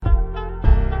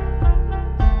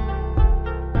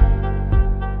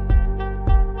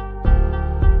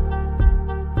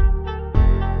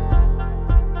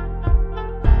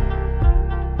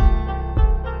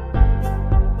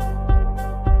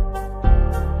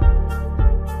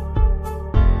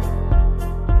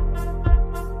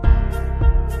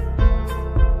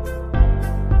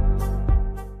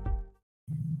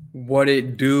What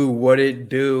it do? What it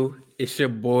do? It's your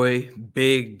boy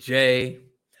Big J.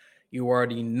 You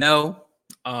already know.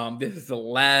 This is the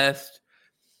last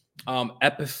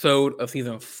episode of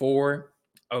season 4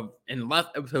 of and last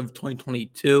episode of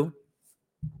 2022.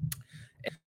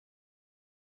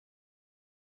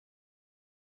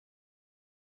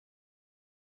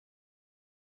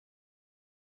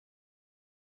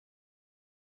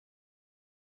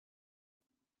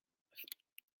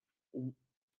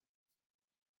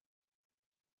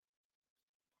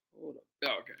 Hold up.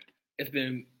 Oh, okay. It's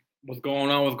been what's going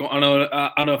on? What's going? I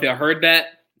don't know if y'all heard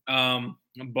that.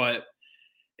 But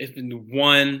it's been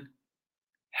one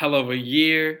hell of a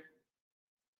year.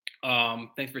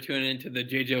 Thanks for tuning into the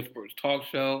JJ Sports Talk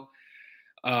Show.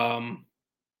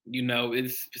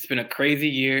 It's been a crazy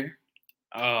year.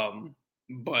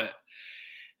 But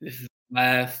this is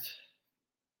the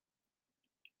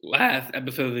last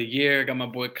episode of the year. I got my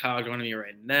boy Kyle joining me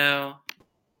right now.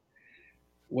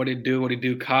 What it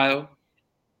do, Kyle?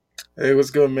 Hey,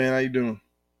 what's good, man? How you doing?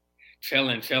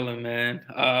 Chilling, man.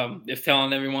 Just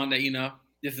telling everyone that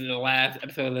this is the last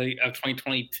episode of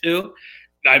 2022.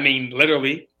 I mean,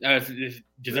 literally, it's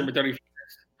December 31st.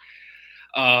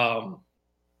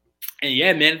 And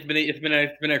yeah, man,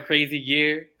 it's been a crazy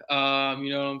year. You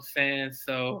know what I'm saying?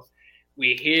 So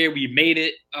we're here, we made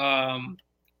it.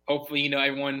 Hopefully,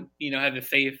 everyone, has a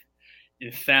safe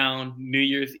and sound New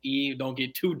Year's Eve. Don't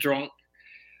get too drunk.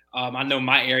 I know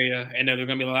my area, and there's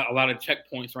gonna be a lot of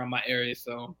checkpoints around my area,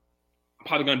 so I'm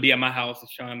probably gonna be at my house,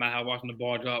 chilling at my house, watching the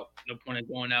ball drop. No point in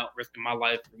going out, risking my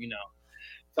life,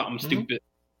 something stupid.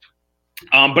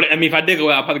 But I mean, if I did go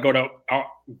out, I'll probably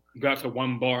go out to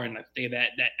one bar and stay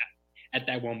at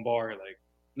that one bar. Like,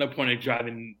 no point in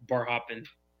driving, bar hopping.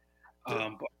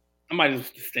 But I might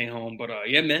just stay home. But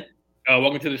yeah, man.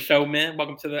 Welcome to the show, man.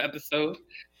 Welcome to the episode.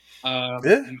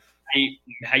 Yeah.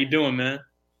 How you doing, man?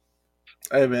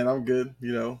 Hey, man, I'm good.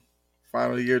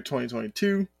 Final year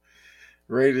 2022.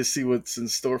 Ready to see what's in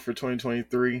store for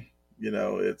 2023.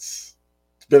 It's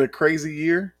been a crazy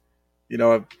year.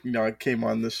 I came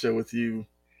on this show with you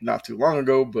not too long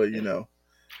ago, but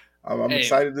I'm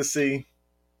excited to see,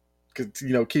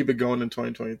 keep it going in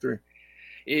 2023.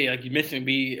 Yeah, like you mentioned,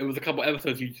 it was a couple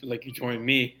episodes you joined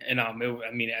me, and I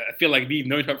feel like we've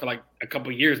known each other for like a couple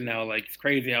years now. Like, it's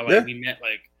crazy how we met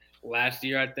like last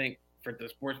year, I think, for the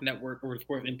Sports Network or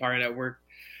Sports Empire Network.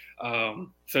 So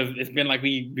it's been like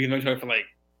we've known each other for like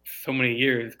so many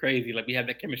years. It's crazy. Like, we have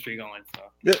that chemistry going. So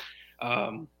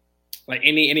like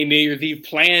any New Year's Eve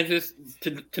plans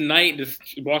tonight? Just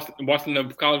watching the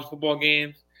college football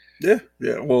games. Yeah.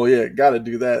 Well, got to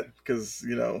do that because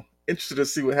interested to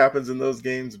see what happens in those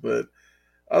games. But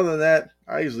other than that,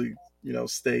 I usually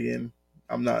stay in.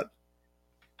 I'm not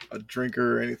a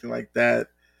drinker or anything like that,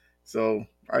 so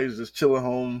I usually just chill at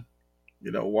home,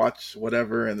 watch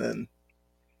whatever, and then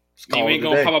you ain't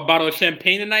gonna pop a bottle of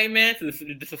champagne tonight, man, just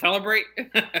to celebrate?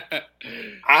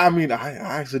 I mean, I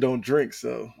actually don't drink,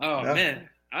 so. Man,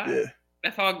 yeah,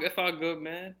 that's all good,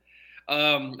 man.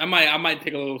 I might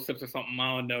take a little sip or something.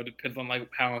 I don't know, depends on like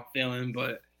how I'm feeling,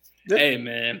 but hey,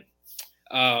 man.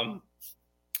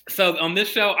 So on this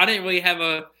show, I didn't really have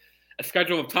a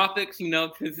schedule of topics,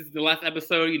 because this is the last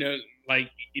episode.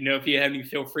 If you have any,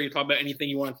 feel free to talk about anything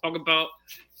you want to talk about,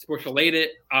 sports related.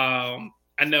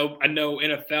 I know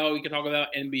NFL. We can talk about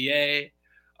NBA.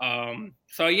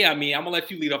 So yeah, I mean, I'm gonna let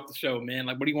you lead off the show, man.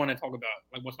 Like, what do you want to talk about?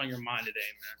 Like, what's on your mind today,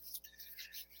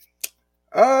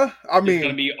 man? It's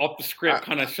gonna be off the script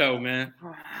kind of show, man.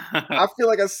 I feel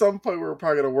like at some point we're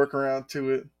probably gonna work around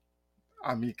to it.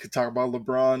 I mean, you could talk about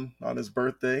LeBron on his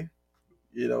birthday,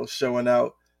 showing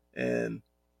out, and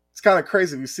it's kind of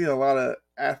crazy. We've seen a lot of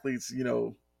athletes,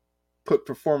 put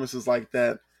performances like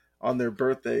that on their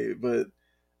birthday, but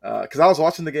because I was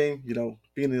watching the game,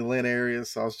 being in the Atlanta area,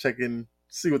 so I was checking,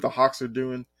 see what the Hawks are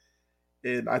doing,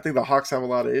 and I think the Hawks have a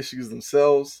lot of issues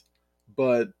themselves,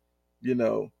 but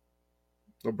LeBron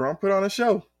put on a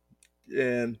show,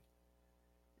 and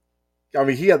I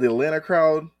mean, he had the Atlanta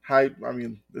crowd hype. I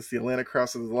mean, it's the Atlanta crowd,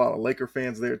 so there's a lot of Laker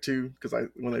fans there too. Because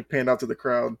when they panned out to the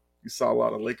crowd, you saw a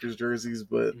lot of Lakers jerseys.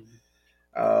 But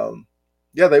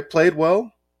they played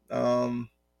well. It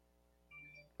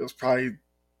was probably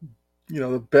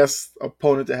the best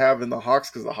opponent to have in the Hawks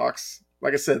because the Hawks,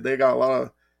 like I said, they got a lot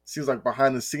of seems like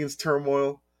behind the scenes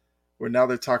turmoil where now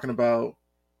they're talking about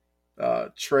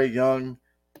Trae Young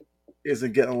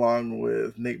isn't getting along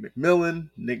with Nate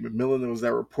McMillan. Nate McMillan, there was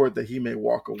that report that he may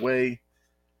walk away.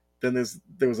 Then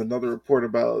there was another report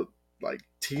about like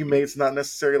teammates not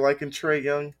necessarily liking Trae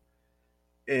Young.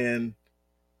 And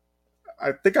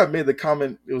I think I made the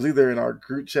comment, it was either in our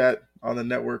group chat on the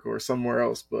network or somewhere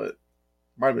else, but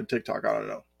Might have been TikTok, I don't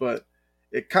know. But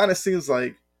it kind of seems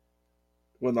like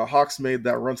when the Hawks made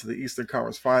that run to the Eastern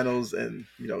Conference Finals, and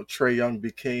Trae Young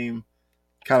became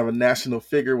kind of a national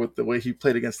figure with the way he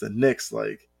played against the Knicks.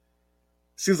 Like,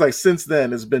 seems like since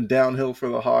then it's been downhill for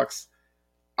the Hawks.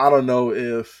 I don't know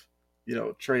if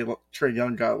Trae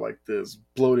Young got like this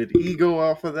bloated ego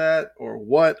off of that, or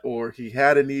what, or he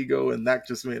had an ego and that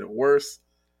just made it worse.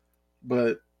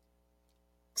 But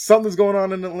something's going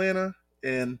on in Atlanta,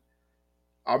 and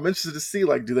I'm interested to see,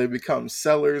 like, do they become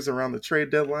sellers around the trade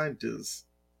deadline? Does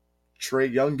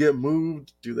Trae Young get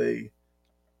moved? Do they?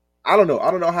 I don't know.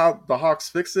 I don't know how the Hawks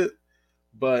fix it,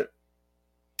 but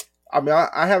I mean,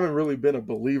 I haven't really been a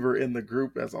believer in the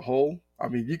group as a whole. I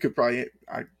mean, you could probably,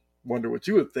 I wonder what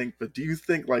you would think, but do you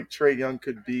think like Trae Young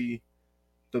could be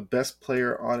the best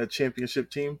player on a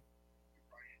championship team?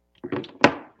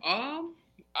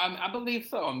 I believe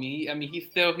so.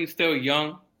 He's still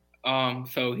young.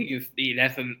 So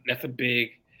that's a big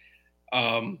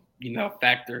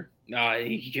factor.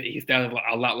 He's got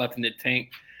a lot left in the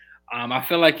tank. I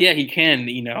feel like he can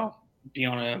be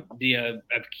a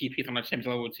key piece on a championship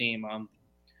level team.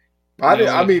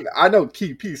 I mean, I know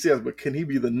key piece, yes, but can he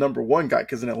be the number one guy?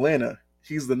 Because in Atlanta,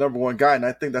 he's the number one guy, and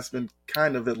I think that's been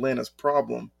kind of Atlanta's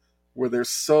problem, where they're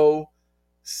so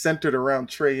centered around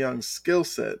Trae Young's skill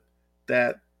set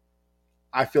that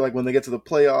I feel like when they get to the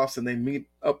playoffs and they meet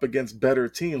up against better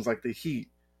teams like the Heat,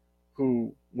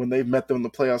 who when they've met them in the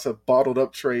playoffs have bottled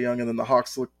up Trae Young, and then the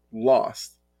Hawks look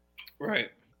lost. Right.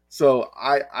 So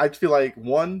I feel like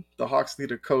one, the Hawks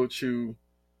need a coach who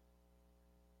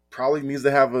probably needs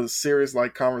to have a serious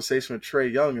like conversation with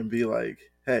Trae Young and be like,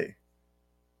 hey,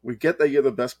 we get that you're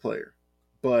the best player,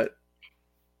 but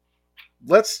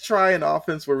let's try an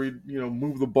offense where we,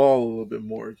 move the ball a little bit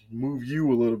more, move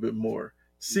you a little bit more,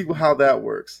 see how that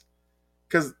works.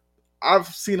 Because I've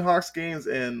seen Hawks games,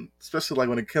 and especially like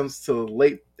when it comes to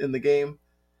late in the game,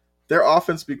 their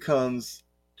offense becomes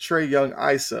Trae Young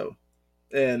ISO.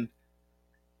 And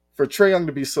for Trae Young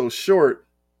to be so short,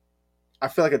 I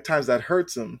feel like at times that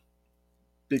hurts him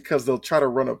because they'll try to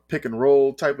run a pick and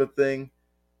roll type of thing.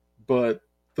 But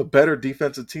the better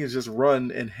defensive teams just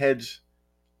run and hedge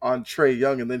on Trae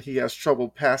Young, and then he has trouble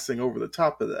passing over the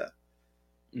top of that.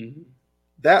 Mm-hmm.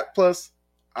 That plus,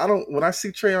 when I see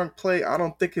Trae Young play, I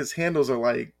don't think his handles are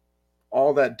like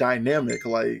all that dynamic.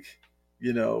 Like,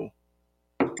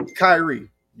 Kyrie.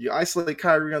 You isolate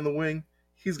Kyrie on the wing,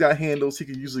 he's got handles. He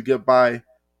can usually get by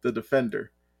the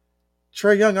defender.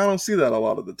 Trae Young, I don't see that a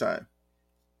lot of the time.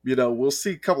 We'll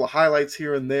see a couple of highlights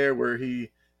here and there where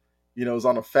he, is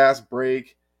on a fast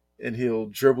break and he'll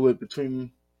dribble it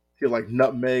between, he'll like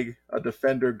nutmeg a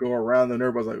defender, go around, and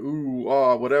everybody's like, ooh,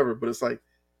 oh, whatever. But it's like,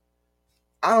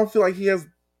 I don't feel like he has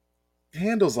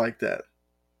handles like that.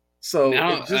 So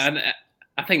now,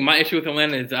 I think my issue with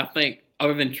Atlanta is I think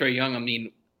other than Trae Young, I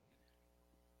mean,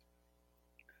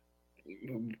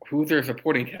 who's their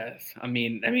supporting cast? I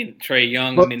mean Trae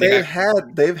Young. But I mean, they've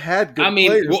had good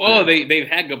players. They've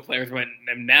had good players, but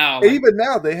now even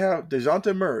now they have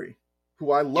DeJounte Murray,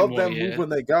 who I love that move when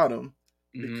they got him,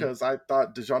 because I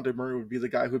thought DeJounte Murray would be the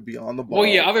guy who'd be on the ball. Well,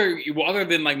 yeah, other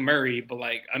than like Murray, but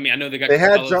like I mean, I know they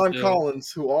had John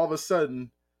Collins, who all of a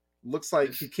sudden looks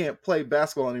like he can't play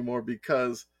basketball anymore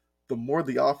because the more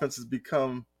the offense has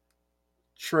become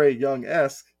Trae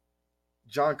Young-esque,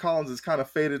 John Collins is kind of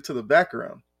faded to the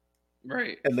background.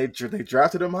 Right. And they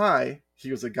drafted him high. He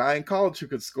was a guy in college who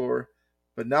could score,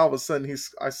 but now all of a sudden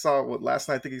I saw last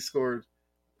night. I think he scored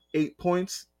 8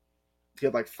 points. He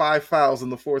had like 5 fouls in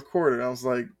the fourth quarter. And I was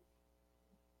like,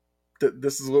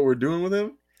 this is what we're doing with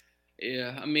him?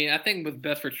 Yeah, I mean, I think what's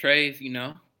best for Trae is,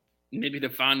 maybe to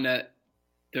find that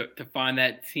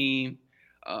team.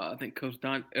 I think Coach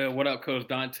Dante. What up, Coach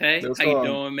Dante? How you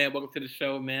doing, man? Welcome to the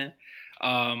show, man.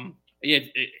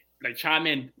 Like chime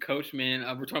in, Coach, man.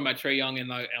 We're talking about Trae Young in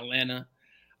like Atlanta.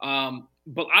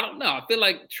 But I don't know. I feel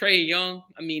like Trae Young.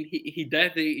 I mean, he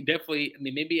definitely. I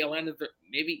mean, maybe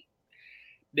maybe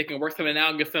they can work something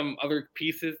out and get some other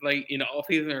pieces like off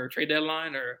season or trade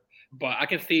deadline. But I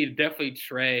can see definitely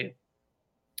Trae.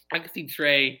 I can see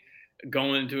Trae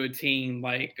going to a team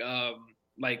like Dallas.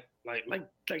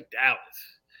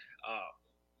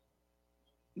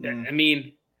 I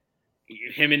mean,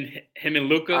 him and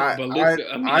Luka.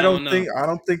 I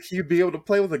don't think he'd be able to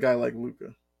play with a guy like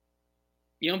Luka.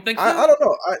 You don't think so? I don't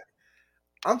know.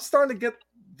 I'm starting to get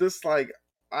this like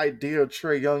idea of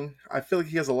Trae Young. I feel like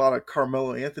he has a lot of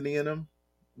Carmelo Anthony in him,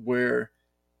 where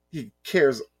he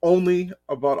cares only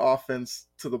about offense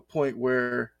to the point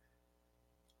where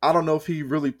I don't know if he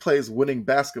really plays winning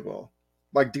basketball.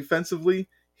 Like defensively,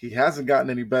 he hasn't gotten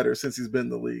any better since he's been in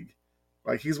the league.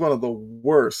 Like he's one of the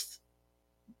worst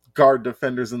guard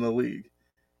defenders in the league,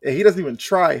 and he doesn't even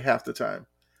try half the time.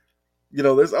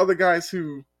 There's other guys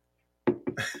who,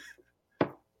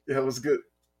 yeah, it was good.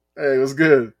 Hey, it was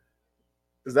good.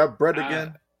 Is that Brett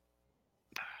again?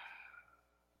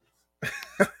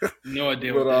 No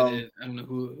idea But what that is. I don't know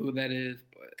who that is,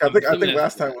 but I think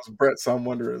last time was Brett, so I'm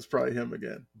wondering it's probably him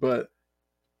again. But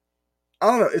I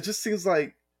don't know. It just seems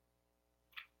like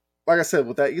I said,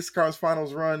 with that East Conference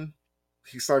Finals run,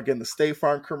 he started getting the State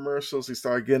Farm commercials. He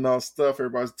started getting all stuff.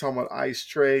 Everybody's talking about Ice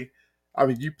Trae. I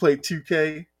mean, you play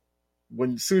 2K.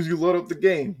 As soon as you load up the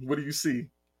game, what do you see?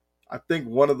 I think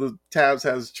one of the tabs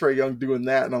has Trae Young doing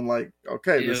that, and I'm like,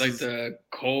 okay, this is the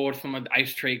cold, some of the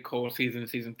Ice Trae cold season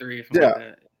 3, or something like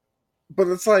that. But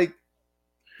it's like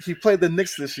he played the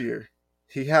Knicks this year.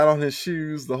 He had on his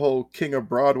shoes the whole King of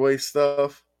Broadway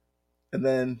stuff, and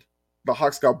then the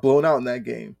Hawks got blown out in that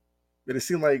game. But it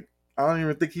seemed like I don't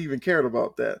even think he even cared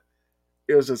about that.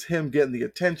 It was just him getting the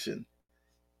attention,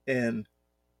 and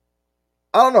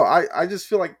I don't know. I just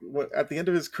feel like at the end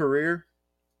of his career,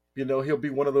 he'll be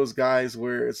one of those guys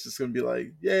where it's just going to be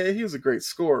like, yeah, he was a great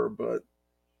scorer, but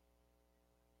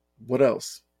what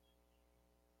else?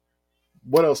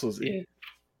 What else was he? Yeah.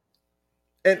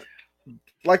 And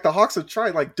like the Hawks have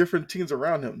tried like different teams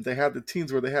around him. They had the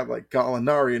teams where they had like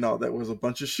Gallinari and all that was a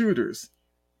bunch of shooters.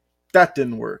 That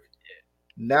didn't work.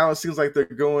 Now it seems like they're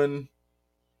going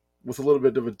with a little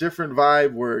bit of a different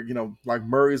vibe where, like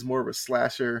Murray's more of a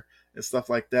slasher and stuff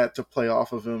like that to play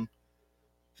off of him.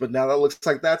 But now that looks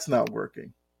like that's not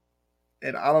working.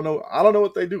 And I don't know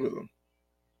what they do with him.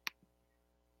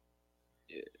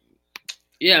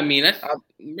 Yeah, I mean,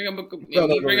 you bring up a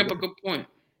good point.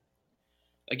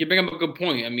 Like, you bring up a good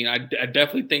point. I mean, I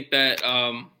definitely think that.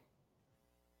 Okay,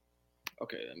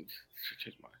 let me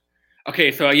change my.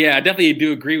 Okay, so yeah, I definitely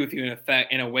do agree with you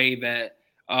in a way that,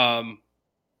 like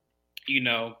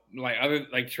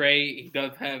Trae, he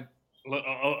does have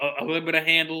a little bit of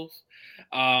handles,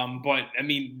 but I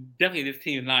mean, definitely this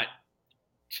team is not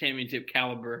championship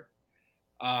caliber,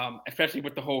 especially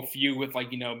with the whole feud with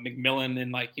McMillan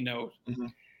and Mm-hmm.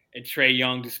 and Trae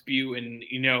Young dispute, and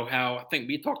how I think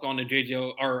we talked on the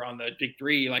JJ or on the Big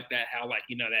Three like that, how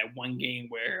that one game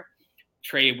where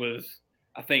Trae was,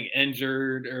 I think,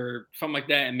 injured or something like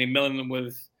that, and McMillan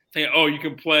was saying, "Oh, you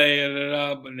can play,"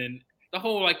 and then the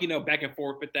whole back and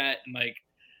forth with that, and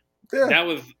that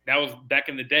was back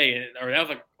in the day, or that was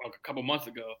like a couple months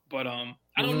ago. But I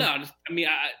don't know.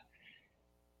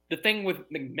 The thing with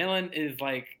McMillan is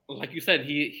like you said,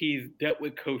 he's dealt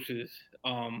with coaches.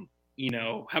 How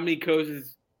many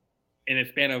coaches in a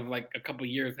span of like a couple of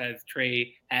years has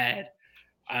Trae had,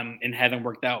 and hasn't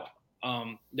worked out?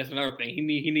 That's another thing.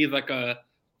 He needs like a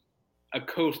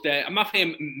coach that, I'm not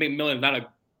saying McMillan's not a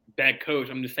bad coach.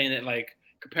 I'm just saying that like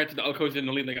compared to the other coaches in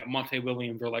the league, like a Monte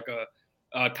Williams or like a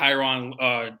Ty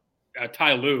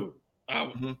Lue,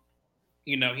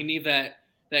 he needs that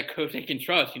coach they can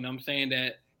trust. I'm saying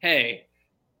that, hey.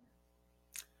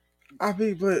 I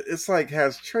mean, but it's like,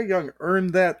 has Trae Young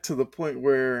earned that to the point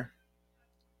where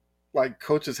like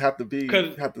coaches have to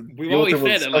we've always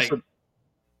said it, like,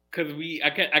 because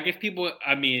I guess people,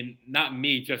 I mean, not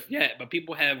me just yet, but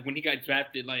people have, when he got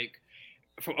drafted, like,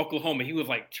 from Oklahoma, he was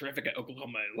like terrific at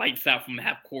Oklahoma, lights out from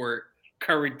half court,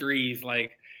 Curry threes,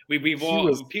 like he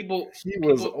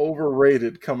was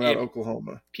overrated coming out of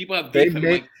Oklahoma. People have they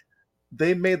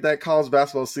made that college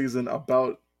basketball season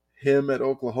about him at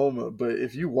Oklahoma, but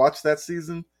if you watch that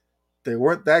season, they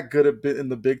weren't that good in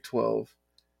the Big 12.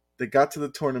 They got to the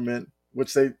tournament,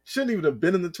 which they shouldn't even have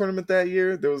been in the tournament that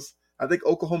year. I think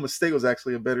Oklahoma State was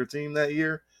actually a better team that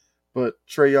year, but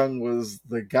Trae Young was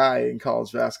the guy in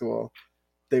college basketball.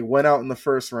 They went out in the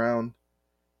first round,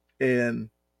 and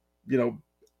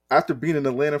after being in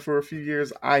Atlanta for a few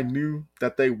years, I knew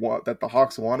that that the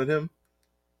Hawks wanted him.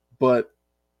 But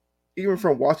even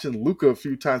from watching Luka a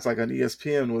few times, like on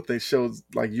ESPN, what they showed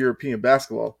like European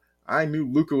basketball, I knew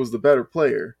Luka was the better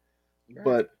player. Right.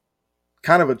 But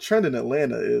kind of a trend in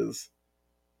Atlanta is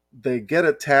they get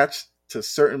attached to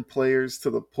certain players to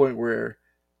the point where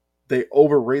they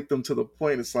overrate them to the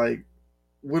point it's like,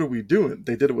 what are we doing?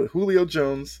 They did it with Julio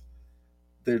Jones.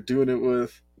 They're doing it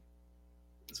with,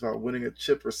 it's about winning a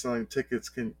chip or selling tickets.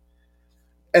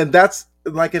 And that's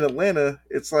like in Atlanta,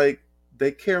 it's like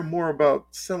they care more about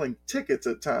selling tickets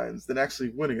at times than actually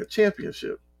winning a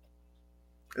championship.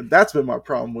 And that's been my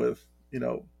problem with,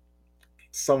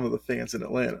 some of the fans in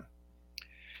Atlanta.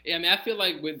 Yeah, I mean, I feel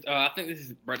like I think this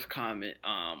is Brett's comment.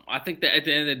 I think that at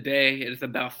the end of the day, it's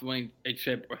about selling a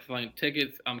chip or selling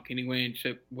tickets. Can you win a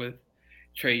chip with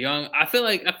Trae Young? I feel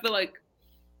like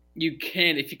you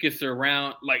can, if you could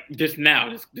surround, like just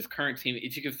now, this current team,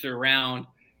 if you could surround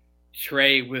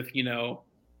trade with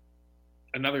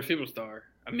another superstar.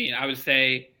 I mean, I would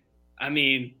say,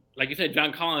 like you said,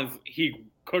 John Collins, he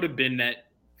could have been that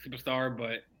superstar,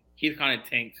 but he's kind of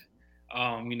tanked.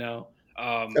 You know,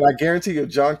 And I guarantee you, if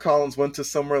John Collins went to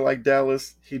somewhere like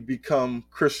Dallas, he'd become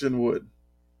Christian Wood.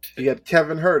 He had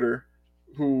Kevin Herter,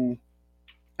 who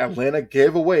Atlanta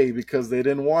gave away because they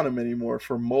didn't want him anymore,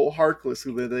 for Mo Harkless,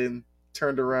 who they then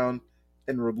turned around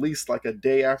and released like a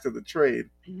day after the trade.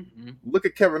 mm-hmm. Look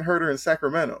at Kevin Herter in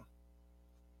Sacramento.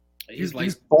 He's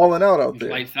balling out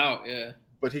there. Lights out, yeah.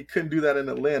 But he couldn't do that in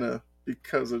Atlanta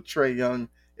because of Trae Young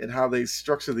and how they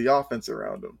structure the offense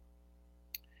around him.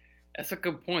 That's a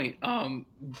good point.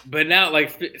 But now,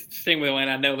 like, same with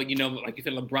Atlanta, I know, like you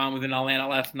said, LeBron was in Atlanta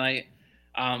last night.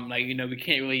 We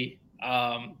can't really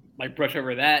brush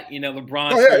over that.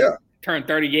 LeBron turned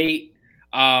 38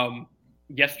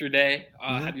 yesterday.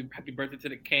 Happy birthday to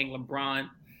the king, LeBron.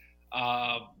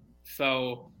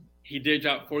 So he did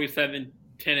drop 47,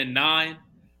 10, and 9.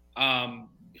 I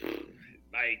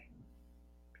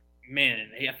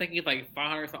think he's like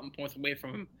 500 something points away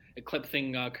from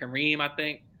eclipsing Kareem, I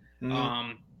think.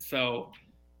 Mm-hmm.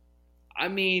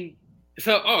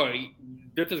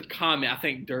 There's this comment. I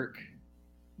think Dirk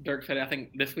said it, I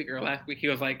think this week or last week. He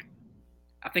was like,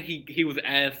 I think he was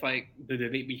asked like the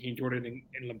debate between Jordan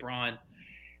and LeBron,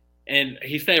 and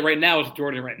he said right now it's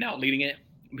Jordan right now leading it.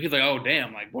 He's like, oh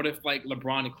damn, like what if like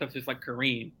LeBron eclipses like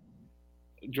Kareem?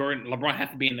 LeBron has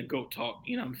to be in the GOAT talk.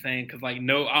 You know what I'm saying? Because like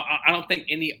no, I don't think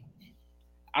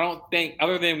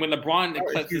other than when LeBron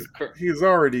eclipses, he's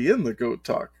already in the GOAT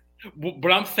talk.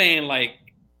 But I'm saying like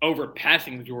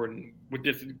overpassing Jordan with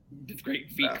this great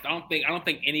feat. Yeah. I don't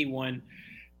think anyone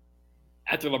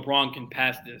after LeBron can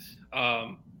pass this.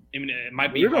 It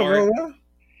might be hard.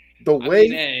 The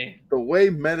way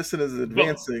medicine is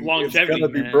advancing, it's gonna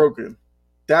be broken.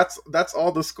 That's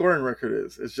all the scoring record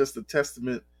is. It's just a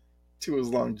testament to his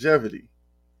longevity.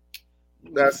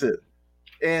 That's it.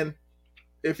 And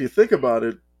if you think about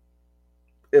it,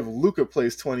 if Luka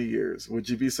plays 20 years, would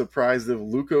you be surprised if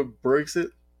Luka breaks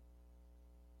it?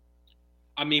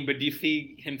 I mean, but do you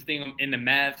see him staying in the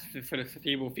Mavs for the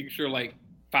foreseeable future, like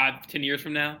 5-10 years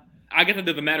from now? I guess it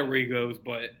doesn't matter where he goes,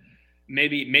 but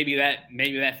maybe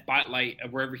that spotlight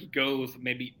of wherever he goes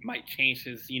might change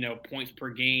his points per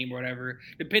game or whatever.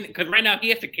 Because right now he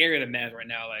has to carry the Mavs right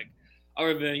now. Like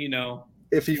other than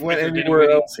if he went anywhere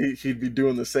else, he'd be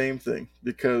doing the same thing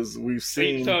because we've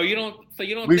seen. So you don't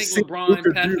think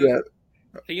LeBron passing, do that?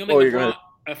 So you don't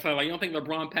think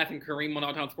LeBron passing Kareem on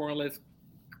all-time scoring list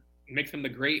makes him the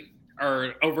great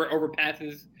or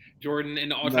overpasses Jordan in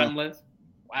the all-time list?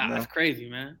 Wow, that's crazy,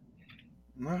 man.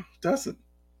 No, it doesn't.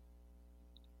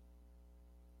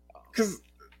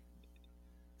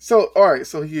 So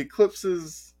he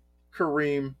eclipses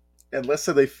Kareem, and let's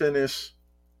say they finish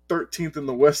 13th in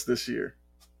the West this year.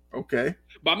 Okay.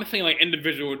 But I'm saying like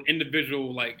individual,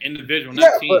 not team.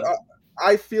 But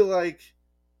I feel like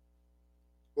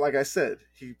I said,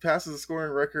 he passes the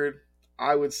scoring record.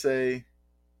 I would say,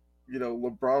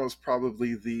 LeBron was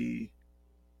probably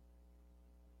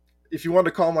if you want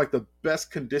to call him like the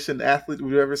best conditioned athlete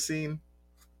we've ever seen.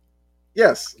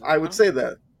 Yes, I would say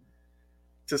that.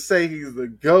 To say he's the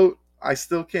GOAT, I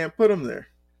still can't put him there.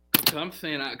 Because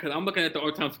I'm looking at the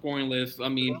all-time scoring list. I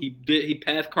mean, he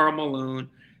passed Karl Malone,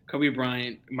 Kobe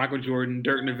Bryant, Michael Jordan,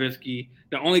 Dirk Nowitzki.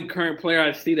 The only current player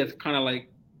I see that's kind of like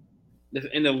that's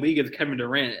in the league is Kevin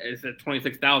Durant. It's at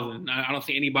 26,000. I don't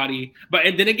see anybody. But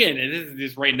and then again, this is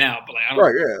just right now. But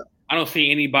like I don't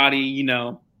see anybody.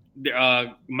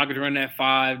 Michael Jordan at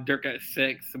 5, Dirk at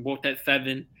 6, both at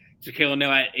 7, Shaquille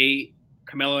O'Neal at 8,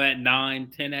 Carmelo at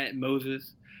 9, 10 at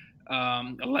Moses,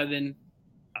 11.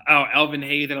 Elvin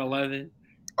Hayes at 11.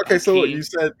 Okay, so you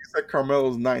said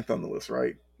Carmelo's 9th on the list,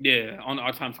 right? Yeah, on the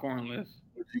all-time scoring list.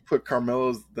 Would you put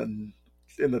Carmelo's in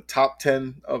the top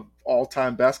 10 of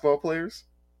all-time basketball players?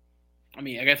 I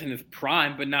mean, I guess in his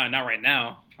prime, but not right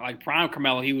now. Like prime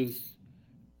Carmelo, he was,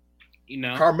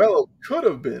 Carmelo could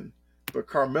have been, but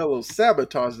Carmelo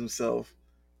sabotaged himself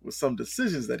with some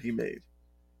decisions that he made.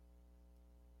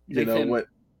 When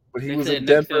he was in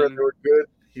Denver and they were good,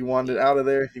 he wanted out of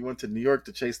there. He went to New York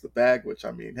to chase the bag, which,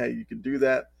 I mean, hey, you can do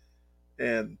that.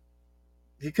 And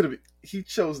he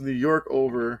chose New York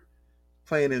over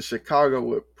playing in Chicago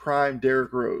with prime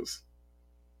Derrick Rose.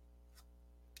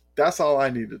 That's all I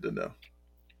needed to know.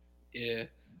 Yeah.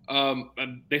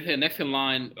 They said next in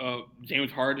line,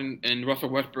 James Harden and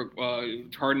Russell Westbrook.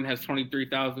 Harden has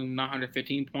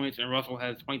 23,915 points, and Russell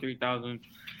has 23,000.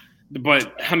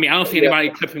 But I mean, I don't see anybody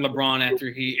eclipsing LeBron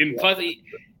after he. And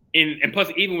plus,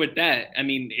 even with that, I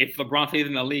mean, if LeBron stays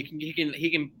in the league, he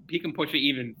can push it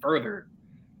even further.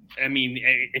 I mean,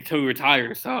 until he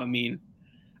retires. So I mean,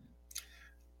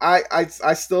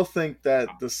 I still think that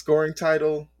the scoring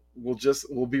title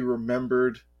will be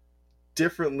remembered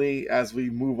differently as we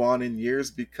move on in years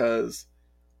because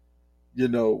we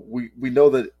know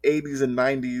that 80s and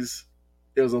 90s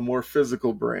it was a more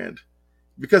physical brand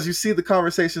because you see the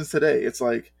conversations today. It's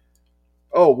like,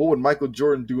 oh, what would Michael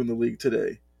Jordan do in the league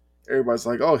today? Everybody's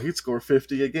like, oh, he'd score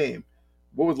 50 a game.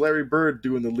 What would Larry Bird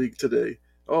do in the league today?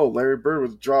 Oh, Larry Bird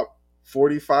would drop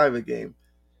 45 a game.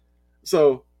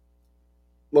 So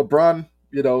LeBron,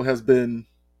 has been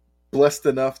blessed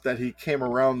enough that he came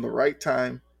around the right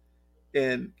time.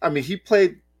 And I mean, he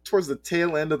played towards the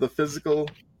tail end of the physical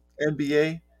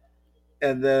NBA.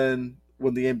 And then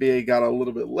when the NBA got a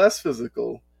little bit less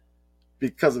physical,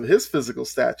 because of his physical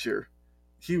stature,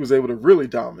 he was able to really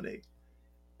dominate.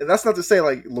 And that's not to say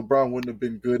like LeBron wouldn't have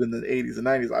been good in the 80s and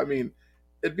 90s. I mean,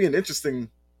 it'd be an interesting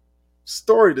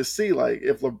story to see like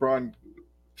if LeBron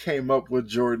came up with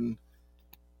Jordan,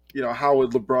 how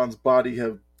would LeBron's body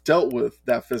have dealt with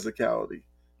that physicality?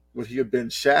 Would he have been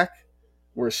Shaq?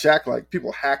 Where Shaq, like,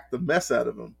 people hacked the mess out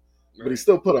of him, but he right.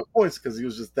 still put up points because he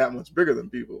was just that much bigger than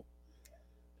people.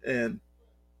 And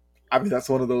I mean, that's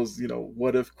one of those,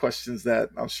 what if questions that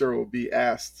I'm sure will be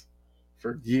asked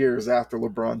for years after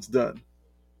LeBron's done.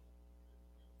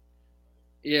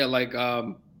 Yeah, like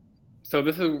so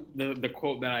this is the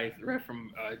quote that I read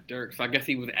from Dirk. So I guess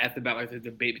he was asked about like the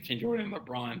debate between Jordan and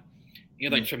LeBron. He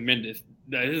was like Mm. tremendous.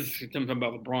 This is something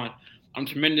about LeBron. I'm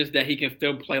tremendous that he can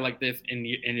still play like this in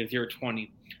his year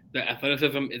 20. The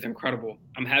athleticism is incredible.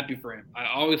 I'm happy for him. I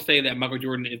always say that Michael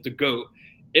Jordan is the GOAT.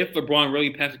 If LeBron really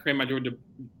passes Kareem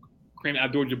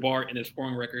Abdul-Jabbar in his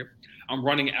scoring record, I'm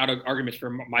running out of arguments for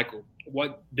Michael.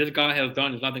 What this guy has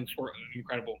done is nothing short of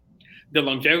incredible. The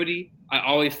longevity, I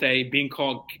always say, being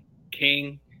called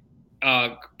King,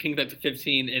 King at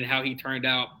 15, and how he turned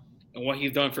out and what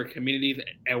he's done for communities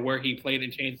and where he played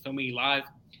and changed so many lives.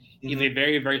 He's a Mm-hmm.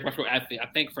 very, very special athlete. I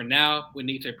think for now, we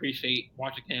need to appreciate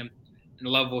watching him and the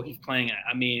level he's playing at.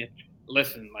 I mean,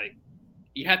 listen, like,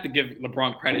 you have to give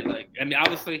LeBron credit. Like, I mean,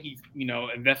 obviously he's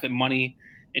invested money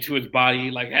into his body,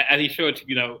 like as he showed,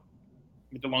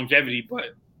 with the longevity.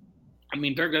 But I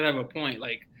mean, Dirk does have a point.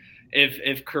 Like,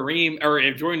 if Kareem or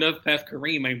if Jordan does pass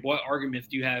Kareem, I mean, what arguments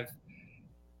do you have?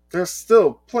 There's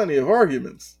still plenty of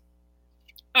arguments.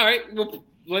 All right, well,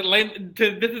 this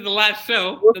is the last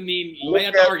show. Look, I mean, look lay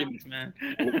out the at arguments, man.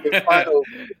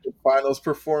 finals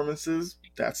performances.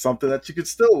 That's something that you could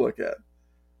still look at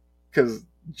because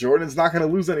Jordan's not going to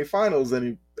lose any finals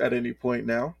at any point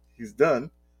now. He's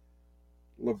done.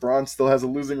 LeBron still has a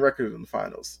losing record in the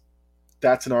finals.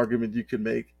 That's an argument you could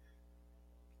make.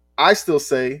 I still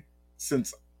say,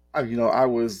 since I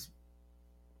was,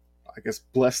 I guess,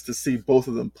 blessed to see both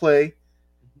of them play,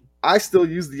 I still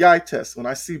use the eye test when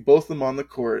I see both of them on the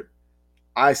court.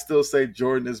 I still say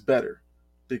Jordan is better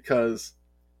because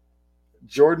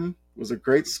Jordan was a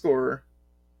great scorer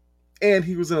and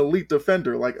he was an elite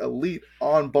defender, like elite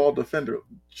on ball defender.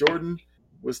 Jordan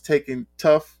was taking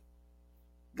tough,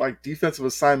 like, defensive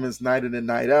assignments night in and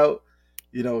night out.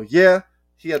 Yeah,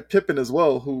 he had Pippen as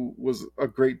well, who was a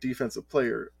great defensive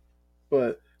player.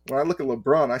 But when I look at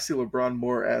LeBron, I see LeBron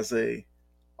more as a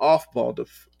off ball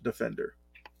defender.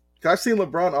 'Cause I've seen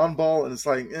LeBron on ball, and it's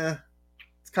like,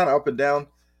 it's kind of up and down,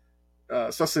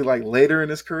 especially like later in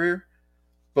his career.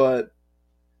 But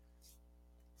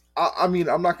I mean,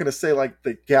 I'm not going to say like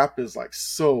the gap is like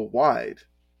so wide.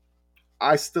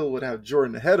 I still would have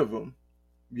Jordan ahead of him.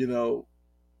 You know,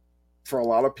 for a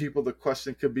lot of people, the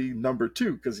question could be number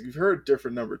two because you've heard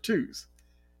different number twos.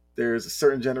 There's a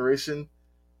certain generation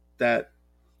that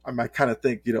I might kind of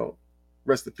think,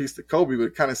 rest in peace to Kobe, but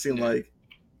it kind of seemed Yeah. like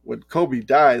when Kobe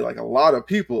died, like a lot of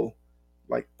people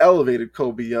like elevated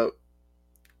Kobe up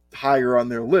higher on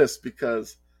their list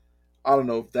because I don't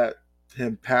know if that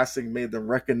him passing made them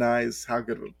recognize how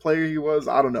good of a player he was.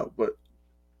 I don't know, but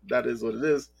that is what it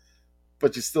is.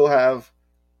 But you still have,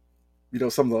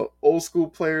 some of the old school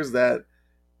players that,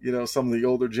 some of the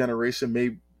older generation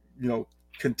may,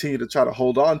 continue to try to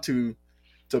hold on to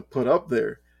put up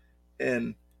there.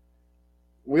 And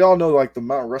we all know like the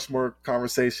Mount Rushmore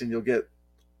conversation, you'll get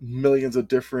millions of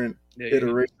different Yeah,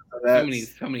 iterations of so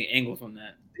that. many angles on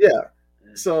that. Yeah.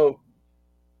 So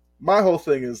my whole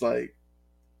thing is like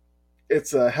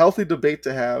it's a healthy debate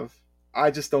to have.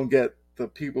 I just don't get the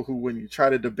people who when you try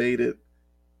to debate it,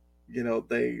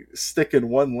 they stick in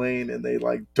one lane and they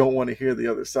like don't want to hear the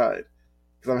other side.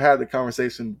 Because I've had the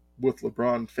conversation with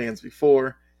LeBron fans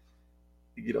before.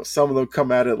 Some of them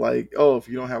come at it like, oh, if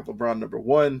you don't have LeBron number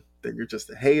one, then you're just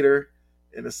a hater.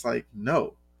 And it's like,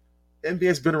 no.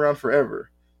 NBA's been around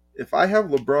forever. If I have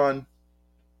LeBron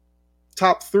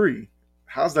top three,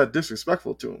 how's that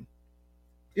disrespectful to him?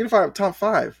 Even if I have top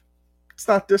five, it's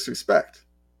not disrespect.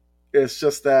 It's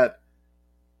just that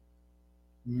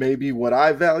maybe what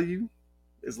I value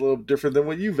is a little different than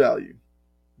what you value.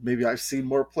 Maybe I've seen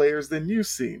more players than you've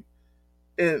seen.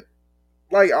 And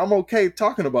like I'm okay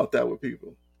talking about that with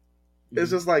people.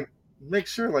 It's Mhm. just like make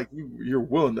sure like you're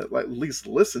willing to like at least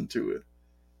listen to it.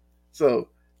 So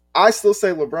I still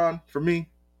say LeBron for me.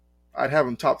 I'd have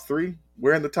him top three.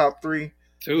 We're in the top three.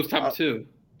 So who's top Uh, two?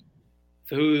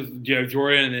 So who's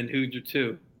Jordan and who's your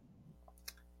two?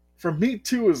 for me,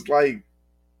 two is like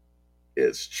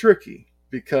it's tricky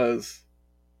because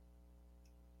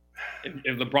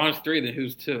If LeBron's three, then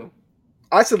who's two?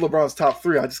 I said LeBron's top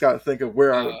three. I just got to think of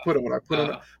where I Uh, would put him when I put him.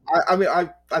 uh, I mean,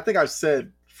 I think I've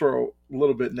said for a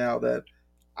little bit now that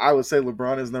I would say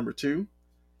LeBron is number two,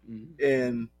 mm,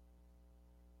 and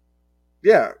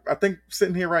yeah, I think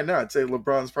sitting here right now, I'd say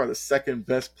LeBron's probably the second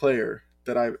best player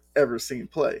that I've ever seen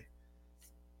play.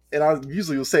 And I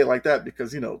usually will say it like that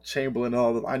because Chamberlain and all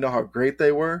of them. I know how great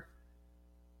they were.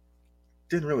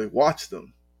 Didn't really watch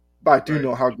them, but I do right.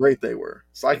 know how great they were,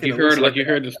 so I can at least Like you recognize.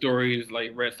 heard the stories,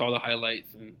 like read saw the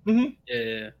highlights, and Mhm.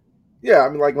 yeah, Yeah, I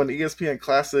mean, like when the ESPN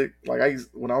Classic, like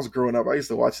when I was growing up, I used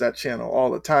to watch that channel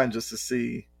all the time just to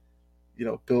see,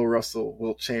 Bill Russell,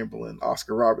 Wilt Chamberlain,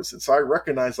 Oscar Robertson. So I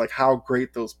recognize like how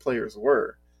great those players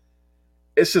were.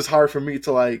 It's just hard for me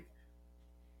to like,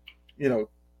 you know,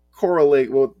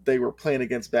 correlate what they were playing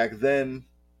against back then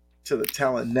to the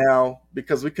talent now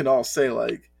because we can all say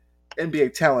like NBA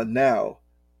talent now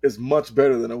is much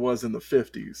better than it was in the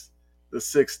 50s, the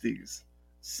 60s,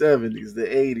 70s,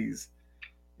 the 80s.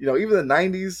 Even the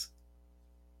 90s,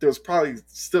 there was probably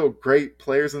still great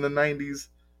players in the 90s,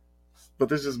 but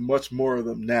there's just much more of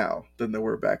them now than there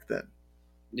were back then.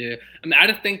 yeah. I mean, I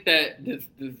just think that this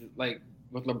like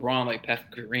with LeBron, like past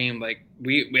Kareem, like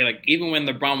we like even when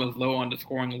LeBron was low on the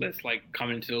scoring list, like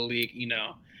coming into the league,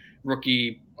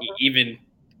 rookie, even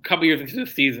a couple years into the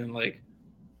season, like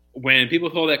when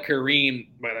people saw that Kareem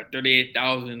by like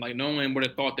 38,000, like no one would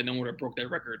have thought that no one would have broke that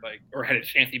record, like or had a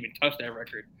chance to even touch that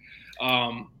record.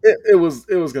 It was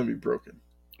going to be broken.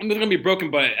 I mean, it's gonna be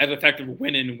broken, but as a factor of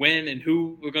when and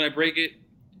who was gonna break it.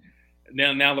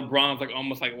 Now LeBron's like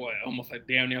almost like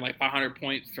damn near like 500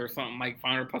 points or something like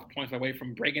 500 plus points away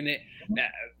from breaking it.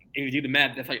 That if you do the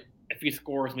math, that's like if he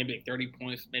scores maybe like 30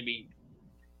 points, maybe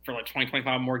for like 20,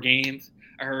 25 more games.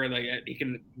 I heard like he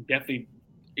can definitely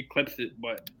eclipse it,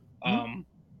 but Mhm. um,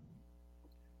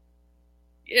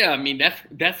 yeah, I mean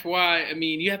that's why I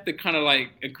mean you have to kind of like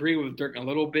agree with Dirk a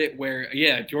little bit. Where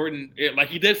yeah, Jordan, like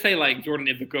he did say like Jordan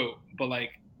is the goat, but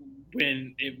like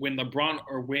when LeBron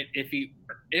or when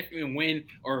if and when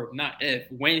or not if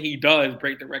when he does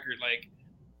break the record, like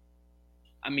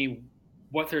I mean,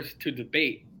 what's there to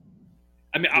debate?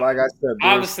 I mean, Like I said,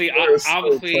 obviously, there's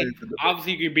still plenty to debate.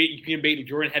 you can debate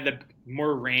Jordan had the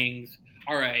more rings.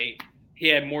 All right, he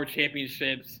had more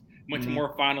championships, went to Mhm.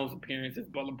 more finals appearances,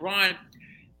 but LeBron,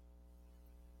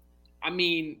 I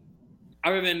mean,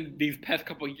 other than these past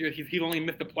couple of years, he's only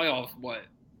missed the playoffs what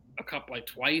a couple like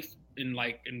twice in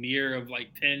the year of like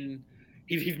 10.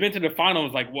 He's been to the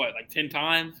finals like what like 10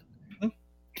 times,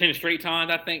 10 straight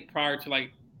times I think prior to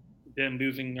like them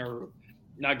losing or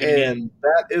not getting in. And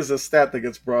that is a stat that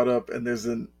gets brought up, and there's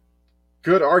a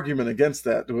good argument against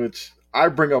that, which I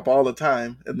bring up all the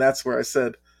time. And that's where I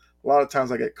said a lot of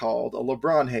times I get called a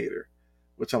LeBron hater,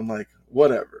 which I'm like,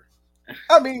 whatever.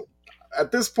 I mean,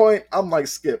 at this point, I'm like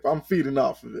Skip. I'm feeding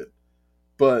off of it.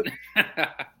 But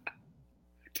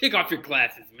Take off your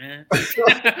glasses, man,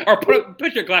 or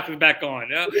put your glasses back on.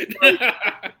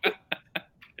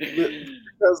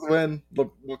 because when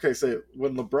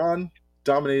LeBron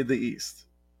dominated the East,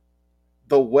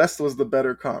 the West was the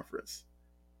better conference.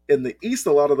 In the East,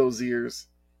 a lot of those years,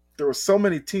 there were so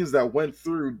many teams that went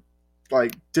through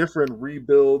like different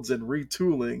rebuilds and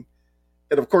retooling,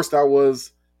 and of course that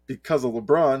was because of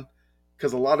LeBron,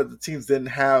 because a lot of the teams didn't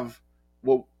have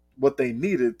what what they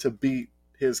needed to beat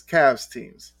his Cavs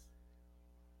teams.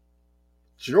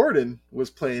 Jordan was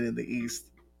playing in the East.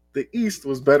 The East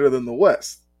was better than the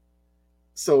West.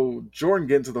 So Jordan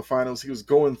getting to the finals, he was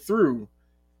going through,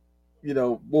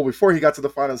 well, before he got to the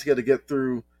finals, he had to get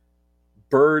through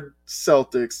Bird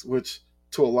Celtics, which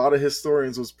to a lot of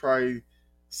historians was probably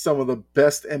some of the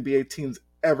best NBA teams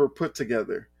ever put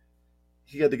together.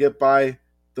 He had to get by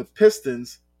the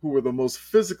Pistons, who were the most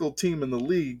physical team in the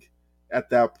league at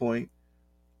that point.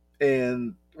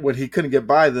 And when he couldn't get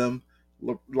by them,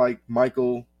 like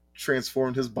Michael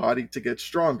transformed his body to get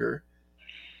stronger.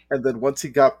 And then once he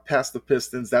got past the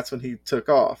Pistons, that's when he took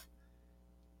off.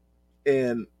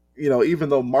 And even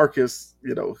though Marcus,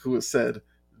 who has said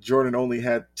Jordan only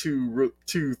had two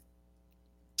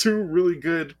really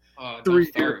good Oh, don't 3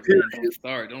 year start, man. Don't periods.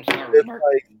 start. Don't start It's remark.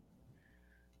 like,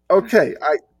 okay,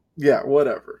 yeah,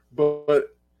 whatever.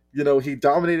 But he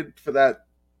dominated for that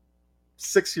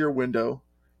 6 year window.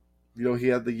 He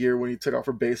had the year when he took off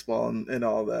for baseball and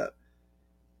all that.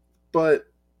 But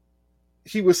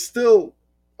he was still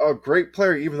a great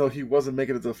player, even though he wasn't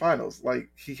making it to the finals. Like,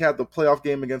 he had the playoff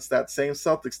game against that same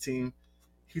Celtics team.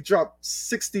 He dropped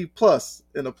 60 plus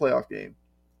in a playoff game.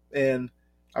 And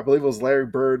I believe it was Larry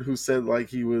Bird who said, like,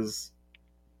 he was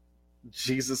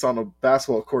Jesus on a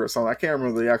basketball court or something. I can't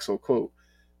remember the actual quote.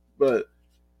 But,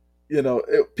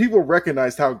 people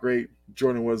recognized how great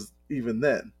Jordan was even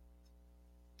then.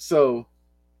 So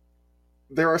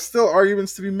there are still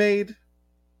arguments to be made,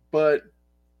 but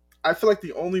I feel like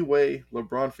the only way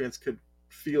LeBron fans could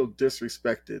feel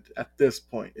disrespected at this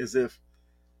point is if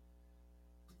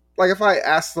I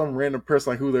asked some random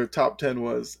person like who their top 10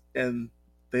 was and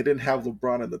they didn't have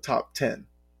LeBron in the top 10.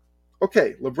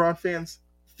 Okay, LeBron fans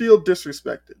feel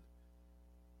disrespected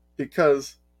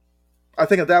because I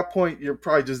think at that point you're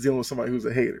probably just dealing with somebody who's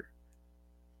a hater.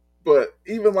 But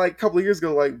even like a couple of years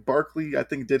ago, like Barkley, I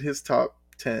think did his top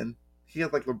 10. He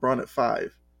had like LeBron at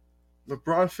 5.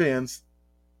 LeBron fans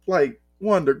like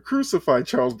wanted to crucify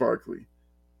Charles Barkley.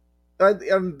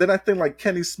 And then I think like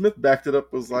Kenny Smith backed it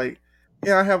up, was like,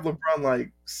 yeah, I have LeBron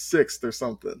like 6th or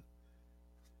something.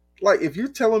 Like, if you're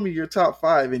telling me you're top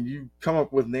 5 and you come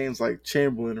up with names like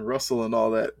Chamberlain, Russell, and all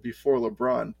that before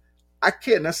LeBron, I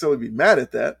can't necessarily be mad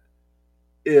at that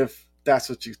if that's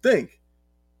what you think.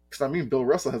 Because I mean, Bill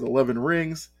Russell has 11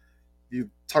 rings. You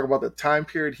talk about the time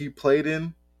period he played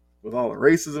in with all the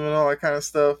racism and all that kind of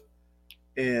stuff.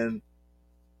 And,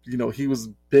 he was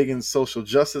big in social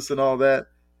justice and all that.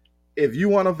 If you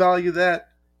want to value that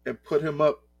and put him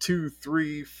up 2,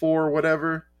 3, 4,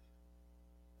 whatever,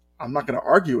 I'm not going to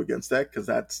argue against that because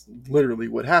that's literally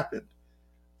what happened.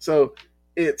 So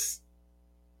it's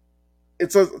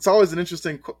always an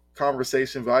interesting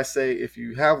conversation. But I say if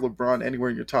you have LeBron anywhere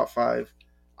in your top 5,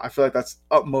 I feel like that's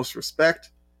utmost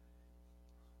respect.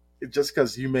 Just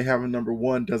because you may have a number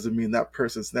 1 doesn't mean that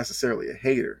person's necessarily a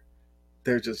hater.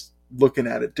 They're just looking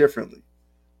at it differently.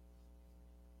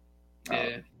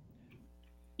 Yeah.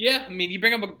 Yeah, I mean, you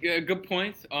bring up a good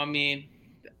point. I mean,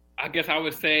 I guess I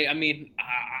would say, I mean,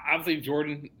 obviously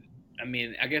Jordan, I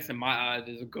mean, I guess in my eyes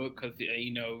is a good because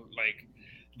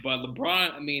but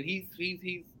LeBron, I mean,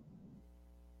 he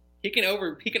can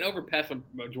overpass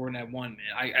Jordan at 1, man.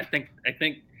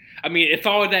 I mean, it's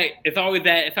always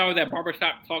that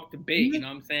barbershop talk debate. You know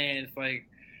what I'm saying? It's like,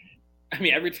 I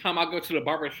mean, every time I go to the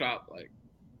barbershop, like,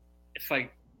 it's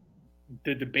like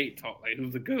the debate talk, like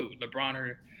who's the GOAT, LeBron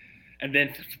or. And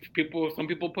then some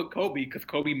people put Kobe because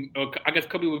I guess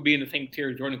Kobe would be in the same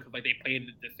tier as Jordan because like they played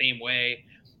the same way.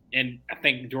 And I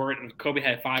think Kobe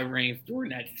had 5 rings,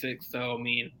 Jordan had 6. So I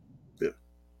mean, yeah.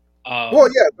 Well,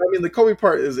 yeah, I mean the Kobe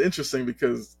part is interesting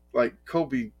because like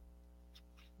Kobe,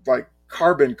 like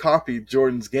carbon copied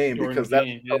Jordan's game because that's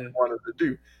what he wanted to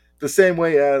do. The same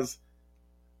way as,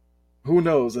 who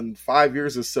knows, in 5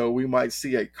 years or so we might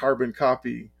see a carbon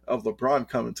copy of LeBron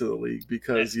coming to the league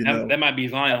because that might be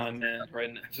Zion, man,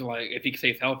 right now. So like if he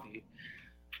stays healthy,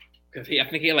 because I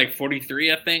think he had like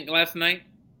 43, I think last night.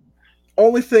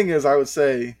 Only thing is, I would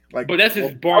say like, but that's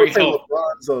his boring health.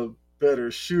 LeBron's a better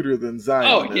shooter than Zion.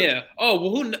 Oh yeah. Is. Oh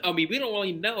well, I mean, we don't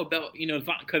really know about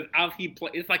because he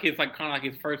play. It's like kind of like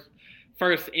his first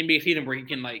NBA season where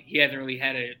he hasn't really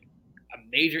had a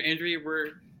major injury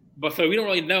but so we don't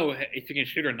really know if he can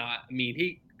shoot or not. I mean,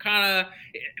 he kind of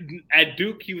at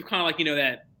Duke he was kind of like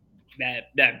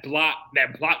that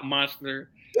block monster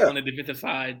on the defensive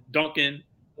side, Duncan.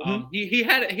 Mm-hmm. He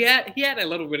had a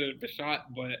little bit of a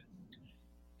shot, but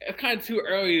it's kind of too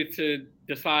early to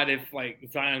decide if like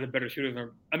Zion's a better shooter than.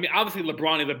 I mean, obviously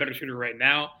LeBron is a better shooter right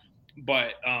now,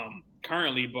 but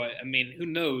currently. But I mean, who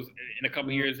knows in a couple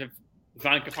of years if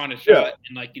Zion can find a shot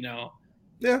and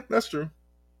Yeah, that's true.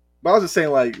 But I was just saying,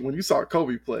 like, when you saw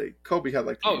Kobe play, Kobe had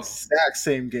like the exact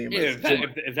same game. Yeah,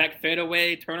 exact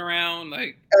fadeaway, turnaround,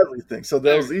 like everything. So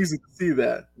that was easy to see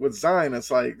that. With Zion,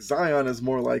 it's like Zion is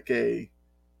more like a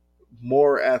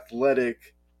more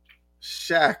athletic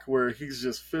Shaq, where he's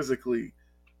just physically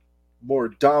more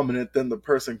dominant than the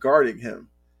person guarding him.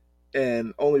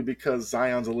 And only because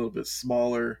Zion's a little bit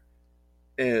smaller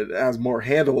and has more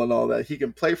handle and all that, he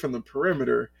can play from the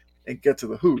perimeter and get to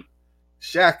the hoop.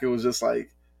 Shaq, it was just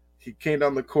like, he came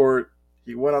down the court,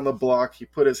 he went on the block, he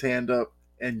put his hand up,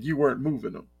 and you weren't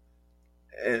moving him.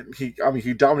 And he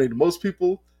dominated most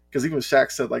people, because even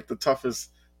Shaq said like the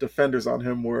toughest defenders on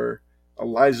him were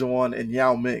Olajuwon and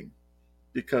Yao Ming,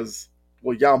 because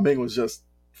Yao Ming was just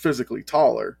physically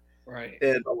taller. Right.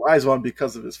 And Olajuwon,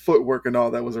 because of his footwork and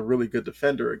all that, was a really good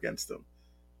defender against them.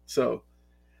 So,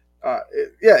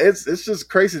 it's just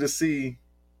crazy to see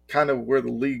kind of where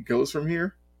the league goes from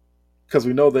here, because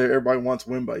we know that everybody wants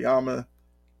Wimbayama,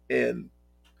 and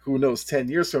who knows, 10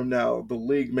 years from now, the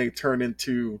league may turn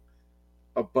into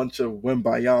a bunch of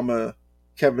Wimbayama,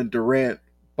 Kevin Durant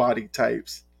body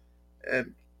types,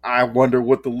 and I wonder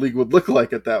what the league would look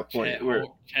like at that point. Where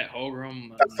Chet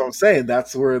Holmgren. that's what I'm saying.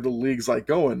 That's where the league's like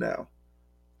going now.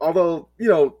 Although,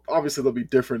 obviously there'll be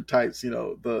different types.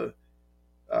 The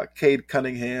Cade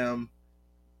Cunningham,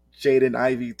 Jaden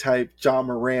Ivey type, John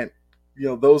Morant.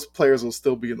 Those players will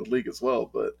still be in the league as well.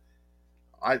 But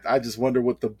I just wonder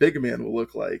what the big man will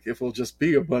look like. If it'll just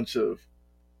be a bunch of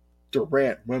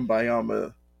Durant,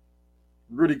 Wembayama,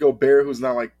 Rudy Gobert, who's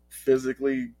not like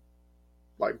physically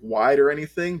like wide or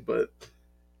anything, but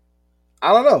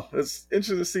I don't know. It's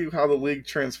interesting to see how the league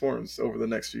transforms over the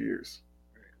next few years.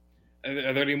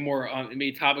 Are there any more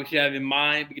any topics you have in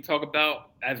mind we can talk about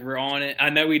as we're on it?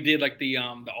 I know we did like the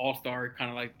All Star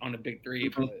kind of like on the big 3,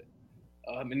 Mm-hmm. but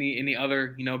any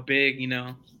other big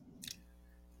news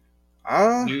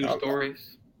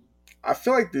stories? I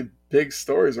feel like the big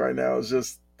stories right now is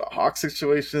just the Hawk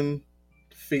situation,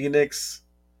 Phoenix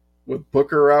with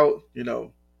Booker out.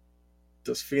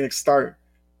 Does Phoenix start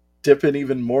dipping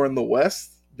even more in the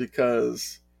West?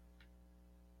 Because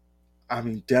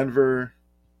Denver,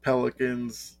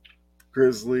 Pelicans,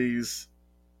 Grizzlies.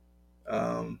 Who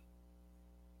am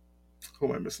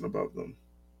I missing above them?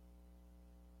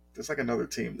 There's like another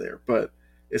team there, but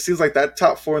it seems like that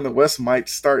top 4 in the West might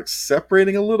start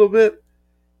separating a little bit,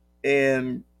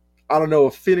 and I don't know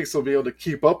if Phoenix will be able to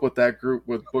keep up with that group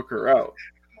with Booker out.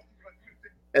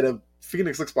 And if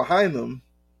Phoenix looks behind them,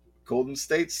 Golden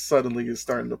State suddenly is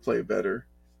starting to play better.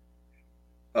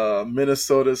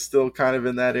 Minnesota's still kind of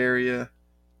in that area.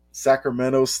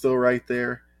 Sacramento's still right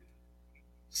there.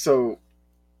 So,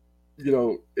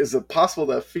 is it possible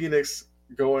that Phoenix,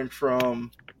 going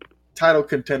from title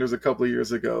contenders a couple of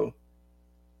years ago,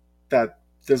 that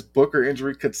this Booker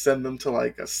injury could send them to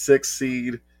like a 6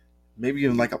 seed, maybe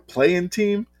even like a play-in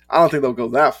team? I don't think they'll go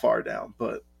that far down,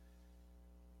 but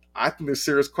I think there's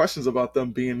serious questions about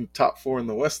them being top 4 in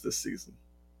the West this season.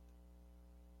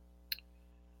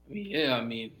 Yeah,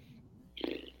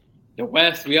 the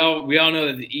West, we all know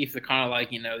that the East are kind of like,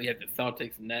 you have the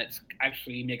Celtics and Nets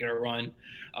actually making a run.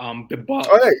 The Bucks.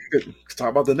 Oh, yeah, you could talk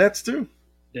about the Nets too.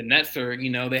 The Nets are,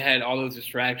 they had all those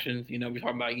distractions. We're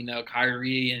talking about,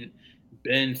 Kyrie and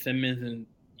Ben Simmons and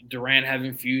Durant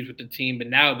having fused with the team, but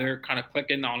now they're kind of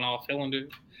clicking on all cylinders.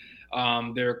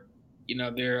 They're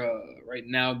right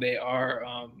now they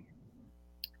are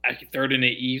actually third in the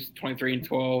East,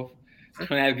 23-12,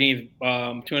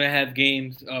 2.5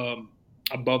 games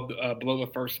above below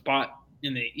the first spot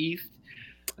in the East.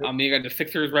 You got the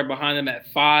Sixers right behind them at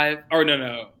 5. Or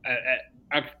no,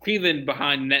 at Cleveland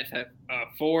behind Nets at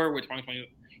 4 with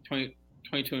 22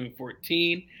 and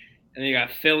 14, and then you got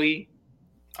Philly.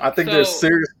 I think there's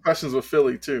serious questions with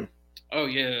Philly too. Oh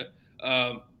yeah,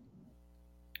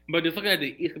 but just looking at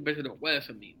the East compared to the West,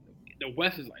 the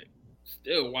West is like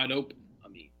still wide open.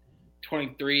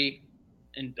 23,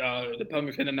 and the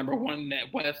Pelicans are number 1 in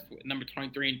that West with number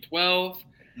 23-12.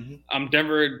 Mm-hmm.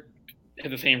 Denver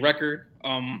has the same record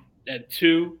at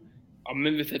 2.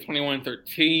 Memphis at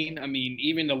 21-13.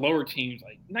 Even the lower teams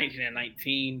like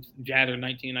 19-19, Jazz are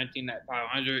 19-19 at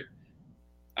 500.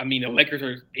 The Lakers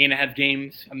are 8.5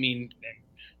 games.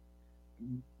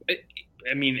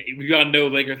 We all know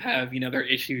Lakers have their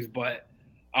issues, but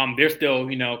they're still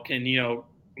can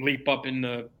leap up in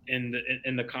the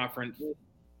conference,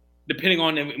 depending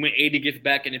on when AD gets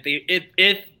back, and it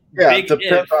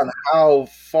depends on how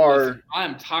far. Listen,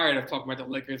 I'm tired of talking about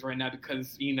the Lakers right now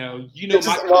because my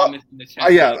comments in the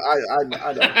chat. Yeah, I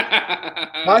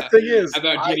know. My thing is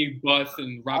about Jimmy Buss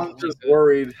and Robert. I'm just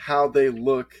worried how they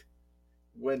look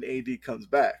when AD comes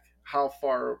back. How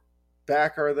far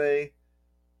back are they?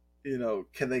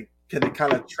 Can they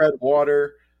kind of tread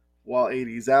water while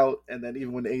AD's out? And then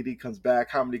even when AD comes back,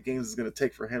 how many games is it going to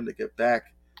take for him to get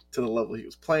back to the level he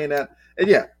was playing at? And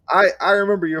yeah, I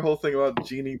remember your whole thing about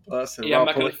Jeannie Buss and I'm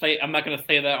not gonna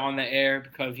say that on the air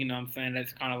because I'm saying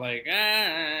that's kind of like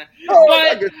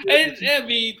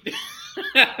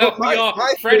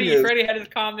Freddie had his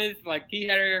comments, like he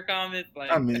had her comments,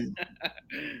 like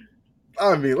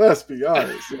let's be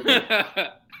honest.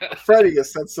 Freddie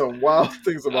has said some wild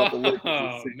things about the Lakers.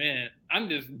 Oh man, I'm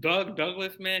just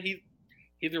Douglas, man. He's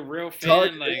a real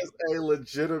fan. Doug is a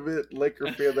legitimate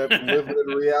Laker fan that's living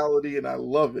in reality, and I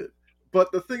love it.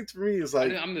 But the thing to me is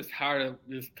like, I'm just tired of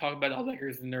just talking about the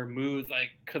Lakers and their moves, like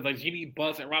because like Jimmy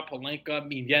Butler and Rob Pelinka. I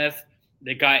mean, yes,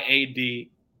 they got AD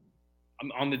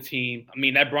on the team. I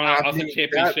mean, that brought I us a mean, that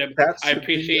championship. that I should be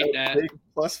appreciate a that. big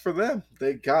plus for them.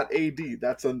 They got AD.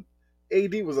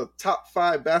 AD was a top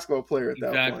 5 basketball player at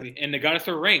that point. Exactly, and they got us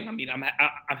a ring. I mean, I'm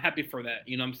happy for that.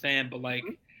 You know what I'm saying? But like,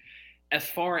 as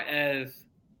far as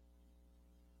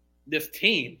this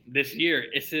team this year,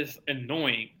 it's just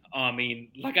annoying. I mean,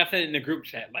 like I said in the group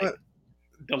chat, like But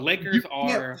the you Lakers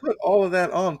can't are. put all of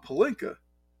that on Pelinka.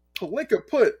 Pelinka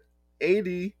put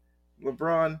AD,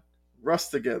 LeBron, Russ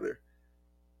together.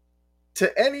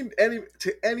 To any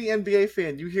NBA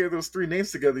fan, you hear those 3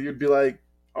 names together, you'd be like,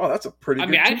 "Oh, that's a pretty I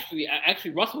good mean, team."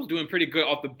 actually, Russell's doing pretty good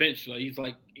off the bench. Like he's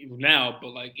like now,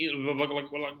 but like,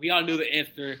 we all knew the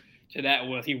answer to that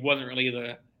was he wasn't really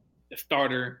the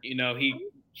starter. You know,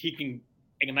 he can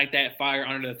ignite that fire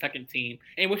under the second team,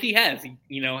 and which he has.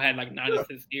 He had like 9 Yeah.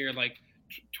 assists here, like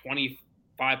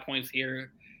 25 points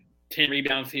here, 10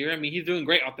 rebounds here. I mean, he's doing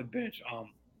great off the bench.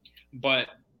 But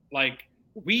like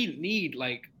we need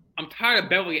like I'm tired of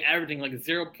Beverly averaging like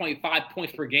 0.5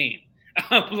 points per game.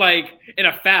 Like in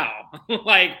a foul,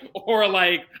 like or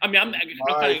like I mean My thing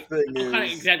I'm kind of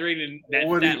is, exaggerating that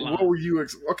stat line. what were you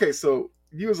okay? So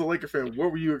you as a Laker fan,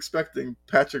 what were you expecting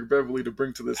Patrick Beverly to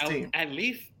bring to this team? At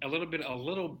least a little bit,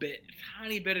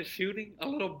 tiny bit of shooting, a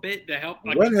little bit to help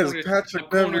like When has a Patrick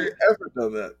Beverly corner. ever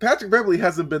done that? Patrick Beverly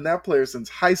hasn't been that player since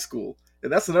high school,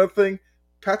 and that's another thing.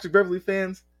 Patrick Beverly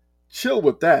fans, chill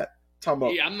with that. Talking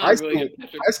about Yeah, I'm not really a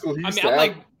Patrick. high school, he I used mean, to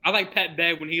have I like Pat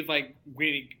Bev when he's like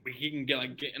when he can get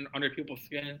under people's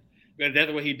skin. Because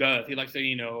that's what he does. He likes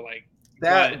to like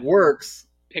that works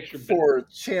picture better. for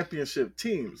championship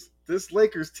teams. This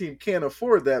Lakers team can't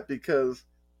afford that because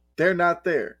they're not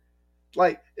there.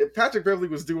 Like if Patrick Beverly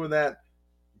was doing that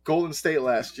Golden State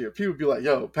last year, people would be like,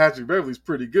 "Yo, Patrick Beverly's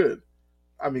pretty good."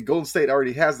 I mean, Golden State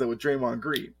already has that with Draymond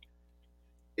Green.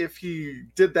 If he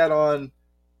did that on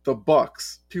the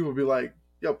Bucks, people would be like,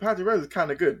 "Yo, Patrick Beverly's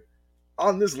kind of good."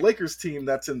 On this Lakers team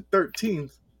that's in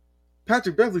 13th,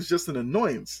 Patrick Beverly's just an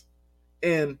annoyance.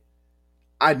 And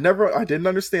I didn't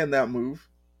understand that move.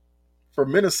 For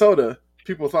Minnesota,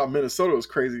 people thought Minnesota was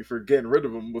crazy for getting rid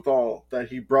of him with all that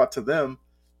he brought to them.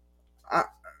 I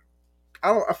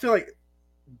I feel like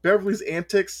Beverly's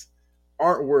antics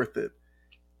aren't worth it.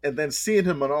 And then seeing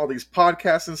him on all these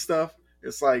podcasts and stuff,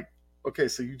 it's like, okay,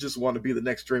 so you just want to be the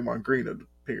next Draymond Green, it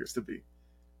appears to be.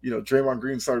 Draymond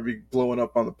Green started be blowing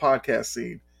up on the podcast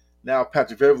scene. Now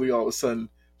Patrick Beverly all of a sudden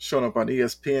showing up on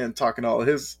ESPN talking all of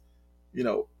his,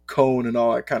 cone and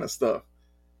all that kind of stuff.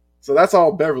 So that's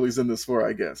all Beverly's in this for,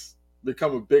 I guess.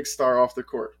 Become a big star off the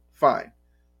court. Fine.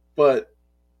 But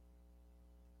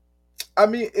I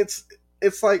mean, it's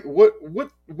like what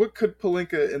could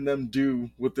Pelinka and them do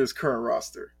with this current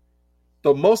roster?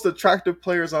 The most attractive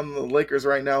players on the Lakers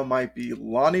right now might be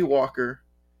Lonnie Walker,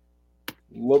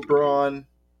 LeBron,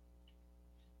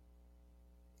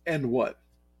 and what?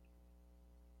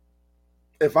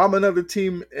 If I'm another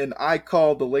team and I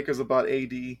call the Lakers about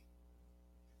AD,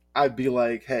 I'd be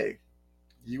like, hey,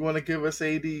 you want to give us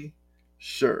AD?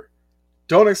 Sure.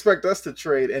 Don't expect us to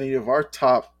trade any of our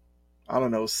top, I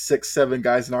don't know, 6, 7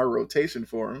 guys in our rotation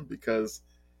for him because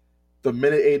the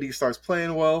minute AD starts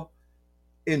playing well,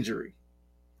 injury.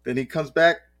 Then he comes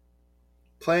back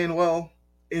playing well,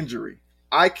 injury.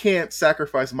 I can't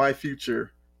sacrifice my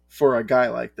future for a guy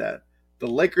like that. The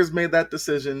Lakers made that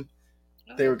decision.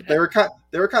 They were kind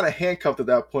of handcuffed at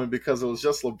that point because it was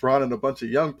just LeBron and a bunch of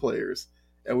young players,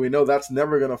 and we know that's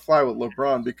never going to fly with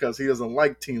LeBron because he doesn't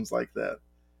like teams like that.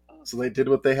 So they did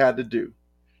what they had to do.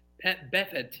 Pat Bev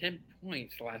had 10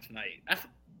 points last night. That's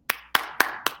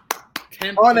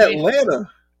 10 on points. Atlanta.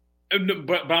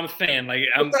 But I'm saying, like,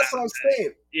 that's what I'm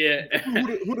saying. Yeah.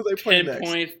 Who do they play 10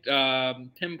 next?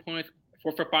 10 points,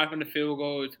 4 for 5 from the field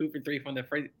goal, 2 for 3 from the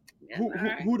free. Yeah,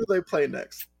 who do they play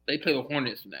next? They play the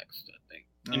Hornets next, I think,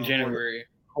 in January.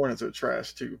 Hornets are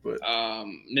trash too, but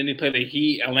then they play the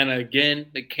Heat, Atlanta again.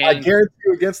 I guarantee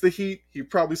you, against the Heat, he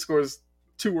probably scores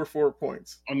 2 or 4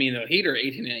 points. I mean, the Heat are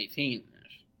 18 and 18.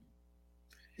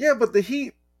 Yeah, but the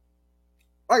Heat,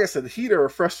 like I said, the Heat are a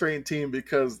frustrating team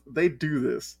because they do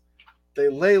this. They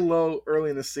lay low early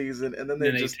in the season, and then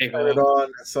they just turn it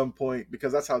on at some point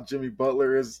because that's how Jimmy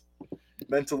Butler is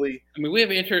mentally. I mean, we have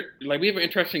an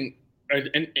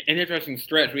interesting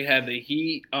stretch. We have the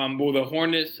Heat, the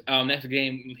Hornets next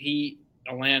game, Heat,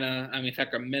 Atlanta,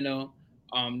 Sacramento,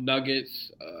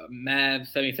 Nuggets,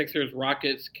 Mavs, 76ers,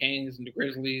 Rockets, Kings, and the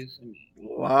Grizzlies.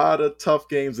 A lot of tough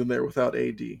games in there without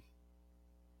AD. Yeah.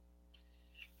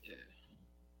 Yeah.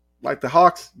 Like the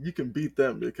Hawks, you can beat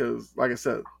them because, like I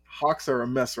said, Hawks are a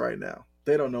mess right now.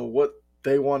 They don't know what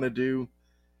they want to do,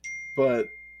 but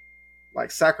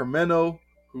like Sacramento,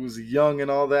 who's young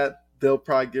and all that, they'll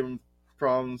probably give them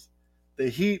problems. The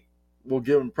Heat will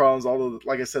give them problems. Although,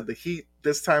 like I said, the Heat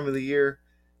this time of the year,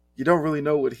 you don't really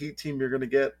know what Heat team you're going to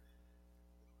get.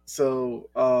 So,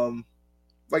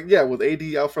 like yeah, with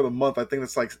AD out for the month, I think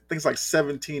it's like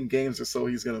 17 games or so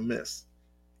he's going to miss.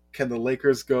 Can the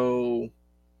Lakers go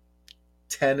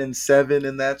 10-7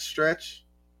 in that stretch?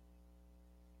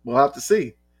 We'll have to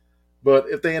see. But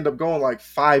if they end up going like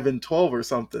 5-12 or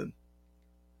something,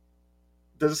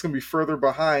 they're just going to be further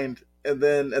behind. And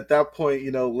then at that point,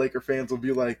 Laker fans will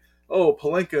be like, "Oh,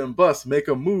 Pelinka and Bus make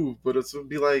a move," but it's going to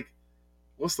be like,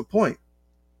 what's the point?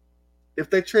 If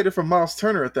they traded for Miles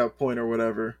Turner at that point or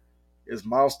whatever, is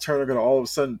Miles Turner going to all of a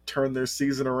sudden turn their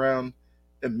season around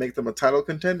and make them a title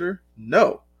contender?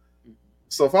 No.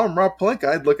 So if I'm Rob Pelinka,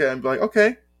 I'd look at it and be like,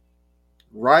 okay,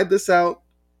 ride this out.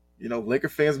 Laker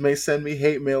fans may send me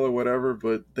hate mail or whatever,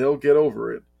 but they'll get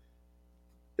over it.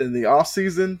 In the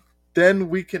offseason, then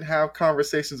we can have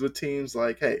conversations with teams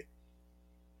like, hey,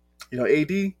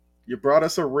 AD, you brought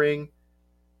us a ring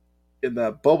in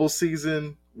that bubble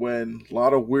season when a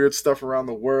lot of weird stuff around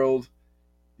the world.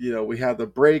 We had the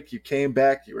break, you came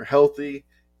back, you were healthy,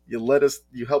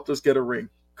 you helped us get a ring.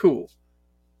 Cool.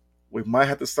 We might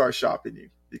have to start shopping you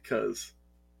because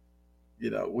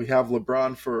we have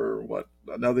LeBron for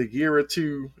another year or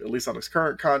two, at least on his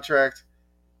current contract.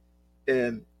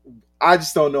 And I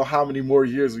just don't know how many more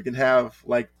years we can have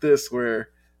like this where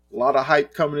a lot of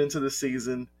hype coming into the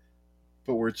season,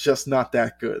 but we're just not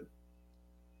that good.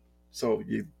 So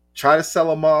you try to sell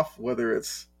them off, whether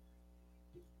it's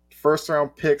first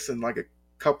round picks and like a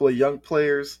couple of young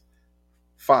players,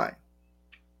 fine.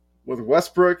 With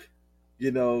Westbrook,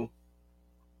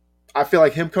 I feel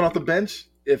like him coming off the bench,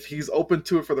 if he's open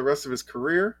to it for the rest of his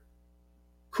career,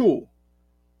 cool.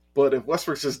 But if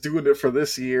Westbrook's just doing it for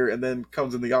this year and then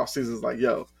comes in the offseason is like,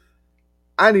 yo,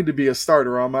 I need to be a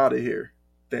starter or I'm out of here,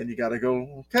 then you got to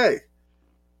go, okay,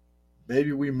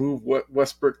 maybe we move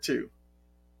Westbrook too.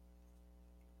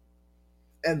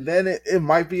 And then it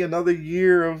might be another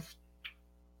year of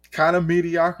kind of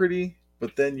mediocrity,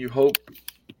 but then you hope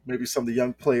maybe some of the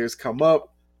young players come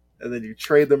up and then you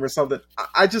trade them or something.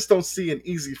 I just don't see an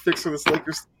easy fix for this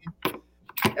Lakers team.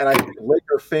 And I think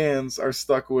Laker fans are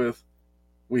stuck with,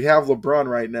 we have LeBron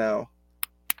right now,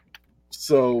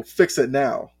 so fix it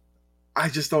now. I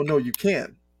just don't know you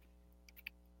can.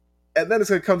 And then it's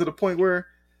going to come to the point where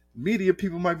media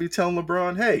people might be telling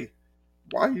LeBron, hey,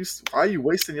 why are you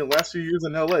wasting your last few years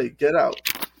in LA? Get out.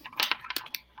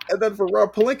 And then for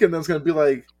Rob Pelinka, then it's going to be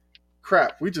like,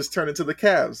 crap, we just turned into the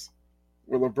Cavs,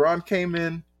 where LeBron came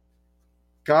in,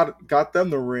 got them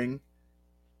the ring,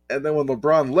 and then when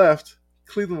LeBron left,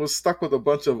 Cleveland was stuck with a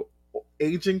bunch of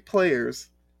aging players.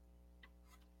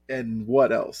 And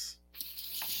what else?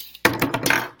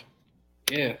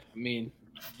 Yeah, I mean,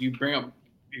 you bring up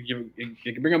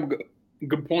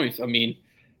good points. I mean,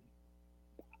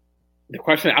 the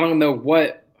question, I don't know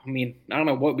what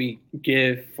we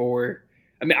give for.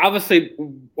 I mean, obviously,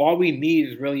 all we need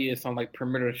is really some like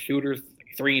perimeter shooters,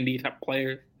 like 3-and-D type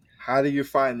players. How do you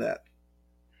find that?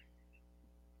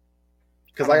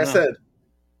 Because, like I said,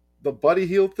 the Buddy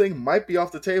Hield thing might be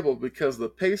off the table because the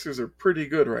Pacers are pretty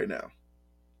good right now.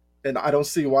 And I don't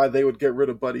see why they would get rid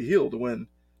of Buddy Hield when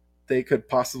they could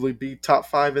possibly be top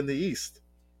 5 in the East.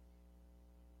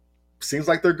 Seems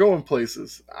like they're going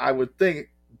places. I would think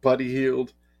Buddy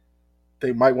Hield,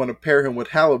 they might want to pair him with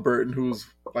Halliburton, who's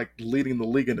like leading the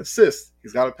league in assists.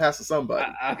 He's got to pass to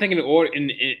somebody. I think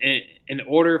in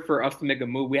order for us to make a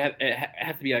move, it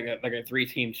has to be like a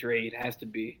 3-team trade. It has to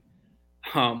be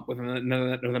with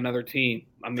another team.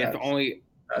 I mean, that's the only.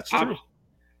 That's true.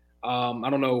 I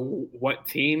don't know what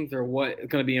teams or what is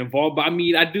going to be involved, but I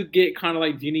mean, I do get kind of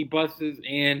like Jeannie Buses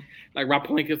and like Rob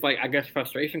Pelinka's like, I guess,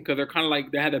 frustration because they're kind of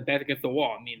like they had their back against the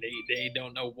wall. I mean, they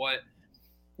don't know what.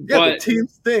 Yeah, but the team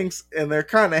stinks, and they're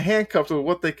kind of handcuffed with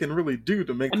what they can really do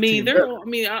to make. I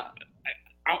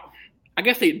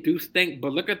guess they do stink,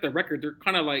 but look at the record; they're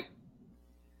kind of like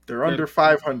they're under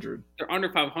 500. They're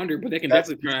under 500, but they can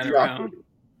definitely turn that around.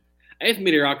 It's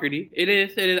mediocrity. It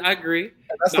is. I agree.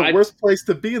 And that's the worst place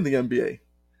to be in the NBA.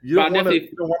 You don't want to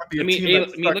be a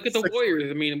team. Look at the Warriors.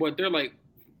 I mean, they're like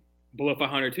below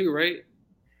 500 too, right?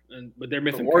 But they're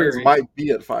missing. The Warriors might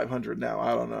be at 500 now.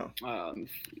 I don't know.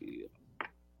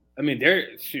 I mean, they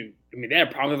have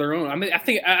problems of their own. I mean, I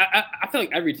feel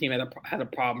like every team had a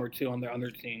problem or two on their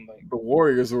team. Like the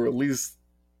Warriors are at least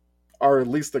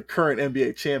the current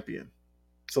NBA champion.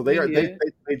 So they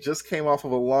just came off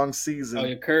of a long season. Oh,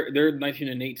 yeah, they're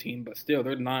 19-18, but still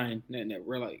they're 9. And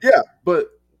we're like, yeah, but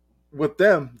with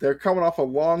them, they're coming off a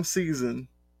long season,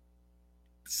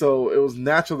 so it was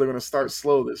natural they're going to start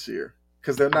slow this year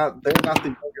because they're not the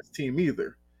youngest team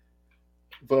either.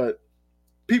 But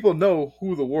people know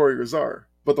who the Warriors are.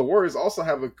 But the Warriors also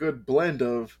have a good blend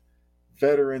of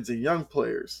veterans and young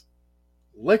players.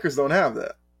 Lakers don't have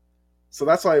that. So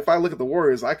that's why if I look at the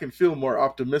Warriors, I can feel more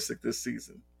optimistic this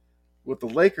season. With the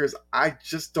Lakers, I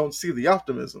just don't see the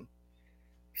optimism.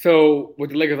 So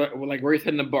with the Lakers, like where you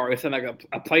setting the bar? Is it like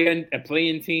a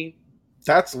play-in team?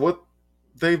 That's what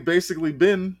they've basically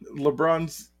been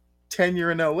LeBron's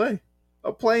tenure in LA,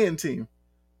 a playing team.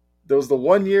 There was the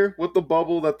 1 year with the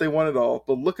bubble that they won it all,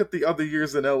 but look at the other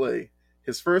years in LA.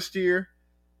 His first year,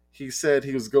 he said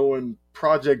he was going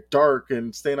Project Dark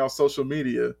and staying off social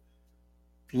media.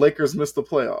 Lakers missed the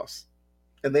playoffs.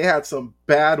 And they had some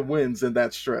bad wins in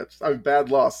that stretch. I mean, bad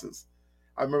losses.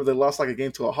 I remember they lost like a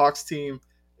game to a Hawks team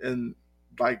and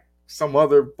like some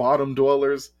other bottom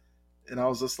dwellers. And I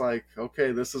was just like,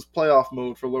 okay, this is playoff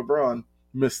mode for LeBron.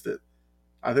 Missed it.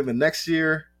 I think the next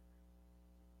year,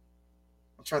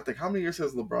 I'm trying to think, how many years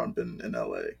has LeBron been in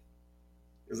LA?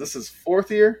 Is this his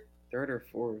fourth year? Third or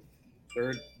fourth?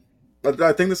 Third. But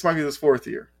I think this might be his fourth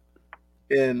year.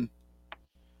 And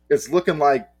it's looking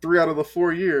like 3 out of the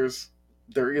 4 years,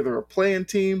 they're either a playing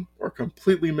team or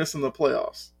completely missing the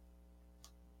playoffs.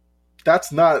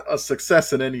 That's not a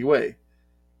success in any way.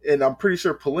 And I'm pretty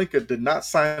sure Pelinka did not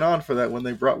sign on for that when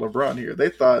they brought LeBron here. They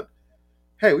thought,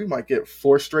 hey, we might get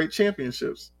 4 straight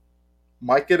championships.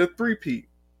 Might get a three-peat.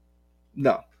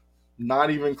 No,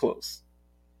 not even close.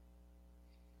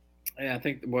 Yeah, I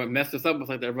think what messed us up was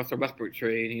like that Russell Westbrook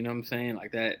trade. You know what I'm saying?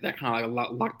 Like that kind of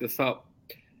like locked us up.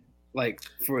 Like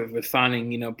for signing,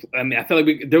 I mean, I feel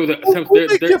like there was Who did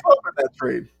they give up in that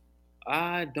trade?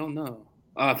 I don't know.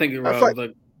 I think it was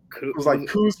was like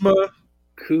Kuzma.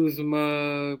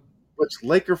 Kuzma, which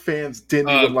Laker fans didn't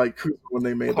even like Kuzma when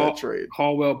they made that trade.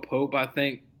 Caldwell Pope, I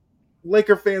think.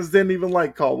 Laker fans didn't even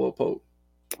like Caldwell Pope.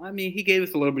 I mean, he gave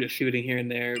us a little bit of shooting here and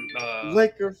there.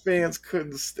 Laker fans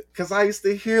couldn't, because I used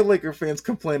to hear Laker fans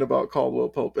complain about Caldwell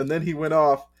Pope, and then he went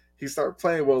off. He started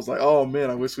playing well. I was like, oh man,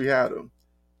 I wish we had him.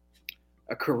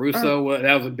 Caruso,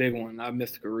 that was a big one. I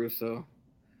missed Caruso.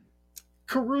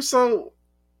 Caruso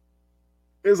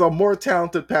is a more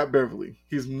talented Pat Beverly.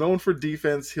 He's known for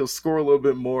defense. He'll score a little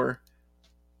bit more.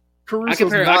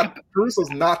 Caruso's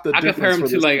not the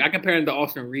difference. I compare him to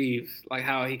Austin Reeves, like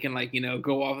how he can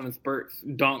go off in the spurts,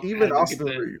 dunk. Even Austin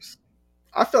Reeves.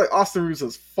 I feel like Austin Reeves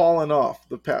has fallen off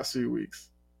the past few weeks.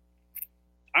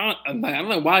 I don't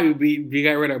know why we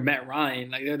got rid of Matt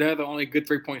Ryan. Like they're the only good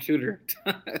 3-point shooter.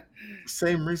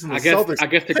 Same reason I guess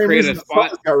to create a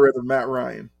spot. Got rid of Matt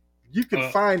Ryan. You can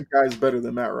find guys better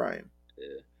than Matt Ryan. Yeah.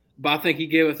 But I think he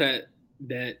gave us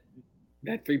that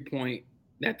 3-point.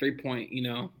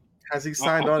 Has he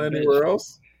signed on anywhere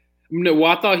else? No.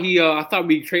 Well, I thought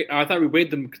we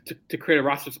waited them to create a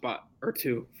roster spot or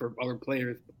two for other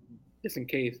players, just in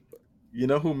case. You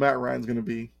know who Matt Ryan's going to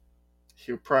be?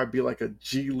 He'll probably be like a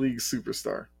G League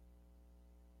superstar.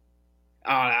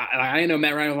 I didn't know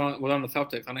Matt Ryan was on the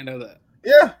Celtics. I didn't know that.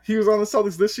 Yeah, he was on the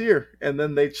Celtics this year. And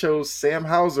then they chose Sam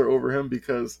Hauser over him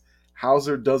because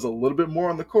Hauser does a little bit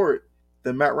more on the court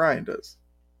than Matt Ryan does.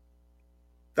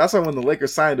 That's why when the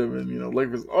Lakers signed him and,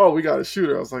 Lakers, we got a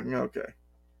shooter. I was like, okay,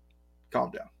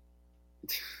 calm down.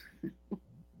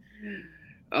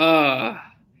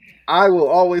 I will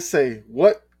always say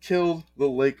what killed the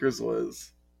Lakers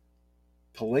was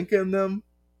Pelinka and them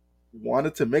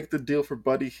wanted to make the deal for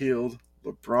Buddy Hield.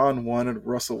 LeBron wanted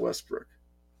Russell Westbrook.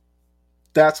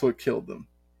 That's what killed them.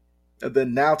 And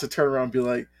then now to turn around and be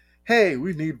like, hey,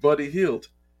 we need Buddy Hield.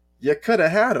 You could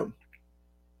have had him.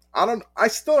 I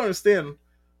still don't understand.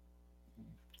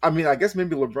 I mean, I guess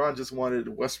maybe LeBron just wanted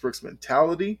Westbrook's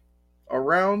mentality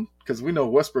around, because we know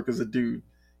Westbrook is a dude.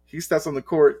 He steps on the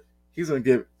court, he's going to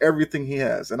give everything he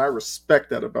has. And I respect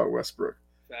that about Westbrook.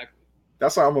 Exactly.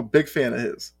 That's why I'm a big fan of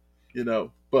his,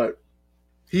 But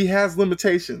he has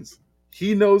limitations.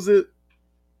 He knows it.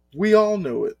 We all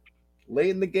know it. Late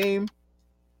in the game,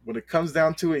 when it comes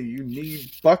down to it, you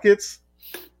need buckets.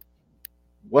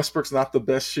 Westbrook's not the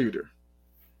best shooter.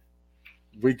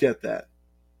 We get that.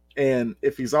 And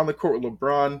if he's on the court with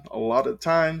LeBron, a lot of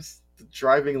times the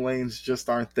driving lanes just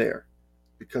aren't there,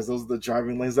 because those are the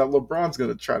driving lanes that LeBron's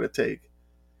going to try to take.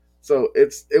 So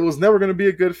it was never going to be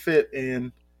a good fit,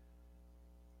 and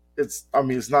it's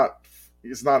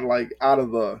not like out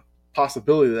of the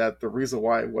possibility that the reason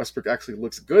why Westbrook actually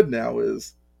looks good now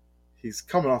is he's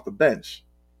coming off the bench.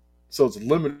 So it's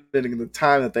limiting the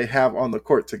time that they have on the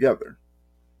court together.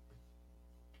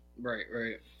 Right.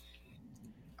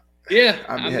 Yeah,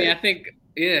 I think,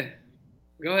 yeah.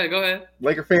 Go ahead. Go ahead.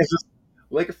 Laker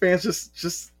fans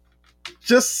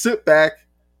just sit back,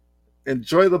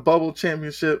 enjoy the bubble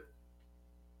championship.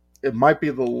 It might be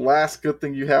the last good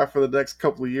thing you have for the next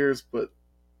couple of years, but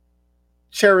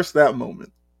cherish that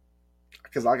moment.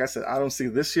 Because, like I said, I don't see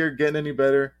this year getting any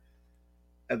better.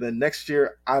 And then next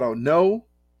year, I don't know.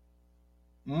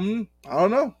 I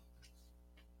don't know.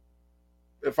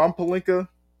 If I'm Palinka,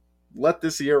 let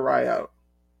this year ride out.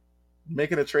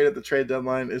 Making a trade at the trade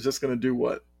deadline is just going to do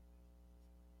what?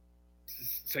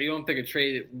 So you don't think a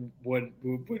trade would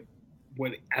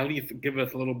at least give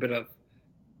us a little bit of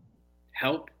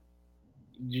help?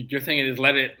 You're saying is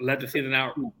let the season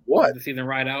out, What? let the season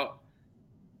ride out.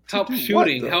 Help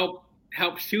shooting,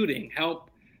 help shooting, help.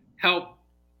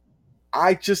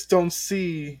 I just don't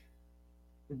see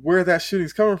where that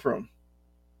shooting's coming from.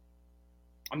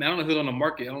 I mean, I don't know who's on the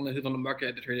market. I don't know who's on the market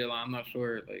at the trade deadline. I'm not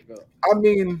sure. I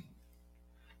mean,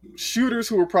 shooters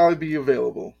who will probably be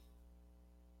available.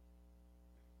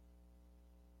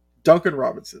 Duncan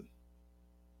Robinson.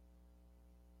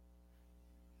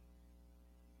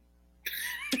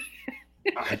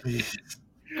 I mean,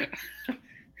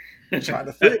 I'm trying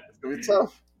to think. It's going to be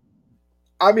tough.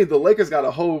 I mean, the Lakers got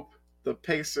to hope the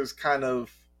Pacers kind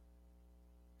of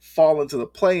fall into the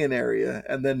play-in area,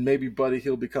 and then maybe Buddy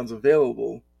Hield becomes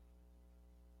available.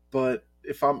 But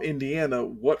if I'm Indiana,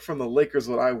 what from the Lakers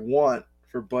would I want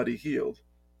for Buddy Hield?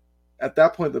 At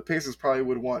that point, the Pacers probably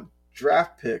would want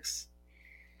draft picks.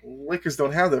 Lakers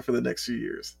don't have that for the next few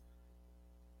years.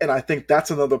 And I think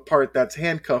that's another part that's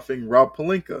handcuffing Rob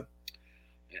Pelinka.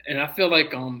 And I feel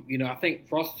like I think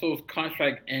Russell's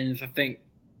contract ends, I think,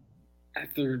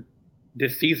 after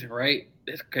this season, right?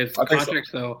 Because contract,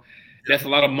 so that's a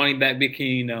lot of money that we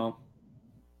can,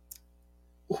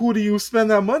 Who do you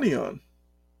spend that money on?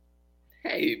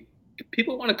 Hey,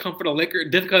 people want to come for the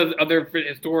Lakers just because of their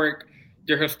historic,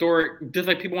 just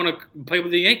like people want to play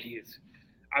with the Yankees.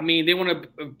 I mean, they want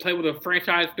to play with a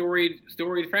franchise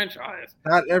storied franchise.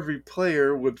 Not every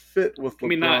player would fit with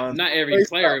LeBron. I mean, not every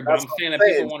player, but I'm saying that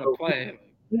people want to play.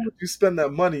 Who would you spend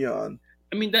that money on?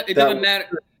 I mean, it doesn't matter.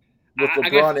 With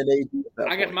LeBron and AD.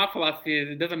 I guess my philosophy is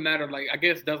it doesn't matter. Like, I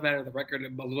guess it does matter the record a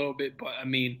little bit, but I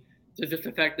mean, just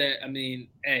the fact that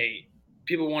hey,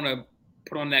 people want to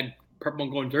put on that purple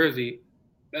and gold jersey.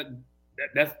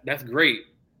 That's great.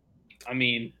 I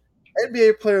mean,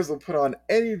 NBA players will put on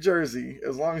any jersey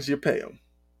as long as you pay them.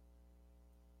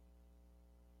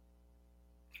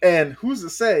 And who's to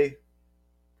say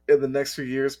in the next few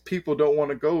years people don't want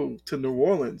to go to New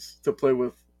Orleans to play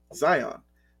with Zion?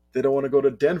 They don't want to go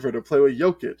to Denver to play with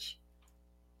Jokic.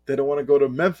 They don't want to go to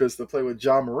Memphis to play with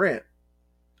Ja Morant.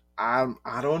 I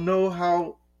don't know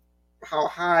how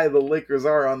high the Lakers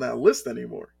are on that list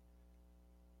anymore.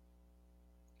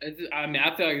 I mean,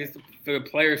 I feel like it's for the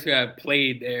players who have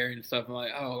played there and stuff. I'm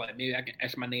like, oh, like maybe I can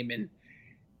etch my name in.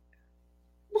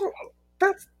 Well,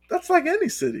 that's like any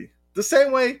city. The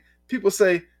same way people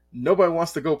say nobody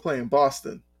wants to go play in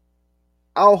Boston.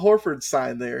 Al Horford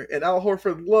signed there, and Al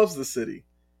Horford loves the city.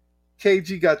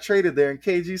 KG got traded there, and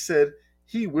KG said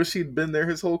he wished he'd been there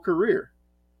his whole career.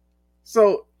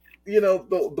 So,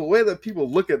 the way that people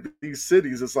look at these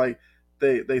cities, it's like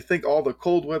they think all the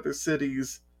cold weather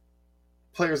cities,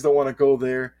 players don't want to go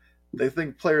there. They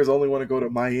think players only want to go to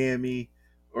Miami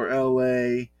or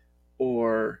LA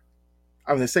or,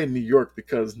 they say New York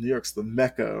because New York's the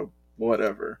mecca,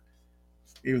 whatever.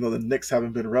 Even though the Knicks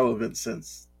haven't been relevant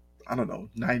since,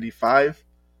 95.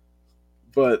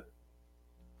 But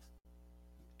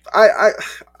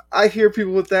I hear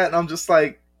people with that, and I'm just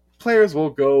like, players will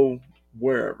go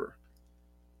wherever.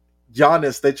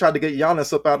 Giannis, they tried to get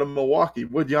Giannis up out of Milwaukee.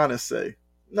 What'd Giannis say?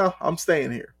 No, I'm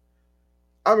staying here.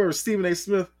 I remember Stephen A.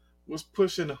 Smith was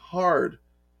pushing hard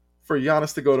for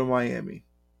Giannis to go to Miami.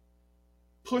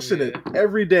 Pushing it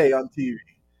every day on TV.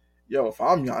 Yo, if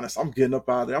I'm Giannis, I'm getting up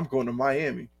out of there. I'm going to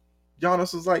Miami.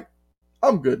 Giannis was like,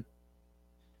 I'm good.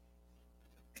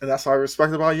 And that's what I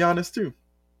respect about Giannis too.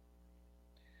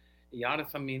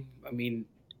 Giannis, I mean,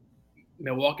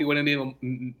 Milwaukee wouldn't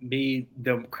be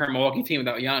the current Milwaukee team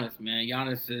without Giannis, man.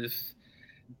 Giannis is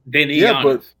they need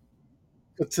Giannis.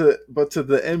 But to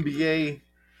the NBA,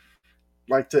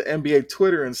 like to NBA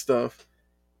Twitter and stuff,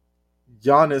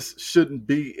 Giannis shouldn't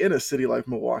be in a city like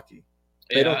Milwaukee.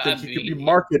 They don't think he could be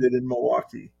marketed in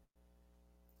Milwaukee.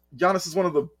 Giannis is one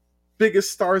of the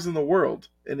biggest stars in the world,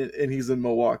 and he's in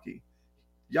Milwaukee.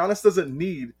 Giannis doesn't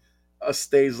need a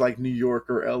stage like New York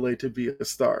or LA to be a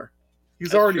star.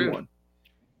 He's already one.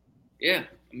 Yeah,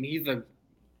 I mean, he's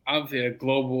obviously a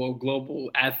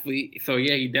global athlete. So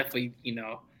yeah, he definitely,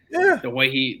 the way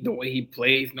he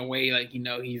plays, and the way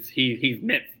he's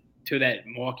meant to that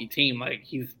Milwaukee team. Like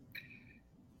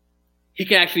he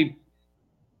can actually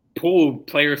pull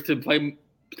players to play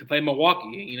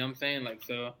Milwaukee. You know what I'm saying? Like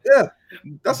so, Yeah,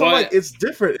 that's what I'm like. but It's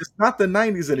different. It's not the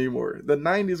 '90s anymore. The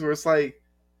 '90s where it's like,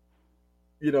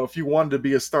 if you wanted to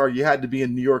be a star, you had to be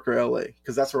in New York or LA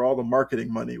because that's where all the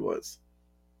marketing money was.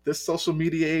 This social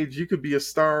media age, you could be a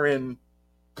star in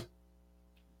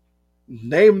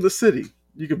name the city.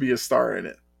 You could be a star in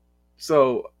it.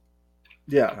 So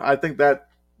yeah, I think that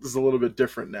is a little bit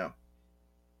different now.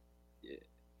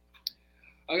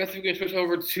 I guess we can switch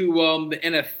over to the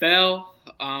NFL,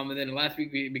 and then last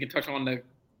week we can touch on the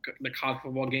college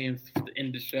football games to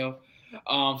end the show.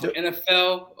 So Yep.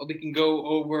 NFL, we can go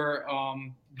over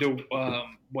the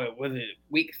what was it,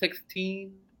 week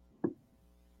 16,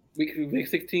 week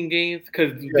 16 games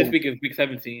because this Yeah. week is week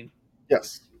 17.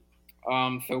 Yes.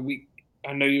 So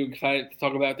I know you're excited to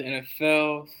talk about the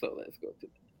NFL, so let's go to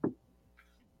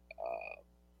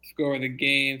score the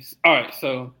games. All right,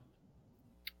 so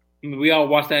we all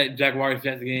watched that Jaguars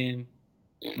Jets game.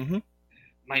 Mm-hmm.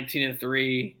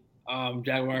 19-3.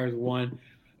 Jaguars won.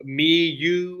 Me,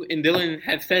 you, and Dylan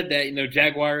had said that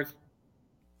Jaguars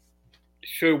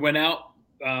should win out.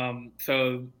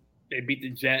 So they beat the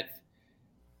Jets.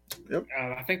 Yep.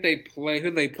 I think they play.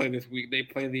 Who do they play this week? They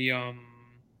play the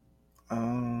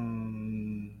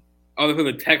Oh, they play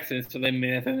the Texans. So they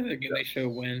they should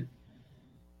win.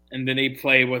 And then they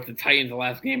play the Titans the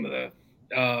last game of the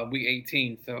week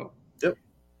 18. So. Yep.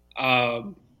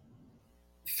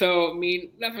 So I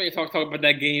mean, that's when you talk about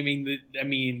that game.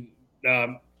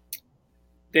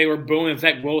 They were booing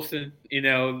Zach Wilson,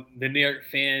 the New York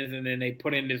fans, and then they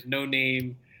put in this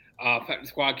no-name practice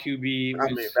squad QB. I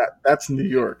mean that's New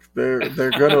York. They're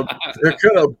gonna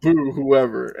boo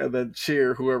whoever and then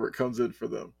cheer whoever comes in for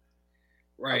them.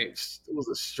 Right. I mean, it was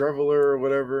a Streveler or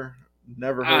whatever.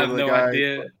 Never heard I of have the no guy.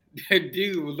 idea. That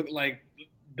dude would look like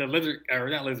the Lizard, or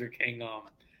not Lizard King.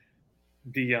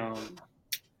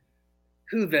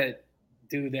 Who that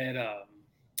dude that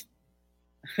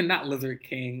not Lizard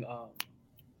King.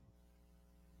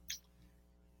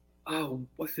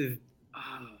 What's his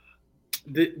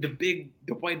the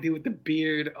white dude with the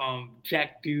beard,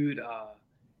 Jack dude.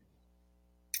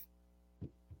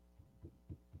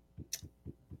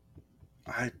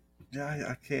 I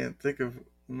can't think of.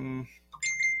 I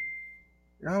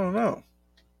don't know.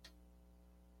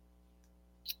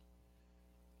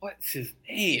 What's his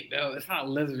name? No, it's not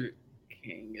Lizard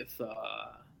King. It's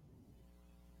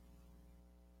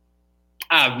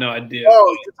I have no idea.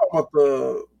 Oh, you're talking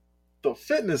about the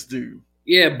fitness dude.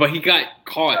 Yeah, but he got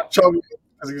caught.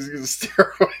 Because he was using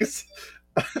steroids.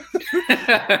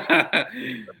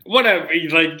 Whatever.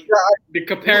 Like the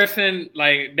comparison,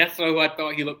 like that's who I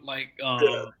thought he looked like.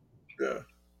 Yeah.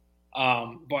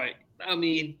 But I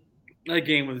mean, that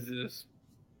game was just.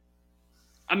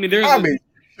 I mean, there's some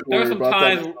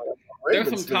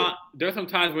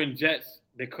times when Jets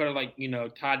they could have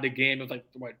tied the game. It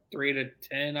was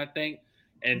 3-10, I think,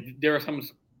 and there were some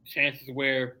chances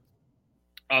where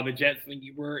the Jets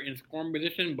were in scoring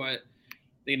position, but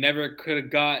they never could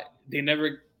get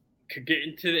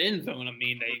into the end zone. I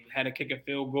mean, they had to kick a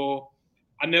field goal.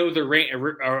 I know it was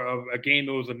a game.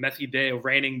 It was a messy day of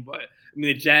raining, but I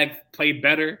mean the Jags played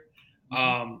better.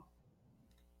 Because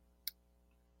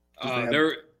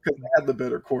they had the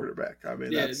better quarterback. I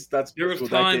mean, that's there was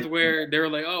times where they were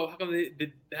like, "Oh, how come they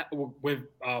did that with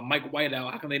Mike White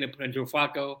out? How come they didn't put in Joe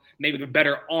Flacco? Maybe the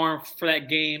better arm for that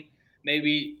game.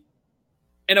 Maybe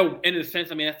in a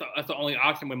sense. I mean, that's the only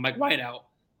option with Mike White out.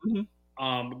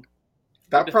 Mm-hmm.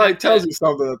 That probably tells you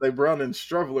something that they brought in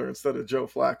Streveler instead of Joe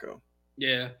Flacco.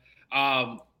 Yeah.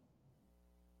 I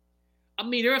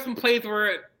mean, there are some plays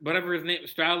where whatever his name,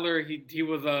 Stradler,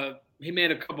 he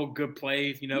made a couple good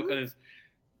plays, because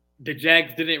the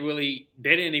Jags didn't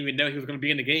even know he was going to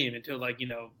be in the game until I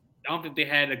don't think they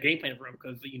had a game plan for him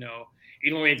because you don't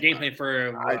really have a game plan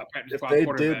for if they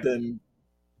did, then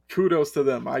kudos to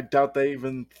them. I doubt they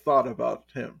even thought about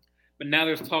him. But now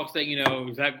there's talks that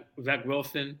Zach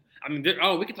Wilson. I mean,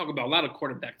 we can talk about a lot of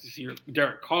quarterbacks this year.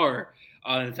 Derek Carr,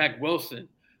 and Zach Wilson.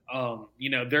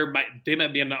 They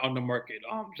might be on the market.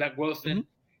 Zach Wilson. Mm-hmm.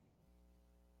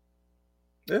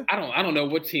 Yeah. I don't know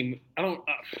what team. I don't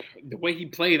the way he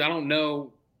plays. I don't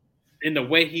know, in the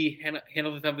way he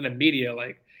handles himself in the media,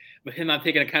 with him not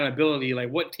taking accountability.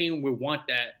 What team would want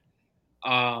that?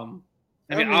 I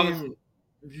mean,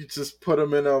 you just put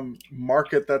him in a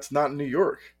market that's not New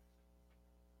York.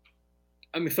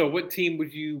 I mean, so what team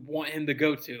would you want him to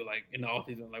go to? In the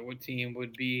offseason, what team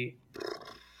would be?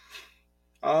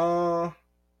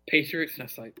 Patriots.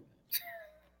 That's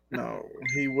no,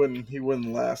 he wouldn't. He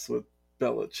wouldn't last with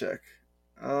Belichick.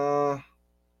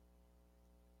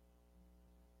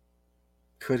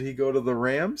 Could he go to the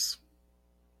Rams?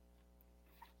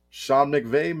 Sean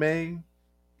McVay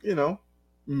you know,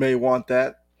 may want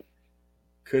that.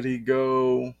 Could he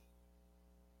go?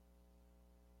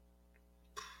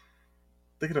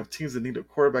 Thinking of teams that need a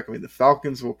quarterback. I mean, the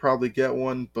Falcons will probably get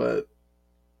one, but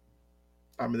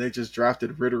I mean, they just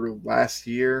drafted Ritter last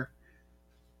year,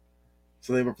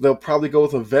 so they'll probably go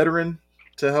with a veteran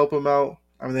to help him out.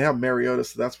 I mean, they have Mariota,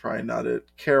 so that's probably not it.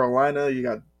 Carolina, you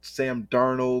got Sam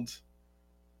Darnold.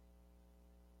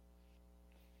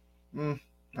 I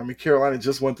mean, Carolina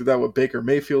just went through that with Baker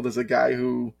Mayfield as a guy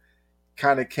who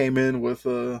kind of came in with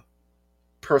a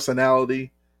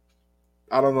personality.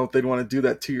 I don't know if they'd want to do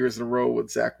that 2 years in a row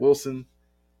with Zach Wilson.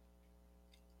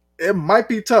 It might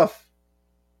be tough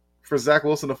for Zach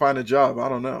Wilson to find a job. I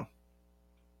don't know.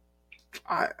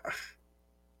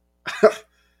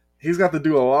 He's got to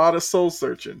do a lot of soul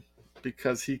searching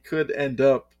because he could end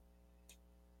up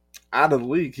out of the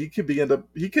league. He could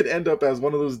end up as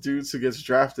one of those dudes who gets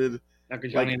drafted like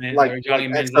Johnny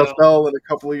XFL in a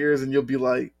couple of years, and you'll be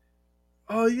like,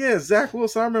 "Oh yeah, Zach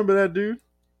Wilson, I remember that dude."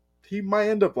 He might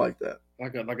end up like that,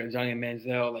 like a Johnny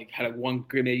Manziel, like had one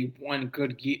good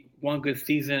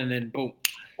season, and then boom.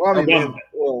 Well, I mean,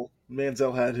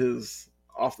 Manziel had his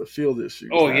off the field issues.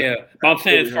 Oh yeah, I'm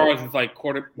saying as far as it's like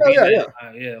quarter. Yeah,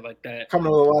 like that.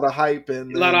 Coming with a lot of hype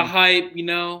and a lot of hype, you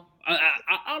know. I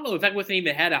don't know if Zach Wilson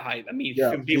even had a hype. I mean,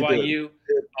 from BYU,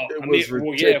 it was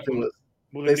ridiculous.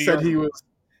 They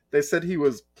said he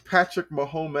was Patrick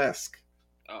Mahomes-esque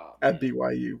at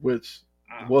BYU, which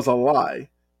was a lie.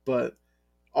 But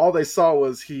all they saw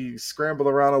was he scrambled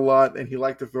around a lot and he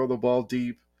liked to throw the ball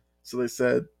deep. So they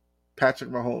said Patrick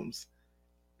Mahomes.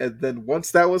 And then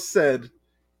once that was said,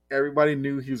 everybody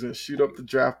knew he was going to shoot up the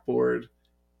draft board.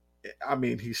 I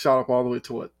mean, he shot up all the way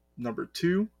to what, number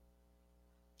 2?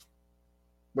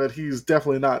 But he's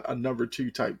definitely not a number 2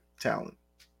 type talent.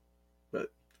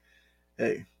 But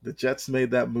hey, the Jets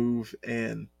made that move,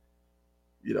 and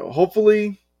you know,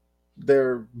 hopefully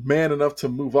they're man enough to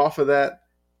move off of that.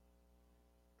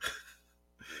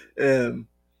 And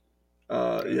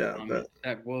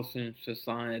Zach Wilson just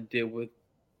signed a deal with.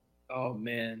 Oh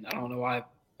man, I don't know why.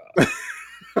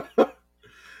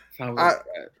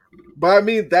 But I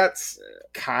mean, that's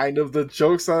kind of the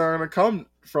jokes that are going to come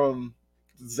from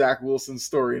Zach Wilson's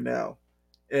story now.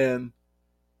 And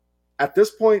at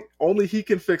this point, only he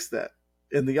can fix that.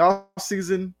 In the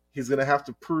offseason, he's going to have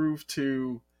to prove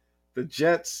to the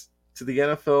Jets, to the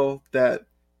NFL, that,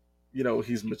 you know,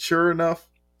 he's mature enough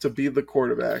to be the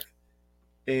quarterback.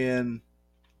 And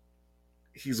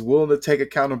he's willing to take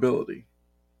accountability.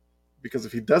 Because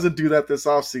if he doesn't do that this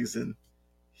offseason,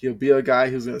 he'll be a guy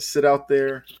who's going to sit out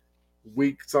there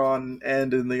weeks on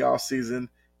end in the offseason.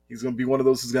 He's going to be one of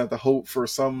those who's going to have to hope for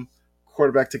some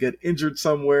quarterback to get injured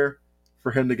somewhere for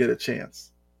him to get a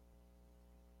chance.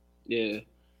 Yeah.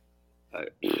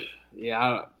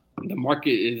 The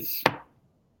market is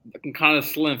looking kind of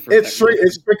slim for it's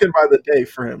shrinking by the day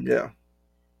for him, yeah.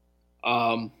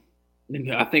 I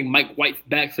think Mike White's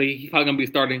back, so he's probably going to be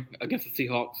starting against the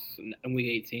Seahawks in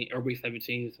week 18 or week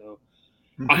 17, so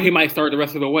he might start the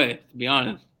rest of the way, to be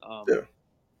honest.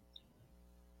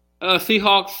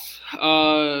 Seahawks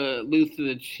lose to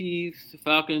the Chiefs. The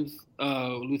Falcons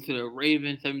lose to the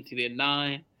Ravens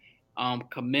 17-9.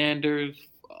 Commanders,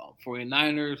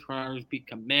 49ers. 49ers beat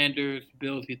Commanders.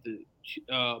 Bills beat the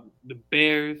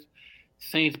Bears.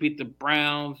 Saints beat the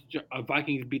Browns.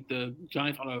 Vikings beat the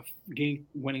Giants on a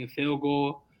game-winning field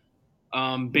goal.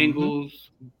 Bengals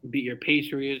beat your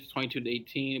Patriots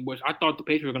 22-18, which I thought the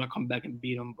Patriots were going to come back and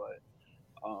beat them, but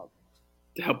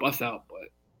to help us out. But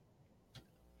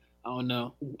I don't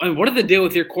know. I mean, what is the deal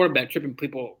with your quarterback tripping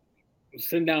people,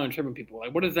 sitting down and tripping people?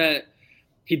 Like, what is that?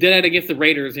 He did that against the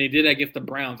Raiders and he did that against the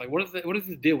Browns. Like, what is that? What is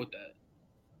his deal with that?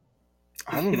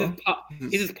 I don't know.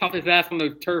 He just popped his ass on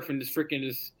the turf and just freaking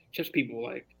just chips people.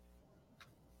 Like,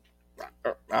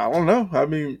 I don't know. I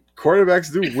mean,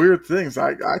 quarterbacks do weird things.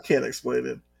 I can't explain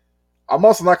it. I'm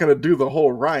also not going to do the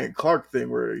whole Ryan Clark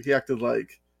thing where he acted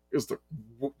like it was the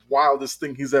wildest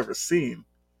thing he's ever seen.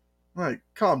 Like,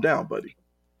 calm down, buddy.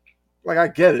 Like, I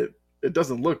get it. It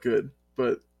doesn't look good,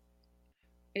 but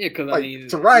yeah, because like, I mean,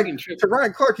 to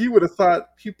Ryan Clark, you would have thought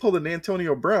he pulled an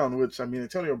Antonio Brown, which, I mean,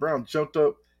 Antonio Brown jumped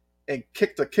up and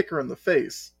kicked a kicker in the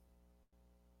face.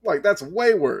 Like, that's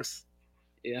way worse.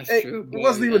 Yeah, that's true. It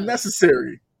wasn't even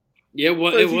necessary. Yeah,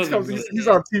 well, it wasn't. He's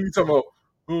on TV talking about,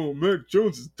 oh, Mac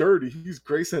Jones is dirty. He's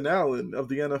Grayson Allen of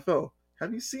the NFL.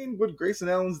 Have you seen what Grayson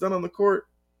Allen's done on the court?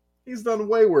 He's done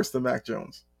way worse than Mac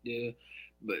Jones. Yeah,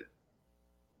 but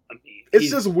I mean, it's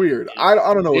just weird. I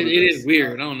don't know. It is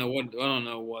weird. I don't know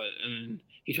what. I mean,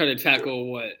 he tried to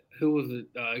tackle who was it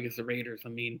against the Raiders? I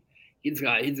mean, he's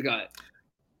got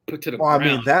put to the Well, I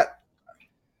mean ground.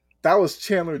 that was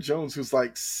Chandler Jones, who's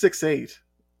like 6'8".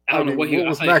 I I don't know mean, what he. what I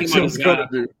was thought he Mac might Jones have gonna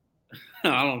got. do?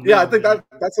 I don't Yeah, I know, think man.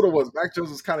 that's what it was. Mac Jones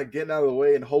was kind of getting out of the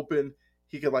way and hoping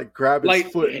he could like grab his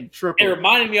Like foot and trip it him.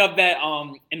 reminded me of that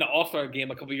in the All-Star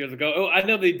game a couple years ago. Oh, I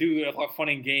know they do a lot of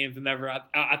funny games and never.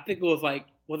 I think it was like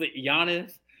was it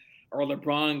Giannis or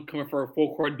LeBron coming for a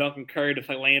full court dunk and Curry just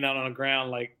like laying out on the ground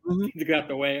like Mhm. to get out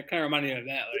the way. It kind of reminded me of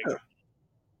that. Like Yeah.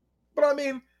 But I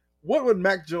mean, what would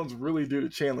Mac Jones really do to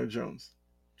Chandler Jones?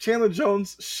 Chandler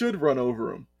Jones should run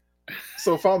over him.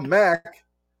 So if I'm Mac,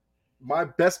 my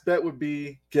best bet would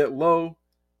be get low,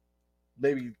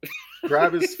 maybe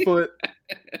grab his foot,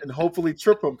 and hopefully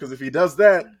trip him. Because if he does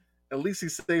that, at least he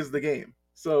saves the game.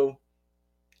 So,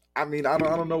 I mean, I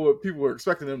don't know what people were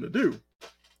expecting him to do.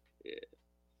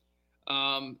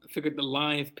 Figured the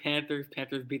Lions, Panthers.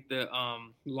 Panthers beat the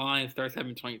Lions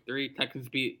 37-23. Texans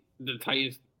beat the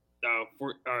Titans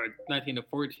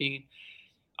 19-14.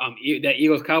 That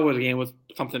Eagles Cowboys game was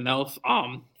something else.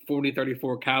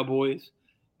 40-34 Cowboys.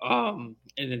 And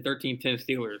then 13-10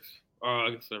 Steelers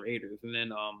against the Raiders. And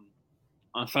then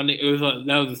on Sunday that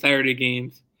was the Saturday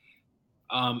games.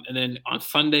 And then on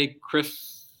Sunday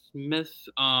Christmas,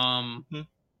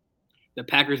 the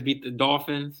Packers beat the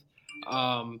Dolphins.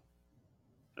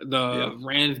 The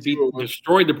Rams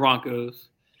destroyed the Broncos.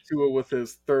 Tua with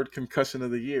his third concussion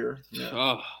of the year. Yeah.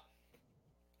 Oh,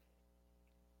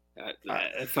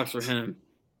 that sucks for him.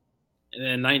 And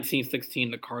then 19-16,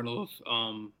 the Cardinals.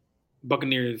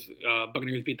 Buccaneers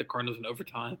beat the Cardinals in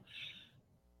overtime.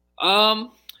 So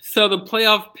the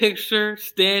playoff picture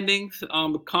standings,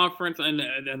 the conference and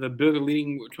the Bills are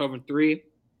leading 12-3.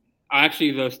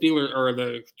 Actually, the Steelers or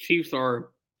the Chiefs are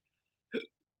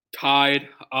tied,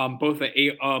 both at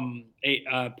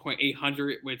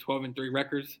 800 with 12-3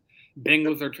 records.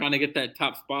 Bengals are trying to get that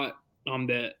top spot.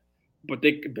 But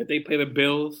they play the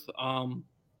Bills.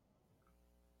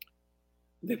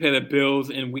 They play the Bills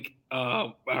in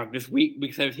this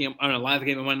week 17 on the last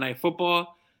game of Monday Night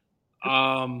Football.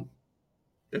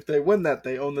 If they win that,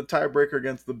 they own the tiebreaker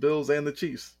against the Bills and the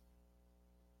Chiefs.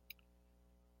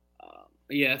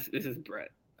 Yes, this is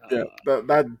Brett. Yeah,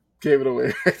 that gave it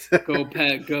away. Go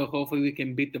Pack, go! Hopefully we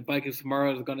can beat the Vikings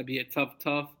tomorrow. It's going to be a tough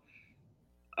though.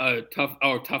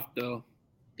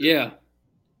 Yeah,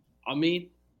 I mean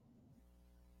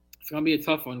it's going to be a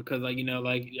tough one because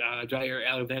Jair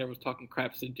Alexander was talking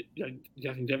crap to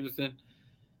Justin Jefferson.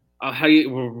 What do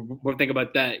you think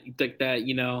about that? You think that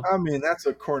I mean, that's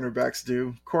what cornerbacks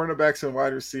do. Cornerbacks and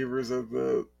wide receivers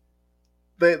are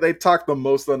they talk the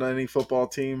most on any football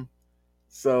team.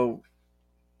 So,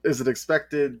 is it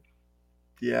expected?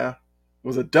 Yeah.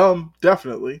 Was it dumb?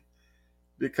 Definitely.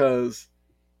 Because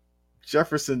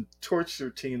Jefferson torched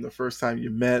your team the first time you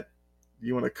met.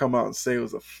 You want to come out and say it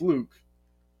was a fluke.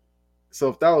 So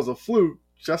if that was a fluke,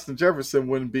 Justin Jefferson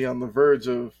wouldn't be on the verge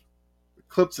of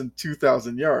eclipsing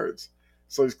 2,000 yards.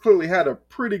 So he's clearly had a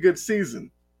pretty good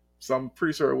season. So I'm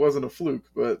pretty sure it wasn't a fluke.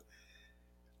 But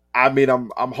I mean,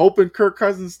 I'm hoping Kirk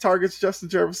Cousins targets Justin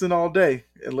Jefferson all day,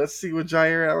 and let's see what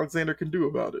Jair Alexander can do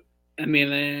about it. I mean,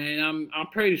 and I'm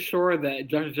pretty sure that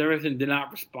Justin Jefferson did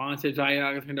not respond to Jair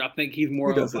Alexander. I think he's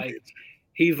more of like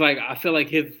I feel like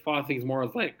his philosophy is more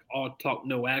of like all talk,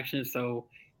 no action. So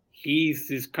he's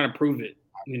just kind of prove it.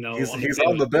 He's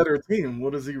on the better team.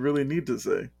 What does he really need to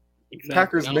say? Exactly.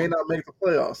 Packers may not make the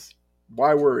playoffs.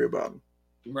 Why worry about him?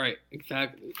 Right,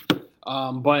 exactly.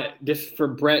 But just for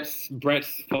Brett's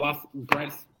philosophy,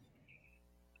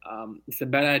 it's a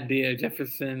bad idea.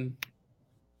 Jefferson,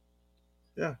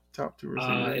 top two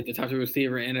receiver. It's the top two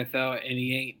receiver in NFL, and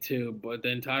he ain't too. But the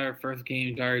entire first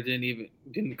game, Jair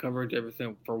didn't cover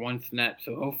Jefferson for one snap.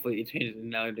 So hopefully it changes, and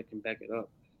now they can back it up.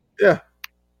 Yeah.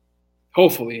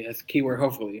 Hopefully, that's the key word.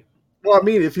 Hopefully. Well, I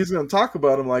mean, if he's going to talk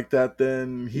about him like that,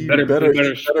 then he better cover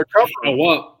him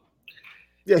up.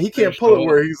 Yeah, he can't pull it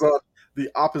where he's on the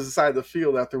opposite side of the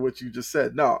field after what you just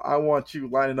said. No, I want you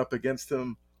lining up against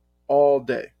him all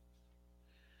day.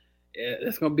 Yeah,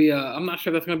 that's gonna be I'm not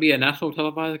sure that's gonna be a national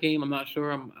televised game. I'm not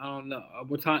sure. I don't know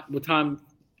what time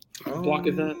block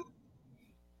is that?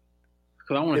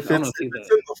 Because I want to see that. If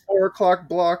it's in the 4:00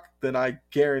 block, then I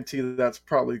guarantee that's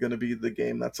probably going to be the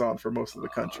game that's on for most of the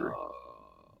country.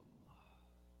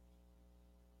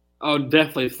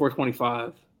 Definitely it's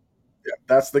 4:25. Yeah,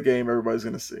 that's the game everybody's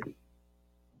going to see.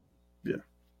 Yeah.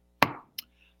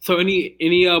 So any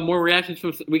more reactions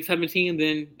from week 17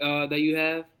 than that you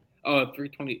have?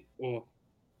 320. Well,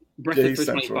 Brett said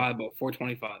 325, but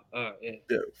 425. Yeah,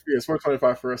 it's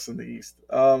 425 for us in the East.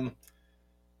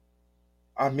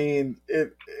 I mean,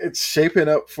 it's shaping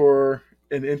up for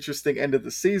an interesting end of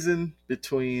the season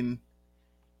between,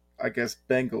 I guess,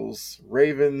 Bengals,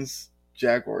 Ravens,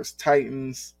 Jaguars,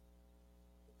 Titans,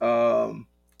 the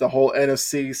whole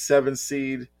NFC 7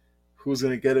 seed. Who's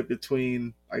going to get it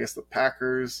between, I guess, the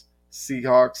Packers,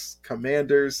 Seahawks,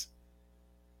 Commanders?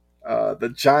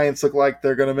 The Giants look like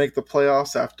they're going to make the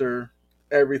playoffs after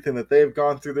everything that they've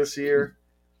gone through this year.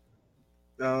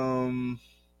 Um,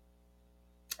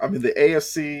 I mean, the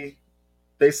AFC,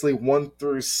 basically 1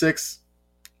 through 6,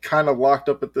 kind of locked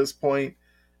up at this point.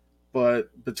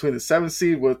 But between the 7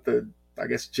 seed with the, I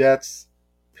guess, Jets,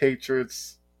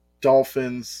 Patriots,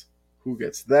 Dolphins, who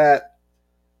gets that?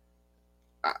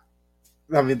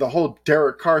 I mean, the whole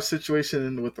Derek Carr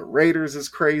situation with the Raiders is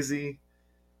crazy.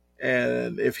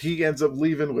 And if he ends up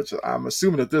leaving, which I'm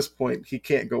assuming at this point he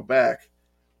can't go back,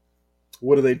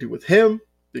 what do they do with him?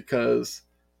 Because,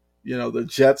 the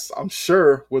Jets, I'm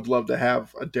sure, would love to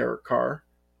have a Derek Carr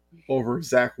over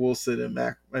Zach Wilson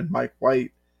and Mike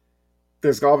White.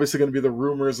 There's obviously going to be the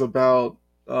rumors about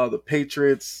the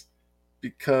Patriots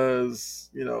because,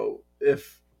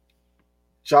 if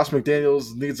Josh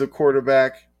McDaniels needs a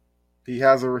quarterback, he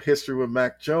has a history with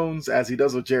Mac Jones, as he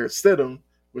does with Jarrett Stidham,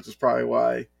 which is probably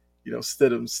why,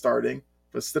 Stidham's starting.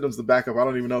 But Stidham's the backup. I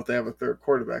don't even know if they have a third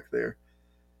quarterback there.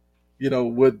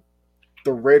 Would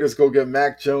the Raiders go get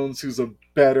Mac Jones, who's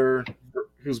better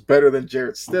than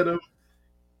Jarrett Stidham?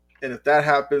 And if that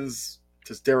happens,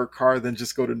 does Derek Carr then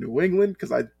just go to New England?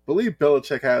 Because I believe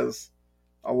Belichick has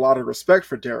a lot of respect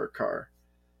for Derek Carr.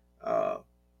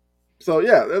 So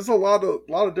yeah, there's a lot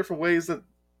of different ways that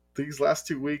these last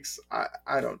 2 weeks. I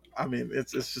mean,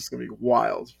 it's just gonna be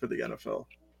wild for the NFL.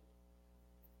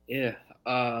 Yeah.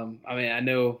 I mean, I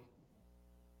know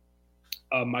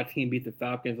my team beat the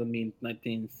Falcons.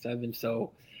 19-7.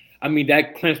 So, I mean,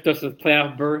 that clinched us a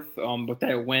playoff berth. With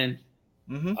that win.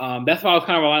 Mm-hmm. That's why I was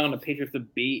kind of relying on the Patriots to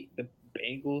beat the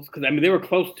Bengals because I mean they were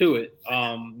close to it.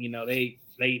 They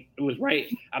it was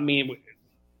right. I mean,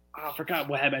 I forgot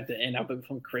what happened at the end. I think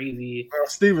some crazy.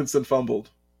 Stevenson fumbled.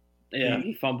 Yeah,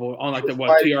 he fumbled on like the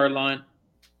 2-yard line.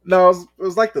 No, it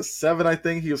was like the 7. I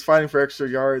think he was fighting for extra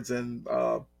yards, and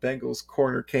Bengals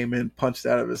corner came in, punched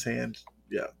out of his hand.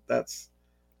 Yeah, that's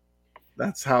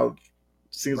how it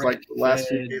seems Right. like the last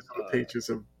few games of the Patriots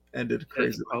have ended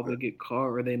crazy. They probably get caught,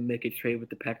 or they make a trade with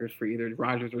the Packers for either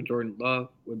Rodgers or Jordan Love.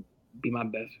 Would be my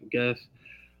best guess.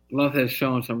 Love has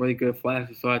shown some really good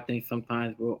flashes, so I think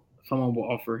sometimes someone will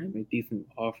offer him a decent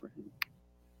offer.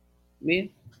 Yeah.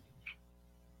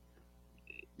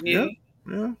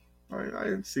 I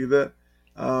didn't see that.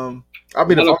 I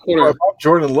mean, if I'm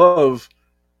Jordan Love,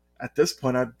 at this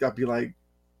point, I'd be like,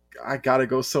 I gotta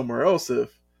go somewhere else.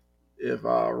 If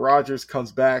Rodgers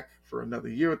comes back for another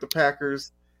year with the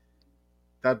Packers,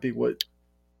 that'd be what,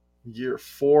 year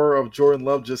 4 of Jordan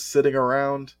Love just sitting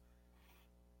around.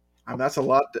 I mean, that's a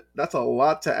lot. That's a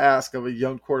lot to ask of a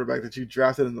young quarterback that you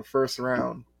drafted in the first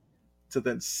round to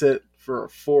then sit for a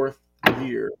 4th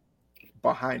year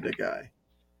behind a guy.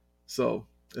 So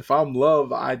if I'm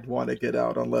Love, I'd want to get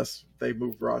out unless they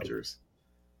move Rodgers.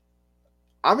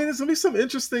 I mean, there's gonna be some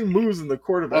interesting moves in the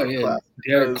quarterback class.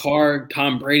 Derek Carr,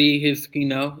 Tom Brady,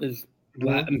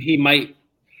 he might.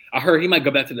 I heard he might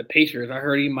go back to the Patriots. I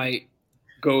heard he might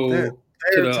go to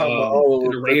the Raiders.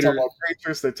 They talked about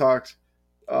Patriots. They talked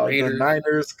the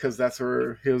Niners because that's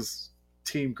where his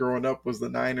team growing up was, the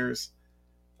Niners.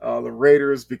 The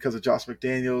Raiders because of Josh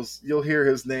McDaniels. You'll hear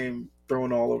his name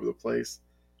thrown all over the place.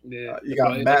 Yeah, you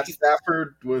got Matt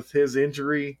Stafford with his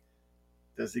injury.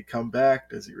 Does he come back?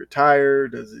 Does he retire?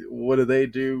 What do they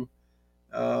do?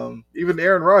 Even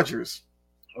Aaron Rodgers.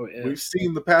 Oh, yeah. We've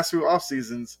seen the past few off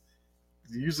seasons.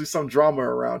 Usually some drama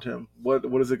around him. What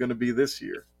is it going to be this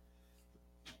year?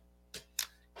 I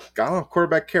don't know.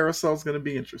 Quarterback carousel is going to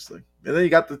be interesting. And then you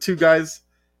got the 2 guys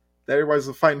that everybody's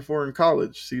fighting for in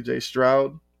college: C.J.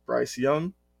 Stroud, Bryce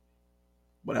Young.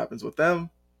 What happens with them?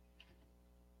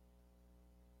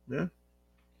 Yeah.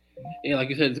 Yeah, like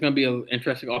you said, it's going to be an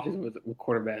interesting offseason with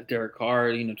quarterbacks. Derek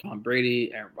Carr, Tom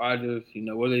Brady, Aaron Rodgers.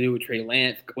 What do they do with Trey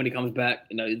Lance when he comes back?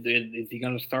 Is he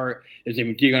going to start? Is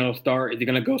Jimmy G going to start? Is he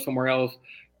going to go somewhere else?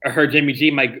 I heard Jimmy G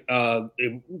might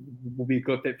it will be a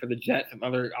good fit for the Jets,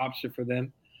 another option for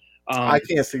them. I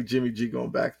can't see Jimmy G going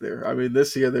back there. I mean,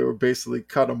 this year they were basically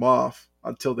cut him off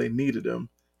until they needed him.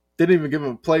 Didn't even give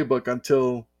him a playbook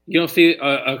until. You don't see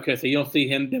so you don't see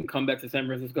them come back to San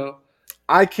Francisco?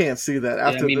 I can't see that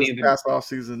after this past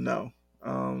offseason. No,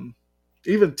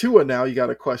 even Tua now you got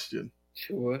to question.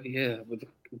 Tua, yeah, with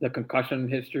the concussion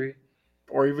history,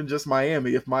 or even just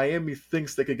Miami. If Miami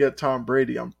thinks they could get Tom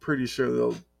Brady, I'm pretty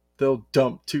sure they'll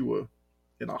dump Tua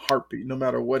in a heartbeat, no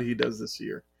matter what he does this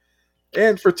year.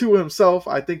 And for Tua himself,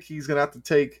 I think he's gonna have to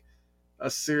take a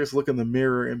serious look in the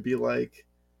mirror and be like,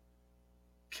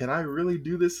 can I really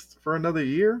do this for another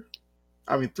year?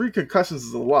 I mean, 3 concussions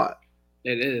is a lot.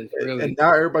 It is And really.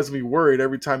 now everybody's gonna be worried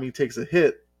every time he takes a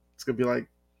hit. It's gonna be like,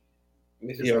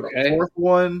 Is is he that a okay? fourth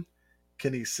one?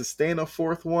 Can he sustain a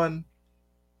fourth one?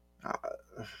 I,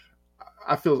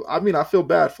 I feel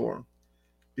bad for him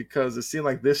because it seemed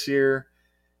like this year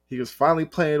he was finally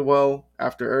playing well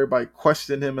after everybody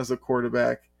questioned him as a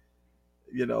quarterback.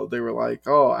 You know, they were like,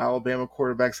 oh, Alabama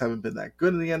quarterbacks haven't been that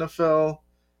good in the NFL.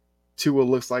 Tua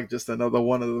looks like just another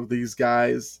one of these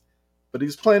guys, but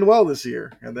he's playing well this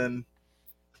year. And then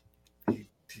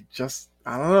he just,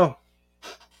 I don't know,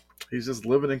 he's just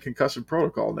living in concussion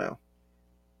protocol now.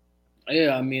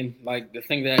 Yeah, I mean, like the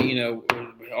thing that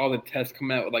with all the tests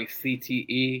coming out with like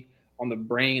CTE on the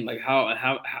brain, like how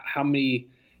many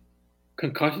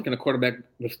concussions can a quarterback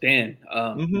withstand?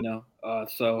 Mm-hmm.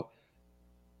 So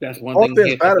that's one Only thing thing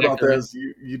he that's has to bad about factor that in. is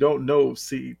you don't know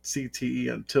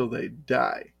CTE until they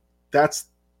die. That's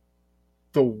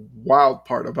the wild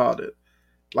part about it.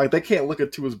 Like they can't look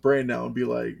into his brain now and be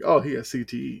like, "Oh, he has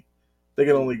CTE." They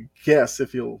can only guess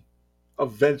if he'll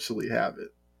eventually have it,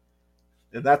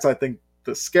 and that's I think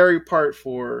the scary part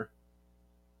for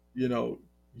you know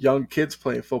young kids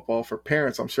playing football for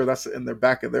parents. I'm sure that's in their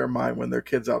back of their mind when their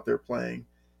kids out there playing,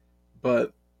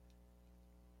 but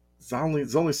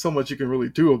there's only so much you can really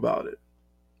do about it.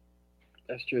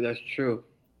 That's true. That's true.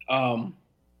 Um,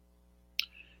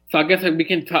 so I guess we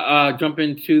can jump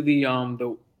into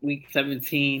the week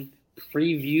 17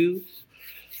 previews.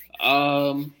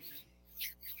 Um,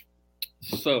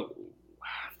 so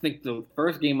I think the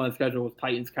first game on the schedule was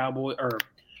Titans Cowboys.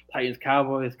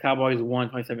 Cowboys won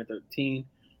 27-13.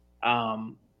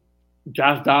 Um,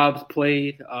 Josh Dobbs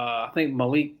played. I think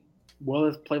Malik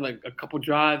Willis played like a couple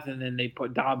drives, and then they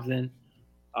put Dobbs in.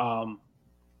 Um,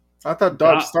 I thought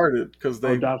Dobbs Dob, started because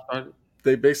Dobbs started.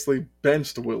 they basically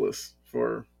benched Willis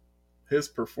for his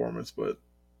performance, but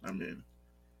I mean,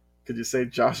 could you say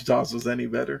Josh Dobbs was any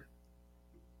better?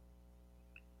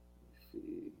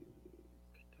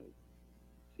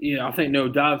 Yeah, I think no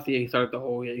Dobbs. Yeah, he started the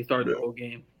whole. Yeah, he started Yeah. the whole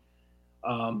game.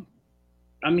 Um,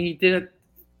 I mean, he did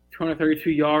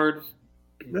 232 yards,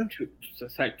 Yeah.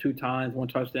 sacked 2 times, 1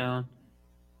 touchdown.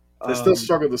 They still Um,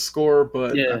 struggle to score,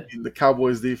 but I yeah, mean the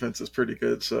Cowboys defense is pretty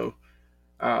good. So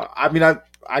I mean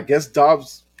I guess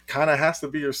Dobbs kind of has to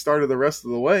be your starter the rest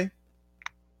of the way.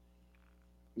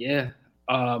 yeah.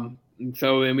 And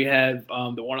so then we have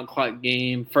the 1 o'clock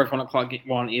game, first 1 o'clock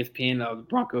game on ESPN. The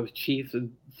Broncos Chiefs.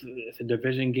 It's a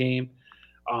division game.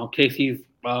 KC's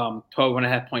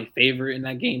 12.5 point favorite in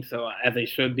that game, so as they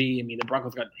should be. I mean, the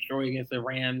Broncos got destroyed against the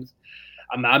Rams.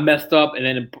 I messed up, and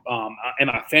then in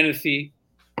my fantasy,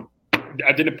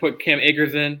 I didn't put Cam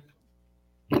Akers in.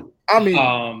 I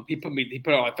mean, He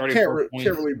put out like 34 can't points.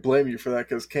 really blame you for that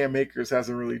because Cam Akers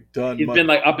hasn't really done He's much. been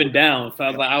like up and down. So I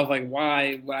was like,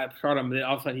 why would I start him? And then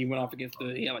all of a sudden he went off he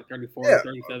had like 34, Yeah,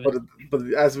 37. but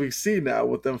as we see now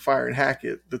with them firing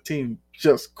Hackett, the team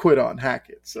just quit on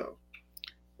Hackett. So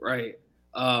Right.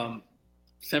 San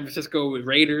Francisco with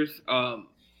Raiders.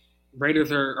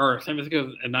 Raiders or San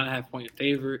Francisco a 9.5 point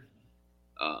favorite.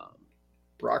 Um,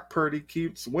 Brock Purdy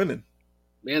keeps winning.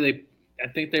 yeah, I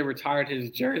think they retired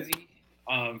his jersey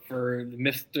for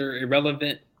Mr.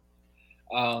 Irrelevant.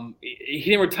 He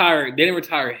didn't retire. They didn't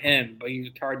retire him, but he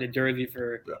retired the jersey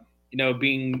for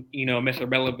being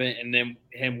Mr. Relevant, and then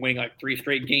him winning like 3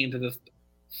 straight games as a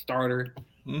starter.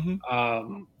 Mm-hmm.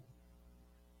 Um,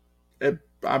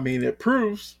 It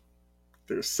proves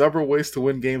there's several ways to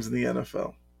win games in the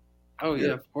NFL. oh yeah,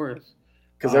 of course.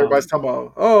 Because everybody's talking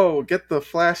about, oh, get the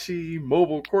flashy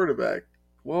mobile quarterback.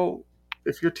 Well,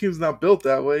 if your team's not built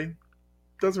that way, it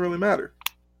doesn't really matter.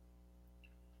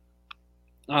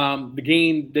 The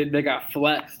game they got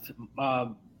flexed.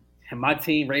 And my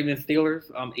team, Ravens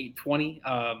Steelers,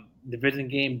 8-20. Division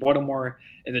game. Baltimore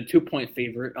is a 2 point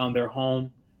favorite on their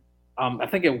home. I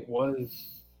think it was.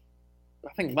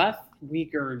 I think last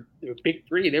week or the Big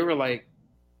Three, they were like.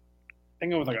 I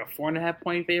think it was like a 4.5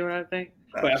 point favorite. I think,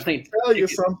 but I think tell you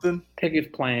something. Pickett's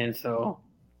playing, so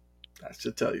that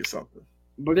should tell you something.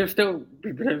 But they're still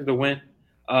prepared to win.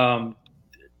 10-5,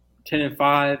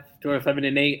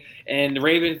 7-8, and the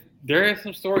Ravens. There are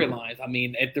some storylines. I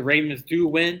mean, if the Ravens do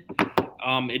win,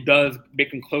 it does make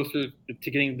them closer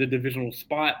to getting the divisional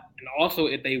spot. And also,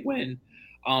 if they win,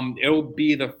 it'll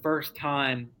be the first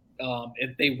time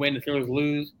if they win, the Steelers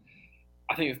lose.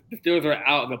 I think the Steelers are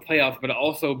out of the playoffs, but it'll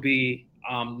also be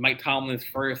Mike Tomlin's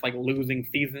first losing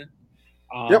season.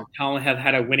 Yep. Tomlin has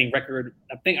had a winning record.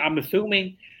 I'm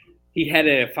assuming he had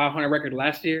a 500 record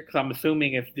last year? Because I'm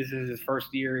assuming if this is his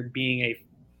first year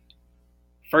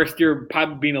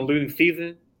probably being a losing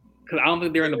season. Because I don't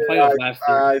think they're in the playoffs last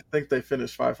year. I think they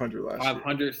finished 500 last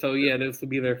 500. year. So yeah, this will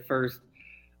be their first.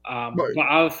 But But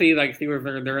obviously, like Steelers,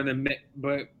 they're in the mix.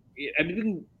 But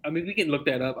we can look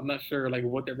that up. I'm not sure like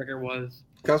what their record was.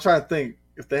 I was trying to think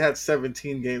if they had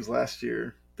 17 games last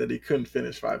year, that he couldn't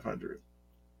finish 500.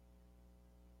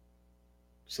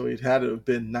 So he'd had to have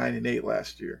been 9-8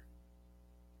 last year.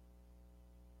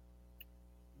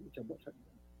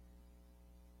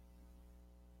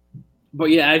 But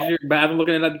yeah, but as I'm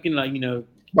looking it up, you can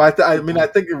But I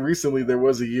think recently there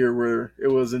was a year where it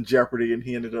was in jeopardy and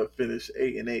he ended up finished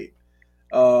 8-8.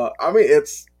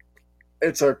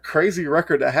 It's a crazy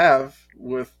record to have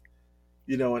with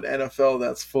an NFL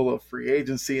that's full of free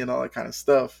agency and all that kind of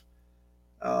stuff.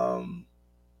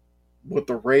 With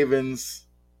the Ravens,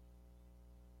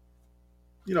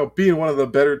 being one of the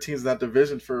better teams in that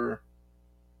division for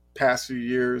past few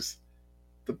years,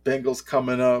 the Bengals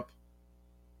coming up.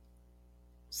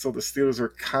 So the Steelers are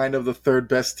kind of the third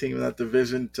best team in that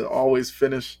division to always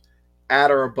finish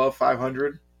at or above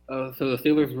 500. So the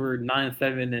Steelers were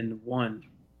 9-7-1.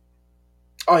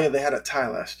 Oh yeah, they had a tie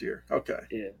last year. Okay.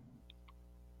 Yeah.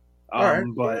 All right.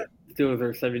 But Steelers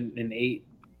are 7-8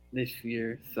 this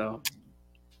year. So.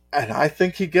 And I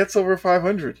think he gets over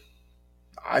 500.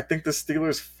 I think the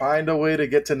Steelers find a way to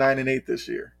get to 9-8 this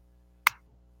year.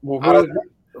 Well,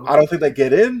 I don't think they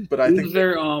get in, but I think who's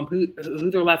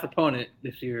their last opponent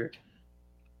this year?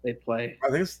 They play. I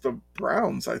think it's the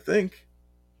Browns. I think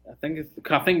it's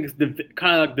kind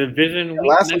of like division. Yeah,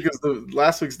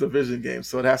 last week's division game,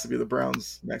 so it has to be the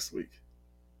Browns next week.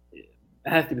 Yeah, it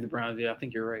has to be the Browns. Yeah, I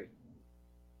think you're right.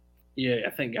 Yeah,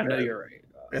 I know you're right.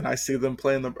 And I see them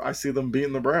beating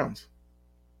the Browns.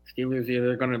 Steelers, yeah,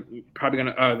 they're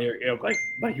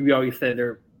like we always said,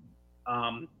 there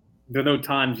are no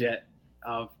times yet.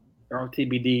 They're on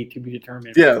TBD, to be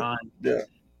determined. Yeah. They're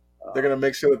gonna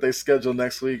make sure that they schedule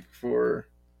next week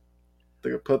they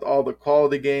can put all the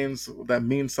quality games that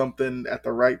mean something at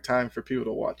the right time for people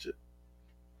to watch it.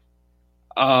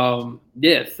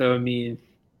 Yeah. So I mean,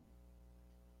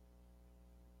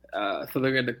 so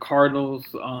they're at the Cardinals.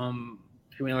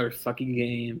 Another sucky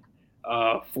game.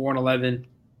 4-11.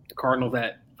 The Cardinals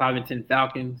at 5-10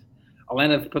 Falcons.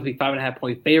 Atlanta's supposed to be 5.5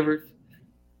 point favorites.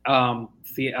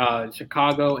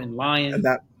 Chicago and Lions.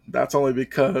 And that's only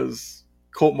because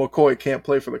Colt McCoy can't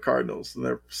play for the Cardinals. And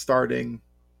they're starting,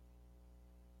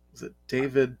 is it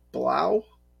David Blau?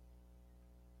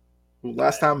 Who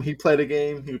last time he played a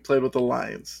game, he played with the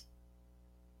Lions.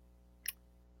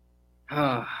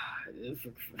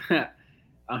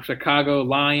 Chicago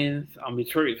Lions.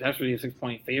 Detroit is actually a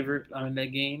 6-point favorite in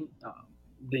that game.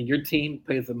 Then your team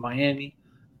plays with Miami.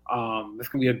 It's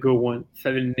gonna be a good one.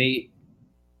 7-8.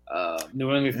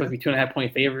 New England's supposed to be 2.5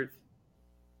 point favorites.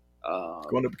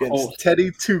 Going up against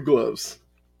Teddy Two Gloves.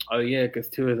 Oh yeah, because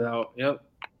Two is out. Yep.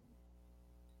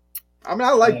 I mean,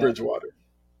 I like Bridgewater.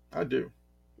 I do.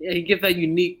 Yeah, he gives that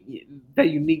unique, that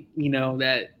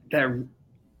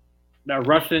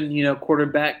Russian,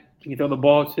 quarterback you can throw the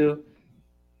ball to.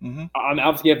 Mm-hmm.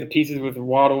 Obviously, you have the pieces with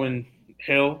Waddle and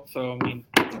Hill. So I mean,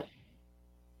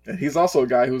 and he's also a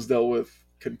guy who's dealt with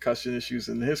concussion issues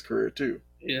in his career too.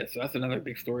 Yeah, so that's another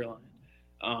big storyline.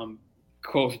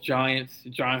 Colts, Giants.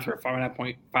 The Giants are a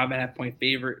 5.5 point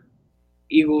favorite.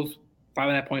 Eagles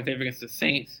 5.5 point favorite against the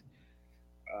Saints.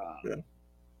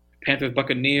 Panthers,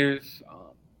 Buccaneers.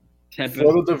 Tampa.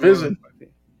 For the division.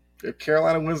 If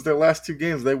Carolina wins their last 2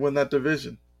 games, they win that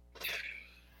division.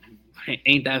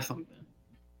 Ain't that something?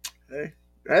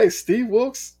 Hey, Steve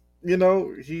Wilkes.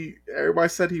 Everybody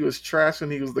said he was trash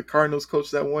when he was the Cardinals coach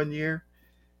that one year.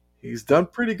 He's done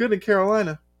pretty good in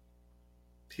Carolina.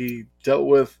 He dealt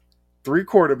with 3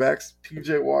 quarterbacks: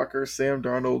 P.J. Walker, Sam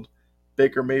Darnold,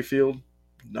 Baker Mayfield.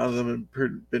 None of them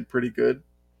have been pretty good.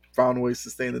 Found ways to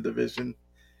stay in the division.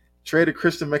 Traded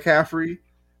Christian McCaffrey.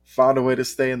 Found a way to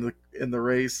stay in the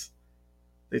race.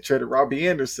 They traded Robbie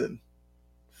Anderson.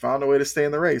 Found a way to stay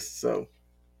in the race. So,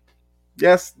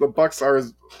 yes, the Bucs are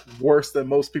worse than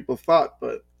most people thought,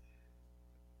 but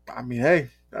I mean,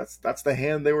 hey, that's the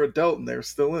hand they were dealt, and they're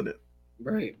still in it.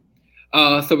 Right.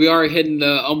 So we are hitting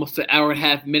the almost an hour and a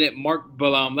half minute mark,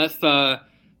 but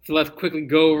let's quickly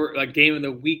go over game of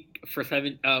the week for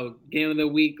game of the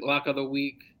week, lock of the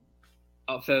week,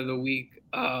 upset of the week.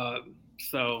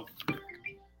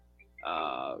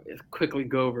 Let's quickly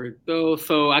go over it though.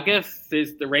 So I guess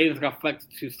since the Ravens got flexed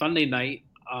to Sunday night,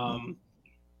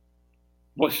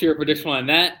 what's your prediction on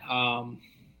that? On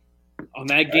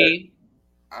that game?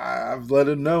 I've let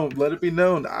it be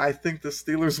known. I think the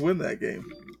Steelers win that game.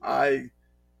 I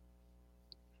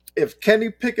If Kenny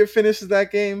Pickett finishes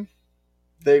that game,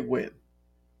 they win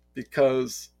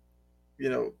because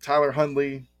Tyler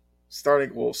Huntley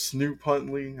starting. Well, Snoop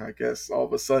Huntley, I guess all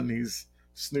of a sudden he's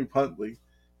Snoop Huntley,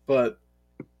 but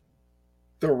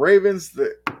the Ravens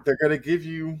they're going to give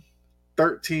you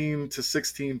 13 to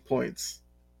 16 points.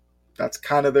 That's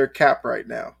kind of their cap right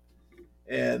now,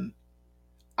 and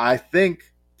I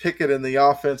think Pickett in the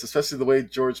offense, especially the way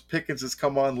George Pickens has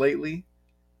come on lately,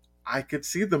 I could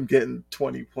see them getting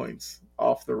 20 points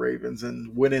off the Ravens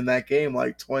and winning that game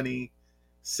like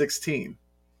 2016.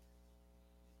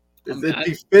 It'd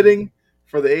be fitting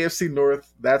for the AFC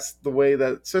North. That's the way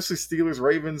that, especially Steelers,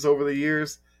 Ravens over the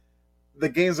years, the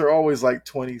games are always like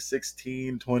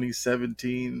 2016,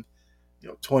 2017,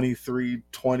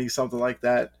 23-20, something like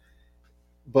that.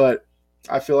 But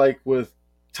I feel like with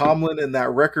Tomlin and that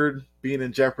record being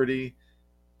in jeopardy,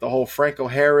 the whole Franco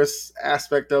Harris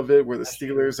aspect of it, where the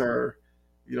Steelers are,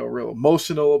 real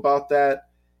emotional about that.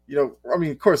 I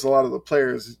mean, of course, a lot of the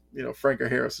players, Franco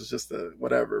Harris is just a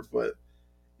whatever, but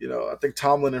I think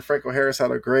Tomlin and Franco Harris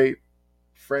had a great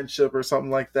friendship or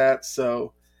something like that.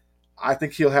 So I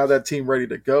think he'll have that team ready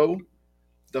to go.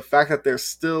 The fact that they're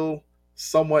still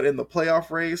somewhat in the playoff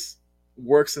race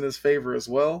works in his favor as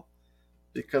well,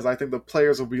 because I think the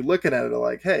players will be looking at it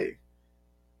like, hey,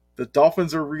 the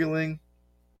Dolphins are reeling.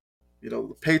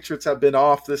 The Patriots have been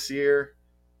off this year.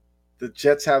 The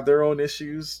Jets have their own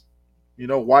issues.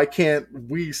 Why can't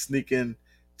we sneak in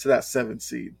to that 7th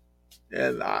seed?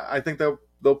 And I think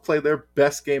they'll play their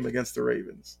best game against the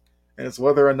Ravens. And it's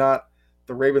whether or not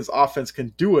the Ravens offense can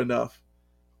do enough,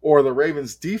 or the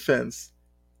Ravens defense,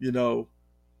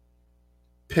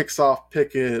 picks off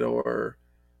Pickett or,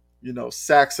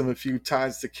 sacks him a few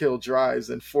times to kill drives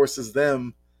and forces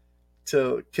them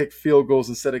to kick field goals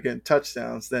instead of getting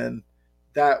touchdowns, then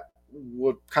that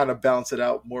would kind of balance it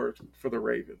out more for the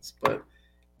Ravens. But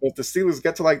if the Steelers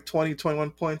get to like 20,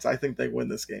 21 points, I think they win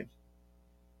this game.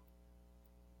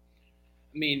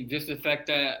 I mean, just the fact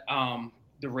that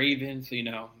the Ravens, they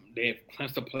have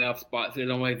clinched the playoff spots. They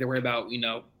don't have to worry about,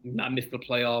 not missing the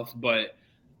playoffs. But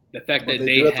the fact that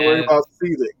they have to worry about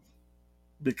seeding,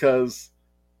 because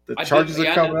the Chargers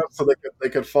are coming up, so they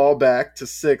could fall back to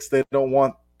 6. They don't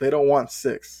want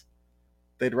 6.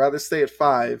 They'd rather stay at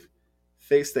 5,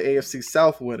 face the AFC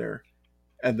South winner,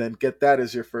 and then get that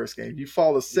as your first game. You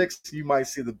fall to 6, you might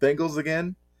see the Bengals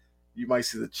again. You might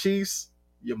see the Chiefs.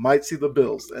 You might see the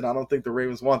Bills, and I don't think the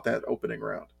Ravens want that opening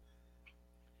round.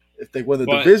 If they win the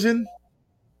division,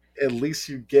 at least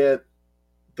you get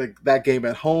that game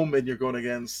at home, and you're going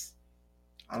against,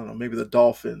 I don't know, maybe the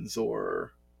Dolphins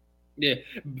or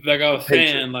like I was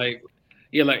saying, like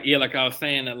I was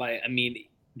saying that, like, I mean,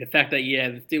 the fact that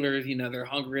the Steelers, they're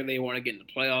hungry, they want to get in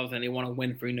the playoffs, and they want to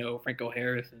win for Franco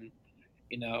Harris, and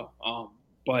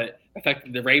but the fact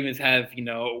that the Ravens have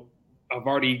have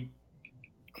already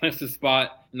clinched the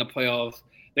spot in the playoffs.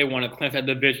 They want to clinch that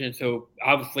division. So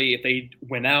obviously, if they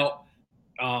win out,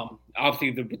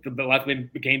 obviously the last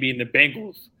game being the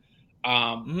Bengals,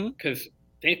 because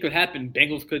things could happen.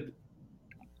 Bengals could,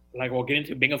 we'll get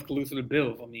into. Bengals could lose to the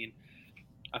Bills. I mean,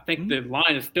 I think the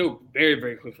line is still very,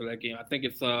 very close for that game. I think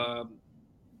it's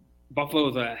Buffalo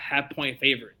is a half-point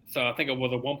favorite. So I think it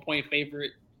was a 1-point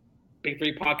favorite. Big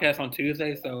Three podcast on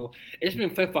Tuesday, so it's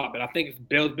been flip-flop. But I think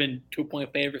Bills been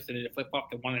 2-point favorites, and then it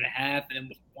flip-flopped to 1.5, and then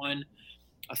was 1.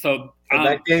 So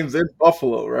that game's in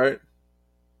Buffalo, right?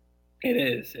 It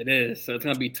is. So it's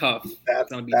gonna be tough.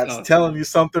 That's telling you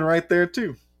something right there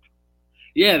too.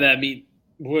 Yeah,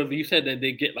 you said that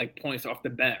they get points off the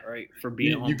bat, right? For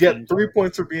being home. You get 3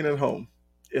 points for being at home.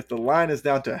 If the line is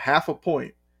down to half a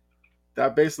point,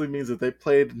 that basically means that they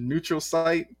played neutral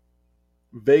site.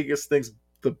 Vegas thinks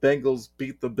the Bengals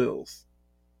beat the Bills.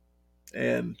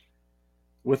 And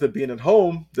with it being at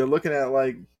home, they're looking at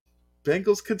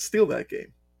Bengals could steal that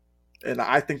game. And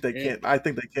I think they can. I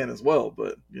think they can as well.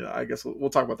 But I guess we'll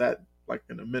talk about that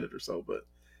in a minute or so. But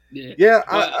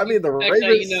I mean the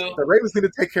Ravens need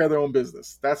to take care of their own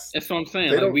business. That's what I'm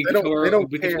saying. We control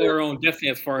our own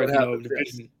destiny as far as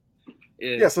division.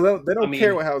 So they don't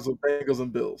care what happens with Bengals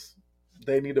and Bills.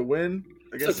 They need to win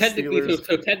against the Steelers.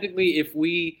 So technically, if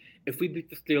we beat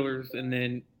the Steelers and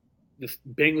then the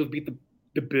Bengals beat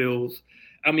the Bills,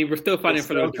 I mean, we're still fighting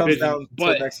for the division. Down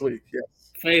but next week, yes.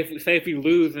 Say if we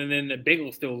lose and then the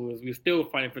Bengals still lose, we're still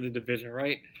fighting for the division,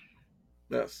 right?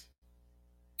 Yes.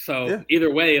 So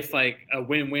either way, it's like a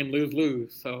win-win,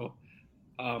 lose-lose. So,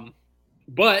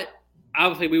 but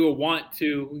obviously we will want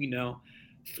to,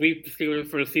 sweep the Steelers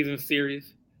for the season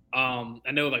series. I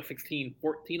know 16-14,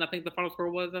 I think the final score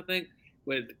was,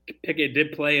 when Pickett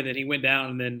did play and then he went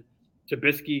down and then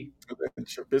Trubisky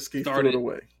threw it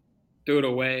away. threw it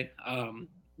away.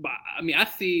 But I mean, I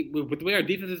see with the way our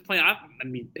defense is playing. I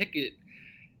mean, Pickett.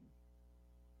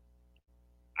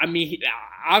 I mean,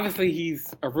 obviously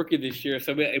he's a rookie this year,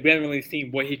 so we haven't really seen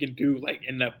what he can do like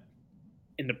in the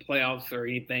playoffs or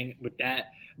anything with that.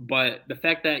 But the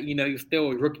fact that he's still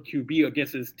a rookie QB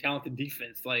against his talented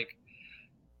defense, like,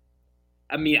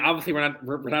 I mean, obviously we're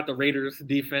not the Raiders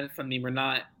defense. I mean, we're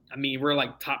not. I mean, we're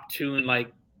like top two in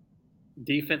like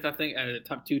defense. I think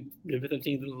top two defensive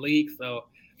teams in the league. So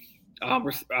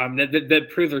that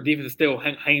proves our defense is still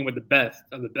hanging with the best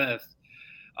of the best.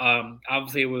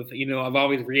 Obviously, it was I've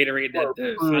always reiterated that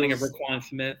the signing of Roquan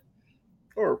Smith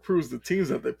or proves the teams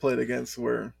that they played against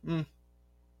were.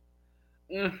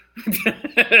 Yeah,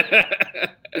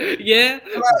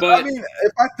 but I mean,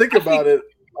 if I think about it,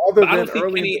 other than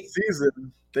early in the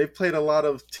season, they played a lot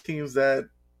of teams that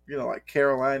like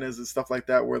Carolinas and stuff like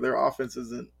that, where their offense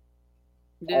isn't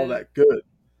all that good.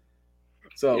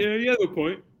 So yeah, you have a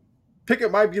point. Pickett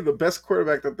might be the best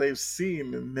quarterback that they've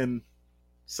seen in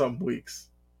some weeks.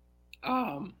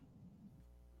 I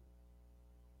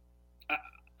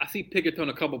see Pickett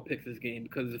throwing a couple picks this game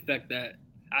because of the fact that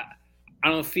I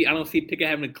don't see Pickett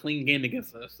having a clean game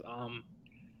against us.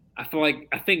 I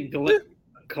think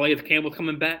Calais Campbell's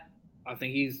coming back. I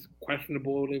think he's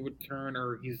questionable to return,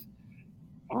 or he's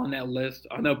on that list.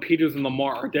 I know Peters and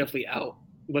Lamar are definitely out.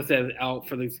 Listed out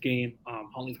for this game.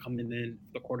 Huntley's coming in,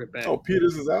 the quarterback. Oh,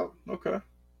 Peters is out. Okay.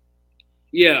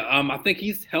 Yeah, I think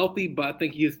he's healthy, but I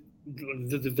think he's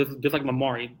just like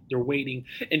Lamar. They're waiting,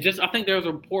 and I think there was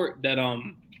a report that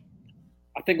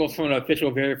I think it was from an official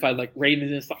verified like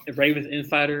Ravens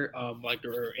insider, like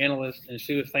their analyst, and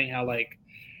she was saying how like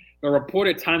the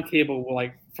reported timetable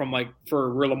for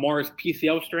Lamar's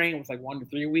PCL strain was like 1 to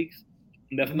 3 weeks.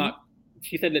 And that's not.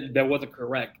 She said that wasn't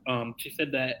correct. She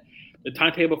said that the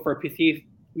timetable for a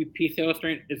PCL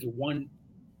strain is 1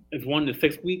 to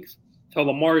 6 weeks. So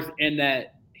Lamar's in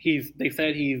that they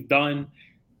said he's done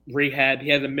rehab. He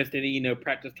hasn't missed any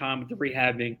practice time with the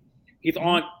rehabbing. He's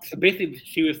on. So basically,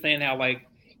 she was saying how like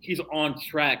he's on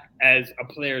track as a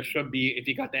player should be if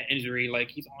he got that injury.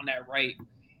 Like he's on that right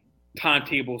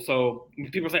timetable. So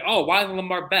people say, "Oh, why isn't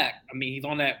Lamar back?" I mean, he's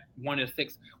on that 1 to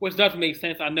 6, which does make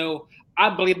sense. I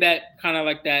believe that kind of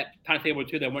like that timetable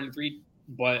too, that 1 to 3.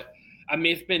 But I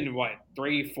mean, it's been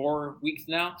 3-4 weeks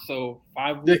now, so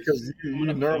 5 weeks. Yeah, because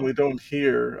you normally don't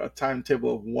hear a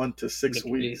timetable of 1 to 6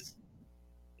 weeks.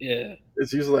 Yeah,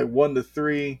 it's usually like 1 to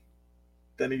 3.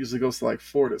 Then it usually goes to like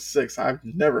 4 to 6. I've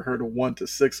never heard of 1 to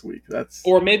 6 week.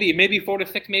 Or maybe 4 to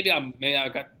 6. Maybe I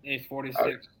got 4 to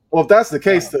 6. Well, if that's the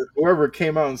case, that whoever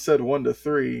came out and said 1 to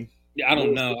 3. Yeah, I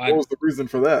don't know. What was the reason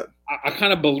for that? I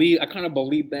kind of believe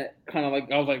that. Kind of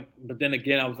like I was like, but then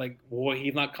again, I was like, well,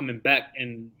 he's not coming back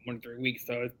in 1 to 3 weeks,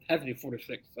 so it has to be 4 to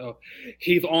 6. So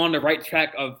he's on the right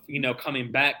track of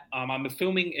coming back. I'm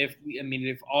assuming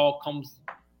if all comes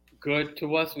good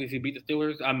to us, if we beat the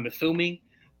Steelers, I'm assuming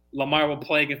Lamar will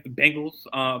play against the Bengals.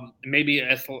 Maybe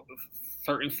at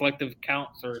certain selective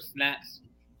counts or snaps,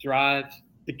 drives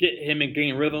to get him in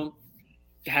game rhythm.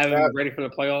 Have him ready for the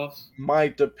playoffs?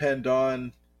 Might depend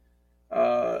on.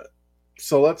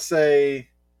 So let's say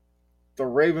the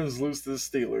Ravens lose to the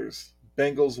Steelers.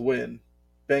 Bengals win.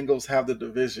 Bengals have the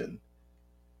division.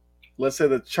 Let's say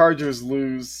the Chargers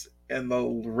lose and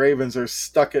the Ravens are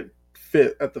stuck at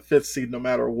the 5th seed no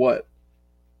matter what.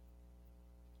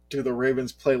 Do the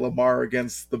Ravens play Lamar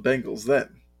against the Bengals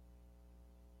then?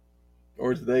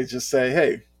 Or do they just say,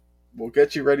 hey, we'll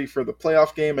get you ready for the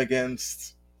playoff game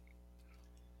against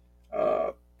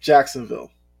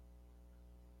Jacksonville,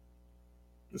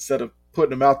 instead of putting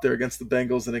them out there against the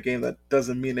Bengals in a game that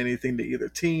doesn't mean anything to either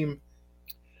team?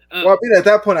 Well, I mean, at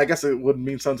that point, I guess it wouldn't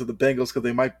mean something to the Bengals because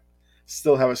they might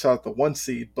still have a shot at the 1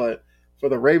 seed. But for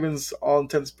the Ravens, all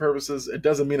intents and purposes, it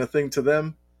doesn't mean a thing to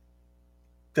them.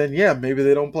 Then, yeah, maybe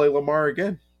they don't play Lamar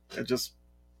again and just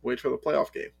wait for the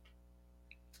playoff game.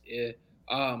 Yeah.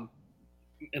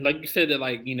 And like you said, that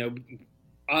I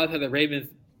the Ravens,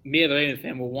 me as a Ravens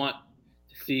fan, will want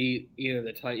to see either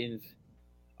the Titans,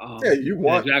 you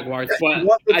want the Jaguars. Yeah,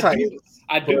 but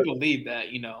I do believe that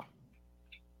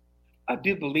I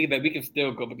do believe that we can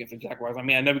still go up against the Jaguars. I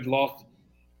mean, I know we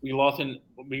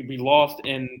lost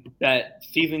in that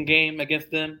season game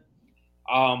against them.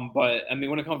 But I mean,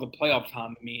 when it comes to playoff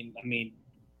time, I mean,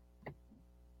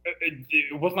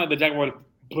 it wasn't like the Jaguars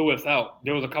blew us out.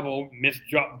 There was a couple missed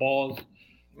drop balls,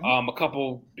 a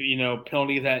couple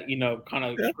penalties that kind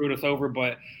of screwed us over.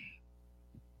 But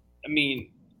I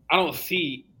mean, I don't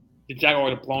see the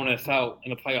Jaguars blowing us out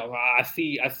in the playoffs. I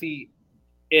see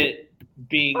it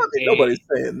being. Nobody's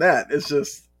saying that. It's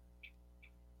just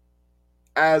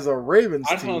as a Ravens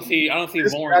I just don't team, see. I don't see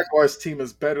this Lawrence. Jaguars team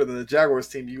is better than the Jaguars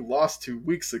team you lost to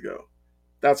weeks ago.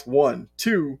 That's one.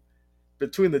 Two,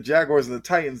 between the Jaguars and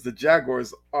the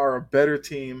Jaguars are a better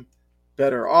team,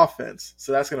 better offense.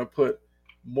 So that's going to put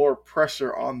more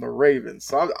pressure on the Ravens.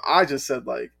 So I just said,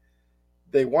 like,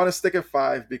 they want to stick at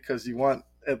 5 because you want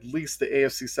at least the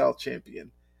AFC South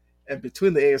champion. And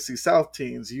between the AFC South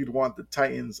teams, you'd want the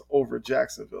Titans over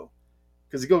Jacksonville.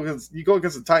 Because you go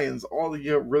against the Titans, all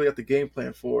you really have to game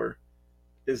plan for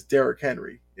is Derrick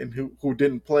Henry, and who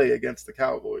didn't play against the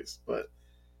Cowboys. But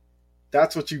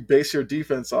that's what you base your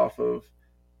defense off of.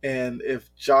 And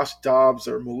if Josh Dobbs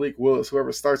or Malik Willis,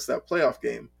 whoever starts that playoff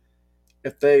game,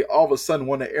 if they all of a sudden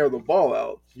want to air the ball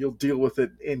out, you'll deal with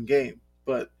it in game.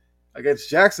 But against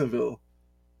Jacksonville,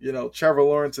 Trevor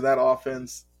Lawrence and that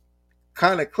offense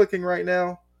kind of clicking right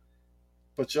now.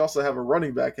 But you also have a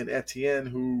running back in Etienne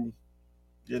who,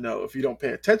 if you don't pay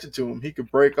attention to him, he could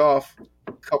break off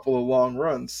a couple of long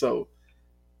runs. So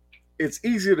it's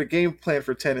easier to game plan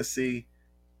for Tennessee.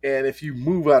 And if you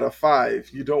move out of 5,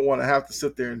 you don't want to have to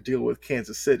sit there and deal with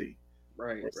Kansas City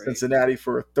Right, or right. Cincinnati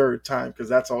for a third time, because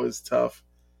that's always tough,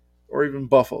 or even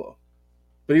Buffalo.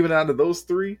 But even out of those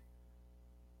 3,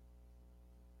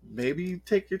 maybe you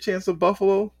take your chance with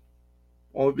Buffalo,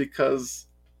 only because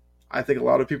I think a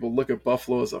lot of people look at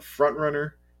Buffalo as a front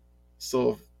runner.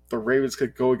 So if the Ravens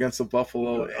could go against the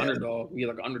Buffalo Like underdog. You're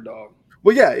like an underdog.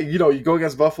 Well, yeah, you go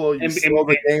against Buffalo, you slow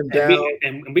the game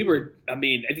down. We were, I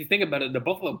mean, if you think about it, the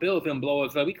Buffalo Bills didn't blow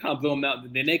us up. We kind of blew them out,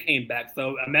 then they came back.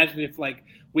 So imagine if, like,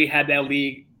 we had that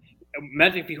league.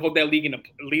 Imagine if we hold that league in the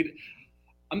lead.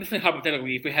 I'm just saying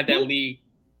hypothetically, if we had that league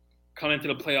come into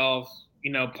the playoffs,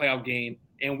 playoff game,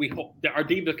 and our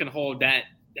defense can hold that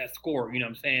score. You know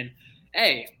what I'm saying?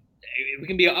 Hey, we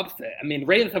can be an upset. I mean,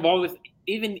 Ravens have always,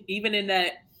 even in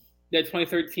that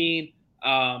 2013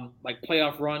 like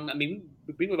playoff run. I mean,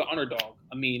 we were the underdog.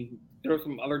 I mean, there were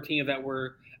some other teams that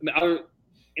were. I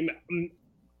mean,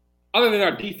 other than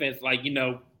our defense, like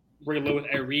Ray Lewis,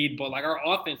 Ed Reed, but like our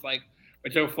offense, like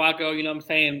with Joe Flacco, you know what I'm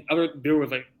saying? There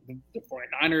was like the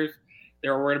 49ers. They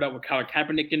were worried about with Colin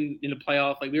Kaepernick in the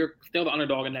playoffs. Like we were still the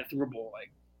underdog in that Super Bowl.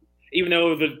 Like even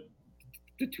though it was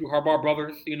the 2 Harbaugh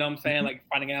brothers, you know what I'm saying? Like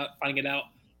finding it out.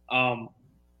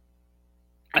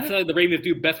 I feel like the Ravens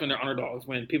do best when they're underdogs,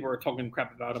 when people are talking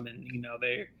crap about them, and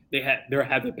they have their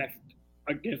best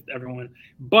against everyone.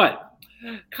 But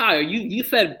Kyle, you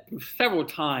said several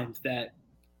times that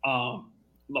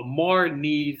Lamar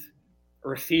needs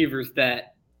receivers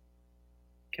that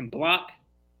can block,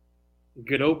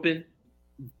 get open,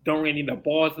 don't really need the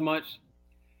ball as much.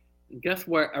 And guess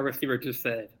what a receiver just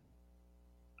said?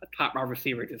 A top wide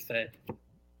receiver just said.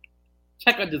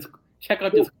 Check out this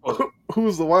quote.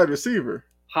 Who's the wide receiver?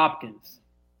 Hopkins.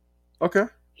 Okay.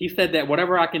 He said that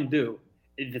whatever I can do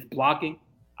is just blocking.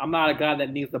 I'm not a guy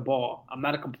that needs the ball. I'm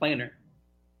not a complainer.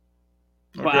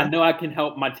 But I know I can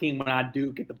help my team when I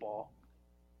do get the ball.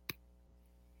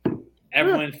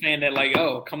 Everyone's saying that, like,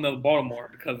 oh, come to Baltimore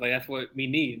because like that's what we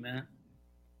need, man.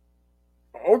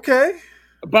 Okay.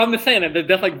 But I'm just saying that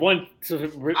that's like one.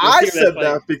 I said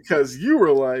that because you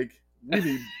were like, we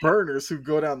need burners who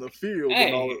go down the field. Hey,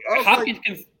 and all Hopkins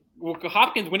can. Well,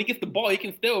 Hopkins, when he gets the ball, he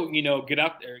can still, get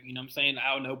out there. You know what I'm saying?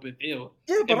 Out in the open field.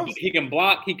 Yeah, but he can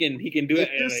block. He can do it.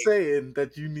 You're saying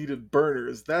that you needed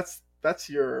burners. That's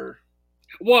your.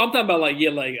 Well, I'm talking about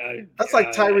that's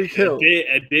like Tyreek Hill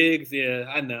at Diggs.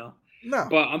 Yeah, I know. No,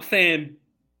 but I'm saying,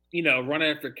 run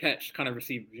after catch kind of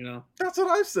receivers. That's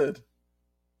what I've said.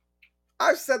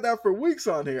 I've said that for weeks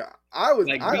on here. I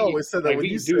always said that when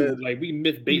you said we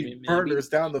miss Bateman, burners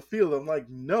down the field. I'm like,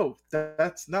 no,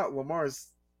 that's not Lamar's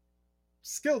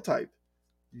skill type.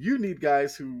 You need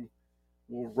guys who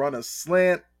will run a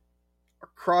slant, a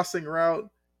crossing route.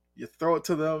 You throw it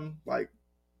to them like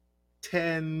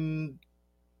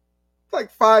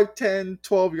 5, 10,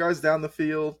 12 yards down the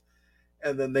field,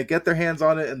 and then they get their hands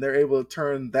on it and they're able to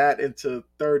turn that into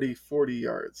 30, 40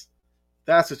 yards.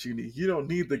 That's what you need. You don't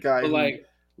need the guy who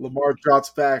Lamar drops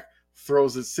back,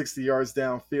 throws it 60 yards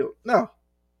downfield. No,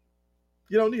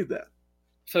 you don't need that.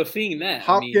 So seeing that,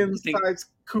 Hopkins,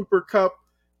 Cooper Kupp,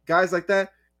 guys like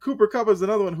that. Cooper Kupp is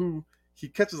another one who he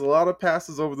catches a lot of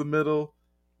passes over the middle,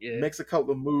 makes a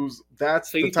couple of moves. That's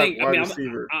the type of wide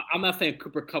receiver. I'm not saying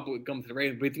Cooper Kupp would come to the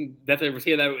Ravens, but you think that's a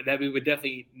receiver that we would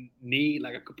definitely need,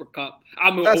 like a Cooper Kupp.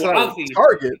 That's not a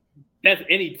target. That's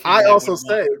any team. I also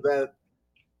say that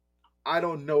I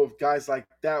don't know if guys like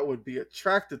that would be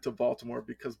attracted to Baltimore,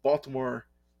 because Baltimore,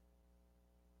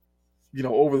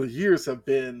 over the years have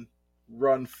been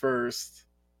run first,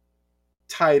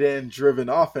 tight end driven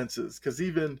offenses. Because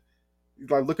even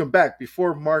like looking back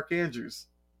before Mark Andrews,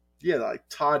 like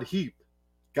Todd Heap,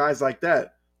 guys like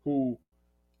that who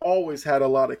always had a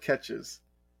lot of catches.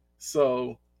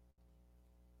 So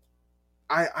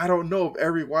I don't know if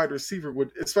every wide receiver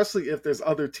would, especially if there's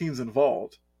other teams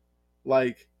involved.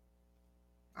 Like,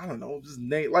 I don't know, just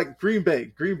name like Green Bay.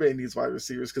 Green Bay needs wide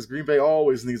receivers because Green Bay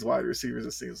always needs wide receivers.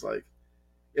 It seems like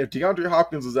if DeAndre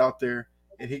Hopkins was out there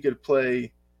and he could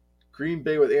play Green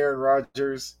Bay with Aaron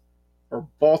Rodgers or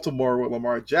Baltimore with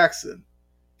Lamar Jackson,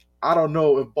 I don't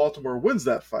know if Baltimore wins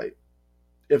that fight.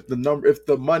 If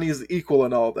the money is equal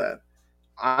and all that,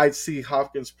 I'd see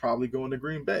Hopkins probably going to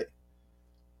Green Bay.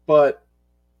 But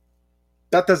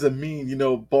that doesn't mean,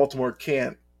 Baltimore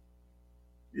can't,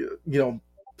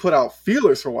 put out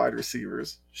feelers for wide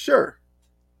receivers. Sure.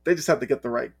 They just have to get the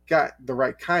right guy, the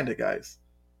right kind of guys.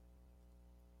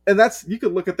 And you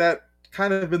could look at that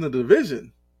kind of in the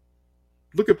division.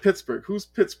 Look at Pittsburgh. Who's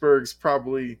Pittsburgh's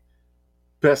probably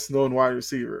best known wide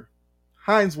receiver?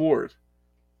 Hines Ward.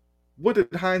 What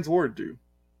did Hines Ward do?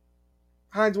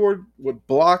 Hines Ward would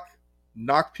block,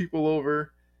 knock people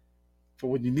over. But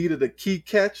when you needed a key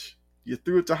catch, you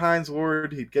threw it to Hines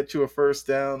Ward. He'd get you a first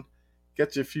down,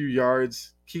 get you a few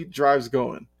yards, keep drives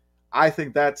going. I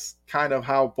think that's kind of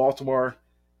how Baltimore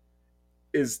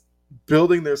is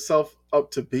building themselves up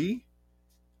to be.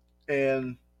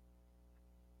 And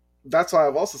that's why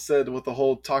I've also said with the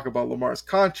whole talk about Lamar's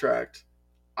contract,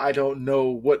 I don't know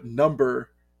what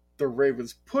number the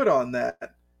Ravens put on that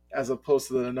as opposed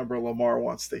to the number Lamar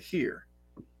wants to hear.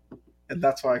 And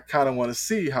that's why I kind of want to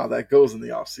see how that goes in the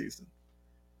offseason.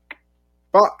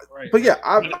 But yeah,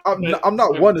 I'm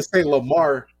not one to say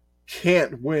Lamar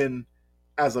can't win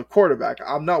as a quarterback.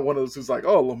 I'm not one of those who's like,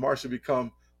 oh, Lamar should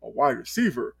become a wide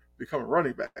receiver, become a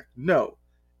running back. No,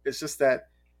 it's just that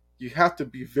you have to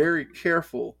be very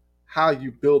careful how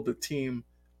you build the team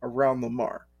around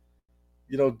Lamar.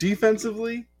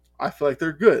 Defensively, I feel like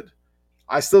they're good.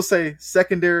 I still say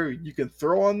secondary, you can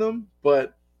throw on them,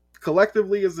 but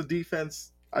collectively as a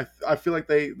defense, I feel like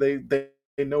they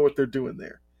know what they're doing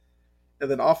there. And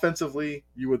then offensively,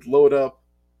 you would load up,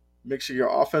 make sure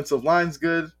your offensive line's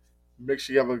good, make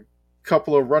sure you have a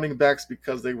couple of running backs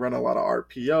because they run a lot of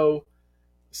RPO.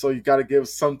 So you got to give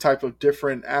some type of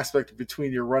different aspect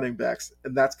between your running backs.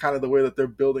 And that's kind of the way that they're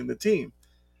building the team.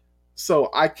 So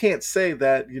I can't say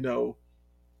that,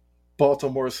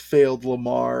 Baltimore's failed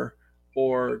Lamar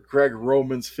or Greg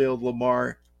Roman's failed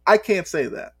Lamar. I can't say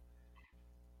that.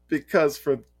 Because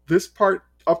for this part,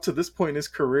 up to this point in his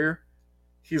career,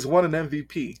 he's won an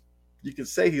MVP. You can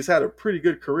say he's had a pretty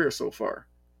good career so far.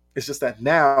 It's just that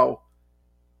now,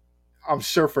 I'm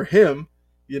sure for him,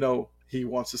 he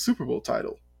wants a Super Bowl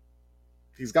title.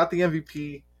 He's got the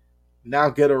MVP, now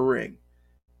get a ring.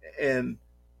 And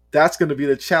that's going to be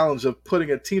the challenge of putting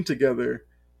a team together,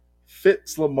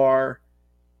 fits Lamar,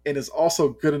 and is also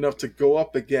good enough to go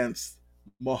up against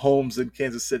Mahomes in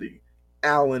Kansas City,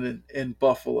 Allen in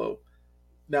Buffalo,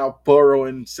 now Burrow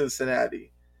in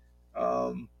Cincinnati,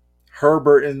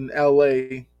 Herbert in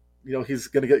LA.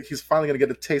 He's finally gonna get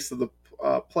a taste of the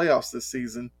playoffs this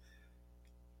season.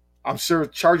 I'm sure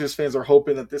Chargers fans are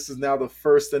hoping that this is now the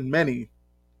first and many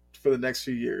for the next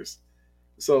few years.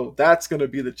 So that's going to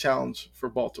be the challenge for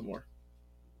Baltimore.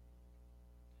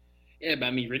 Yeah,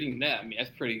 but reading that,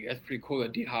 that's pretty cool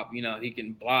that D-Hop, he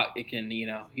can block, he can, he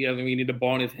doesn't really need the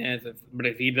ball in his hands, but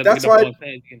if he doesn't get the ball in his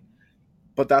hands, he can.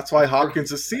 But that's why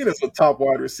Hopkins is seen as a top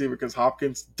wide receiver, because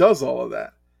Hopkins does all of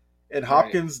that. And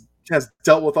Hopkins has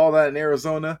dealt with all that in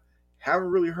Arizona. Haven't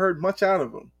really heard much out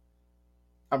of him.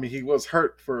 He was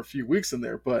hurt for a few weeks in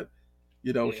there, but,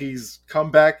 he's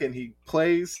come back and he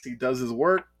plays, he does his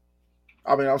work.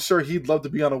 I'm sure he'd love to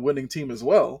be on a winning team as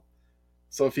well.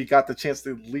 So if he got the chance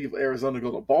to leave Arizona to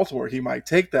go to Baltimore, he might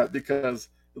take that because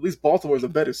at least Baltimore is a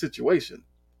better situation.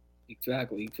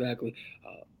 Exactly.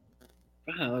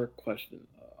 Another question.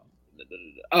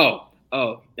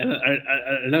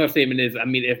 Another statement is,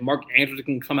 if Mark Andrews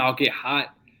can somehow get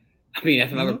hot,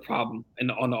 that's another problem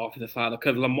on the offensive side,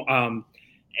 because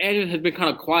Andrews has been kind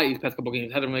of quiet these past couple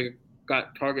games. Hasn't really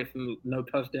got targets and no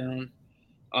touchdowns.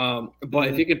 But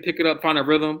if he can pick it up, find a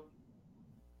rhythm,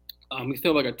 he's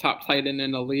still like a top tight end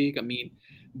in the league.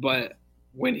 But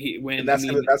that's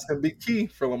gonna be key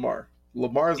for Lamar.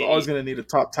 Lamar is always gonna need a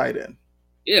top tight end.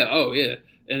 Yeah. Oh yeah.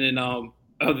 And then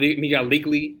he got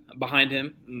Leakley behind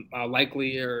him,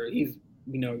 likely, or he's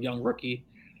young rookie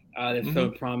that's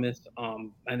showing promise.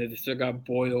 And they still got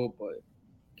Boyle, but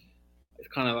it's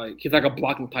kind of like he's like a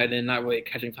blocking tight end, not really a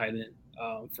catching tight end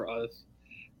for us.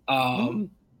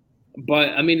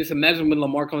 But just imagine when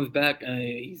Lamar comes back and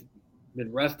he's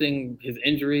been resting his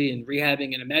injury and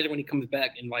rehabbing, and imagine when he comes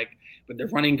back and with the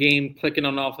running game clicking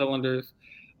on all cylinders,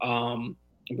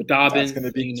 with Dobbins, that's going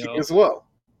to be key as well.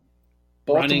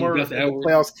 running Baltimore Gus in the Edwards,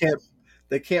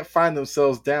 playoffs can't find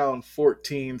themselves down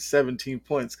 14, 17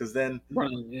 points because then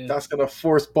running. Yeah, that's going to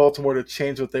force Baltimore to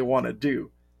change what they want to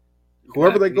do.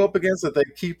 Whoever they go exactly. up against, if they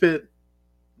keep it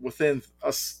within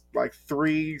us like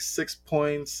 3, 6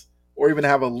 points, or even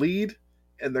have a lead,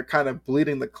 and they're kind of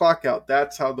bleeding the clock out,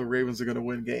 that's how the Ravens are going to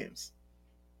win games.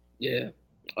 Yeah.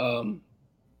 Um,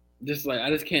 just like I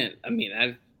just can't. I mean,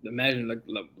 I imagine like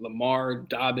Lamar,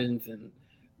 Dobbins, and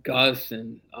Gus,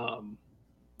 and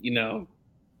you know,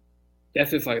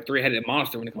 that's just like a three-headed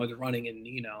monster when it comes to running,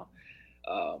 and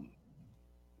um,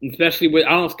 especially with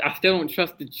I still don't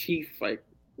trust the Chiefs like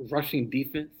rushing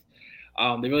defense.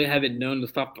 They really haven't known to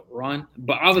stop the run,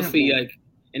 but Yeah, obviously, well, like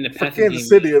in the for passing Kansas game,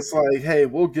 City, it's like, hey,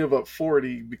 we'll give up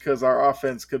 40 because our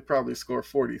offense could probably score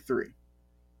 43.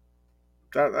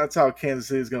 That's how Kansas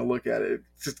City is going to look at it.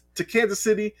 To Kansas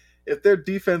City, if their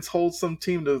defense holds some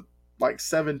team to like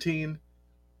 17,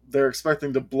 they're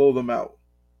expecting to blow them out.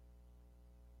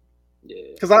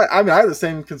 yeah. Because I mean, I have the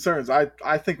same concerns. I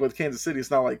think with Kansas City,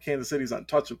 it's not like Kansas City's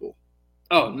untouchable.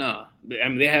 Oh no, I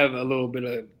mean they have a little bit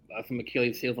of some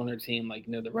Achilles heels on their team, like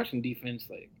the rushing defense.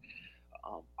 Like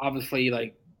obviously,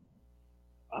 like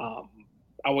um,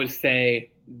 I would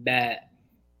say that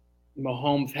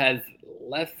Mahomes has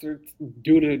lesser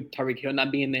due to Tyreek Hill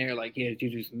not being there. Like he has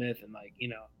Juju Smith and like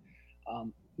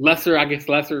lesser, I guess,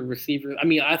 lesser receivers. I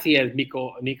mean, I see as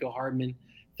Nico Hardman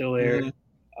still there.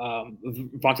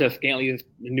 Mm-hmm. Vontae Scantley is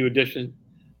a new addition.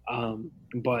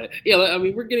 But yeah, I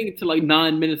mean, we're getting to like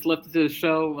 9 minutes left into the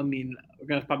show. I mean, we're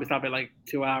gonna probably stop at like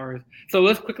 2 hours. So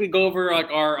let's quickly go over like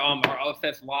our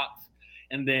upsets locks,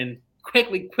 and then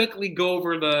quickly go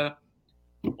over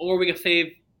or we can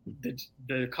save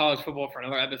the college football for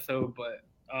another episode. But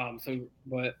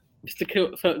just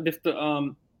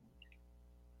to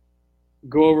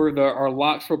go over our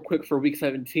locks real quick for week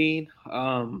 17.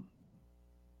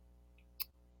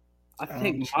 I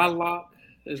think my lock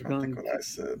is Trying to think going what to. I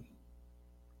said.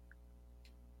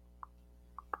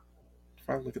 If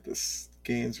I look at this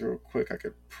games real quick, I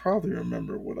could probably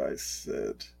remember what I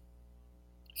said.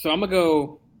 So I'm gonna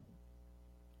go.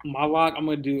 My lock. I'm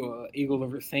gonna do Eagles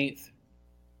over Saints.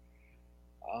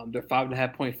 They're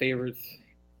 5.5 point favorites,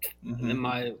 and Mm-hmm. then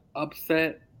my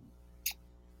upset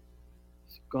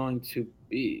is going to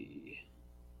be.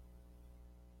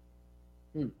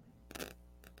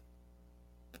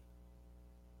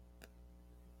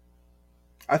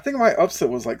 I think my upset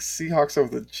was like Seahawks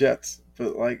over the Jets,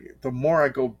 but like the more I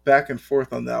go back and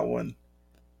forth on that one,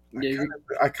 Yeah,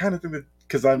 I kind of think that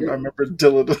because I you're, remember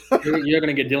Dylan. you're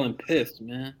gonna get Dylan pissed,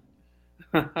 man.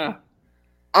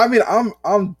 I mean,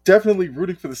 I'm definitely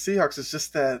rooting for the Seahawks. It's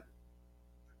just that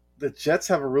the Jets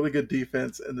have a really good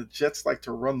defense, and the Jets like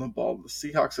to run the ball. The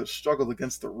Seahawks have struggled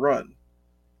against the run,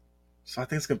 so I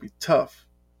think it's gonna be tough.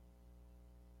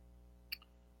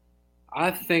 I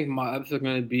think my upset is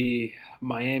going to be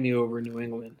Miami over New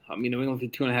England. I mean, New England's a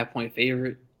 2.5 point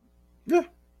favorite. Yeah,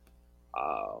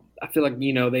 I feel like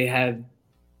they have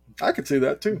I could see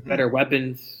that too. better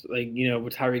weapons, like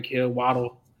with Tyreek Hill,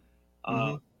 Waddle.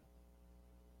 Mm-hmm. Uh,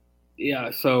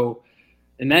 yeah, so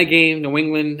in that game, New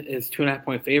England is 2.5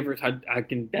 point favorites. I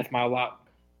can that's my lock.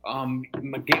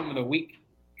 My game of the week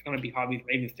is going to be probably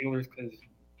Ravens Steelers because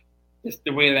just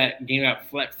the way that game got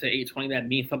flexed to 8:20, that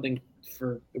means something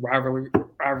for the rivalry.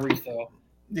 So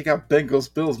You got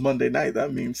Bengals Bills Monday night.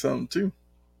 That means something too.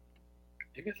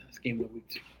 I guess that's game of the week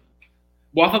too.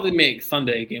 Well, I thought they make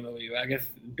Sunday game of the week. I guess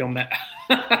don't matter.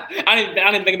 I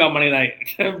didn't think about Monday night.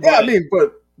 But Yeah, I mean,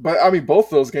 but I mean, both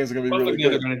those games are gonna be both really of them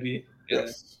are good. going to be. Yeah.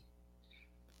 Yes.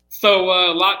 So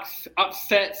locks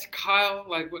upsets, Kyle.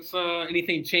 Like, what's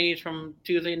anything changed from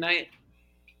Tuesday night?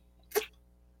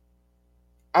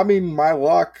 I mean, my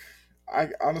lock. I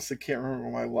honestly can't remember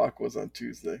what my lock was on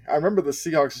Tuesday. I remember the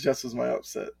Seahawks Jets was my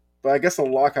upset, but I guess a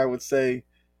lock I would say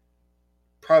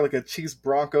probably like a Chiefs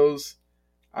Broncos.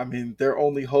 I mean, their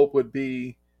only hope would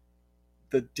be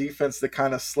the defense to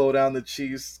kind of slow down the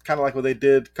Chiefs, kind of like what they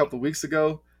did a couple of weeks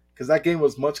ago, because that game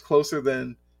was much closer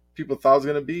than people thought it was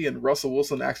going to be, and Russell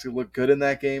Wilson actually looked good in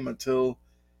that game until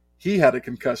he had a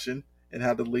concussion and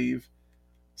had to leave.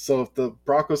 So if the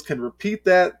Broncos can repeat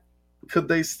that, could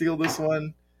they steal this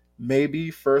one? Maybe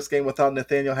first game without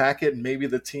Nathaniel Hackett. Maybe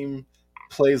the team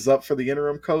plays up for the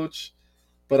interim coach.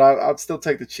 But I'd still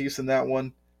take the Chiefs in that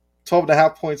one.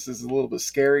 12.5 points is a little bit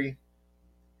scary.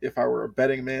 If I were a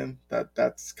betting man,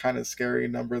 that's kind of scary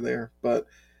number there. But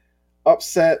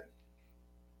upset.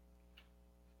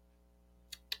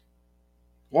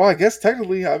 Well, I guess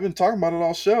technically I've been talking about it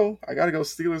all show. I got to go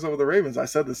Steelers over the Ravens. I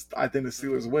said this. I think the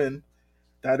Steelers win.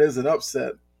 That is an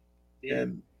upset. Yeah.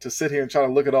 And to sit here and try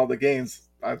to look at all the games,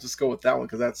 I just go with that one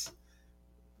because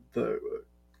the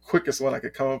quickest one I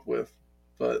could come up with.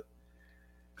 But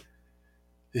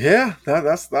yeah,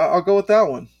 I'll go with that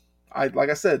one. Like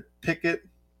I said, Pickett.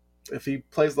 If he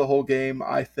plays the whole game,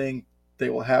 I think they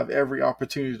will have every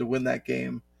opportunity to win that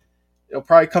game. It'll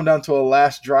probably come down to a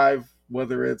last drive,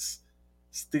 whether it's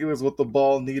Steelers with the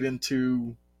ball needing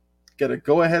to get a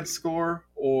go-ahead score,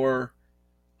 or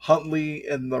Huntley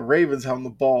and the Ravens having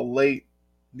the ball late,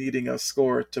 needing a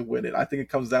score to win it. I think it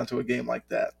comes down to a game like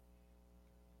that.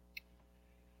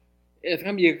 It's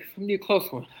gonna be a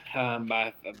close one. So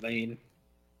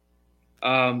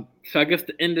I guess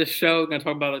to end this show, we're gonna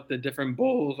talk about the different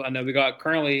bowls. I know we got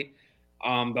currently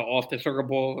the All-Star Sugar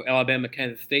Bowl, Alabama,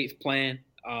 Kansas State's playing.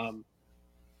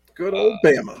 Good old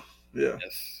Bama. Yeah.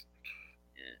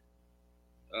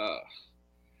 Yes.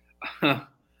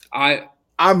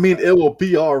 I mean, it will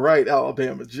be all right,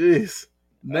 Alabama. Jeez.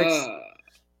 Next,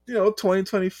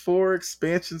 2024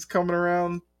 expansion's coming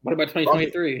around. What about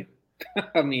 2023?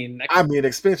 I mean,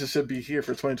 expansion should be here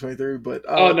for 2023, but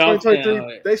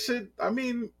 2023 they should. I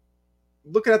mean,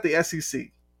 looking at the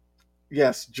SEC,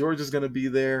 yes, Georgia's going to be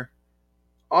there.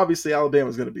 Obviously,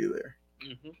 Alabama's going to be there.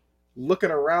 Mm-hmm. Looking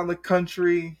around the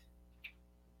country,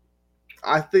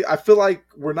 I feel like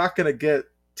we're not going to get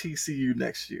TCU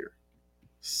next year.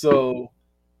 So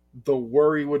the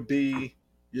worry would be,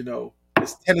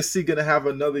 is Tennessee going to have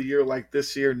another year like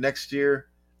this year next year?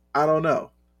 I don't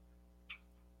know.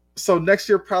 So next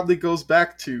year probably goes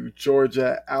back to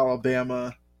Georgia,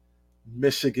 Alabama,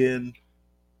 Michigan,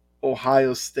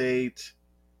 Ohio State.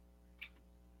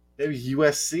 Maybe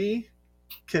USC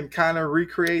can kind of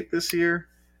recreate this year.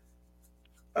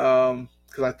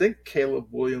 Because I think Caleb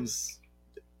Williams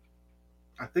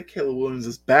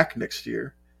is back next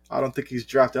year. I don't think he's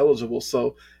draft eligible.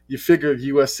 So you figure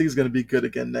USC is going to be good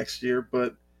again next year.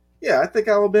 But yeah, I think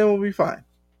Alabama will be fine.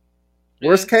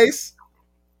 Worst case,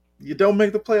 you don't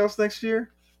make the playoffs next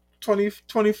year.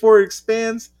 2024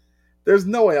 expands. There's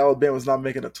no way Alabama's not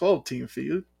making a 12-team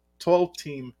field.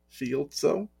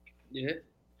 So yeah,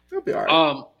 they'll be all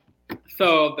right.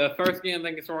 So the first game I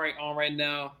think it's on right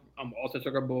now. Also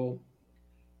Sugar Bowl,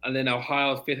 and then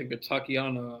Ohio's facing Kentucky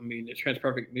on the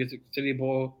TransPerfect Music City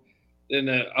Bowl. Then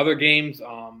the other games,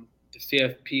 the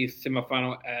CFP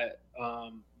semifinal at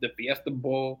the Fiesta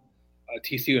Bowl,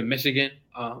 TCU and Michigan.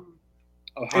 Ohio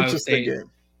Interesting State.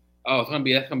 Game. Oh, that's gonna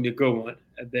be a good one.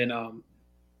 And then I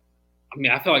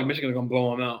feel like Michigan's gonna blow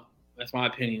them out. That's my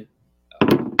opinion.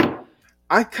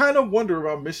 I kind of wonder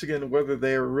about Michigan, whether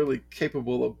they are really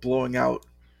capable of blowing out.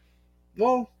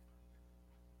 Well,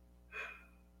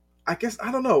 I guess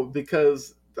I don't know,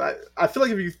 because I feel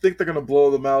like if you think they're gonna blow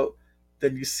them out,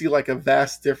 then you see like a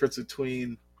vast difference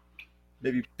between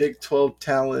maybe Big 12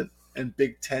 talent and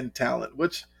Big 10 talent,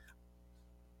 which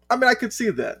I could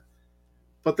see that.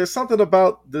 But there's something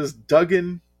about this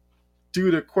Duggan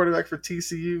dude at quarterback for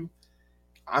TCU.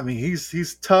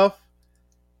 He's tough.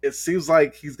 It seems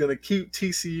like he's going to keep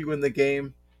TCU in the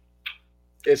game.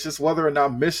 It's just whether or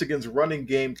not Michigan's running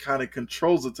game kind of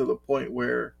controls it to the point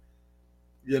where,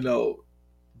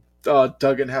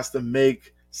 Duggan has to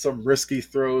make some risky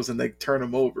throws and they turn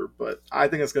him over. But I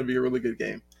think it's going to be a really good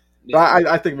game. Yeah. But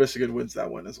I think Michigan wins that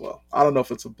one as well. I don't know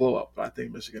if it's a blowout, but I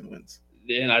think Michigan wins.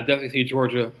 And I definitely see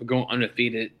Georgia going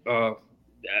undefeated up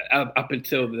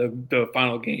until the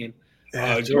final game.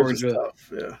 Yeah, Georgia,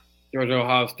 tough. Yeah. Georgia,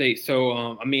 Ohio State.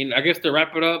 So, I guess to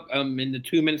wrap it up, in the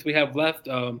 2 minutes we have left,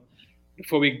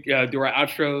 before we do our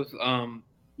outros,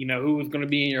 who's going to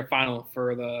be in your final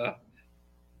for the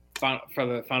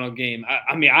final game?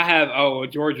 I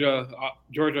have Georgia,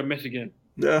 Michigan.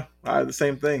 Yeah, I have the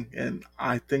same thing, and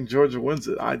I think Georgia wins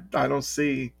it. I don't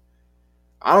see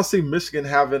Michigan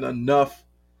having enough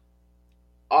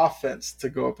offense to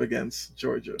go up against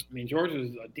Georgia.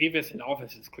 Georgia's defense and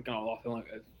offense is clicking all off.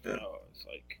 It's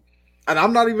like, and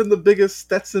I'm not even the biggest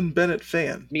Stetson Bennett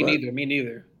fan. Me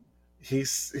neither. He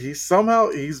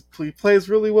plays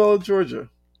really well at Georgia.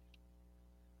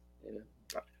 Yeah.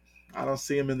 I don't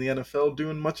see him in the NFL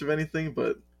doing much of anything,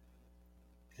 but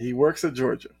he works at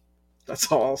Georgia.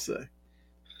 That's all I'll say.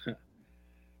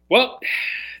 Well,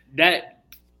 that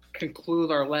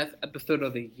concludes our last episode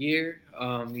of the year.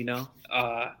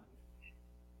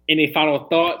 Any final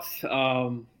thoughts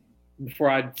before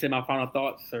I say my final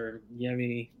thoughts, or you have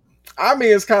any?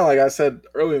 It's kind of like I said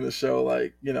earlier in the show,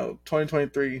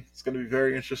 2023 is going to be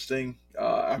very interesting.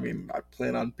 I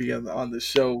plan on being on the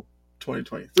show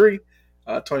 2023.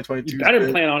 2022. You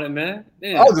better plan on it, man.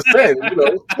 Yeah. I was just saying,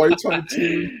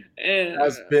 2022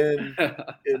 has been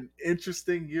an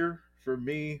interesting year for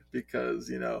me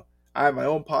because, I have my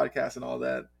own podcast and all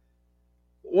that.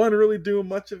 Wasn't really doing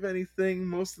much of anything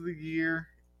most of the year.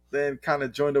 then kind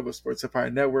of joined up with Sports Empire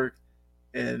Network,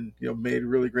 and made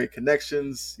really great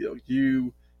connections.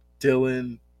 You,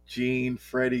 Dylan, Gene,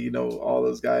 Freddie, all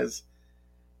those guys.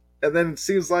 And then it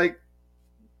seems like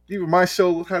even my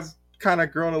show has kind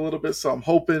of grown a little bit. So I'm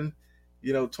hoping,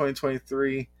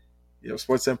 2023,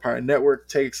 Sports Empire Network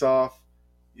takes off.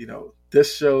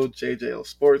 This show, JJL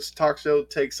Sports Talk Show,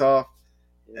 takes off,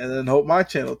 and then hope my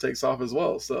channel takes off as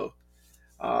well. So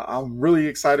I'm really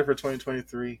excited for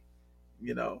 2023.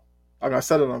 I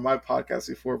said it on my podcast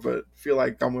before, but feel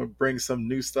like I'm going to bring some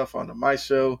new stuff onto my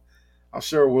show. I'm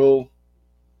sure we'll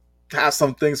have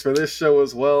some things for this show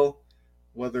as well.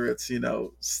 Whether it's,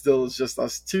 still just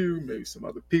us two, maybe some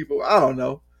other people. I don't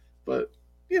know. But,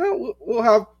 we'll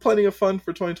have plenty of fun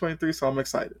for 2023, so I'm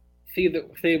excited. See,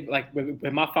 like with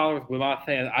my followers, with my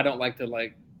fans, I don't like to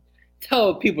like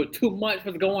tell people too much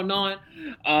what's going on.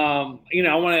 I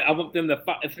want them to.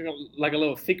 It's like a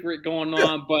little secret going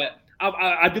on, but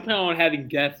I do plan on having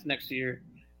guests next year,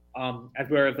 as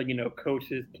well as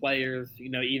coaches, players,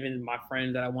 even my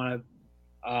friends that I want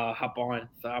to hop on.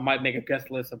 So I might make a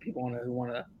guest list of people who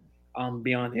want to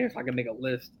be on here, so I can make a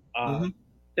list.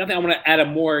 Definitely, I want to add a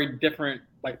more different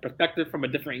perspective from a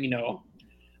different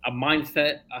a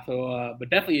mindset. So, but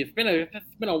definitely, it's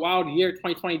been a wild year,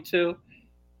 2022.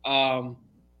 I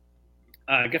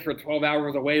guess we're 12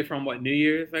 hours away from New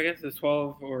Year's. I guess it's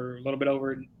 12 or a little bit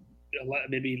over,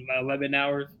 maybe 11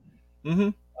 hours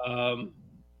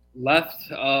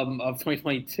left of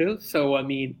 2022. So I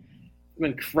mean, it's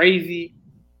been crazy.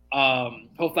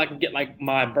 Hopefully, I can get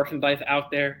my merchandise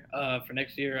out there for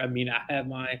next year. I mean, I have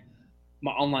my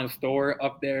online store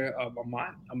up there on my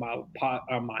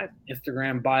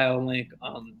Instagram bio link.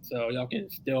 So y'all can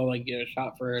still get a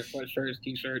shop for sweatshirts,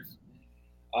 t-shirts,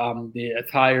 the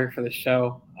attire for the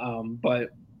show. But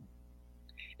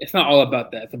it's not all about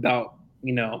that. It's about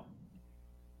the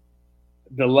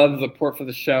love and support for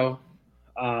the show.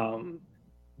 Obviously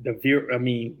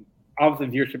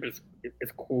viewership is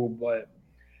cool, but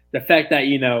the fact that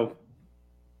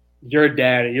your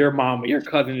dad or your mom or your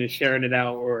cousin is sharing it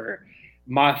out, or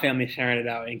my family sharing it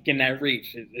out and getting that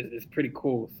reach is pretty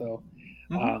cool. So,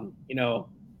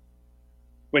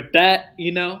 with that,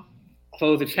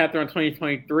 close the chapter on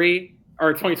 2023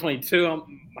 or 2022.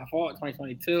 My fault,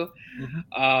 2022.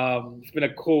 It's been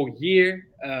a cool year.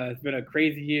 It's been a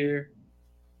crazy year,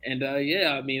 and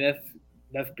I mean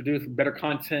that's produced better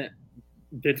content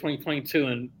than 2022,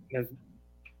 and that's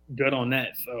good on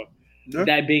that. So,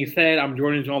 that being said, I'm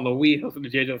Jordan Jean Louis, host of the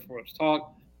JJ Sports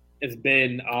Talk. It's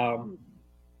been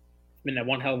that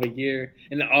one hell of a year,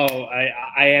 and I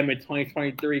am a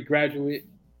 2023 graduate.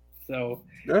 So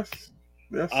yes.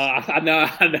 I know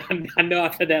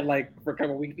I said that for a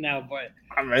couple of weeks now, but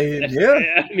I mean,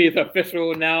 it's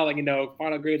official now.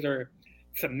 Final grades are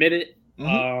submitted.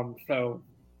 So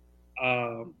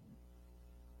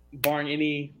barring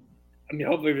any,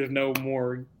 hopefully there's no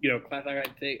more class I got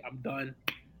to take. I'm done.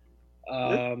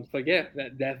 So yeah,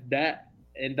 that's that,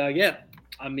 and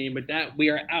with that, we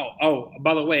are out. Oh,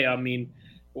 by the way,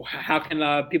 how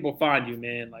can people find you,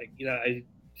 man?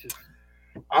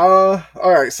 All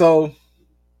right. So,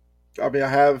 I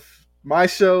have my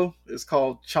show is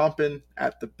called Chomping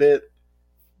at the Bit.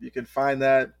 You can find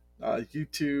that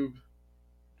YouTube.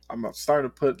 I'm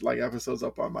starting to put episodes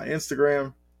up on my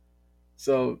Instagram,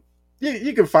 so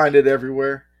you can find it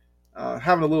everywhere.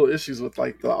 Having a little issues with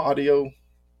the audio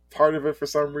part of it for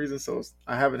some reason, so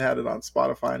I haven't had it on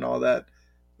Spotify and all that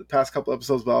the past couple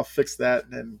episodes, but I'll fix that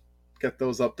and get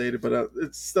those updated. But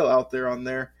it's still out there on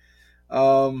there.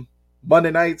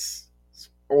 Monday nights,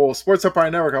 Sports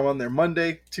Empire Network, I'm on there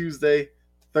Monday, Tuesday,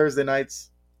 Thursday nights,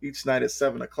 each night at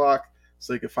 7:00,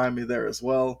 so you can find me there as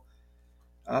well.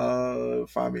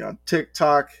 Find me on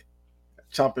TikTok,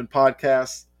 Chomping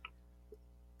Podcast.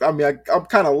 I'm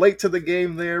kind of late to the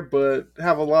game there, but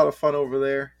have a lot of fun over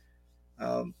there.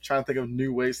 Trying to think of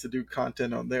new ways to do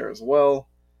content on there as well.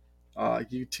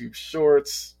 YouTube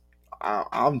Shorts.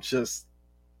 I'm just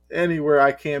anywhere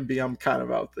I can be. I'm kind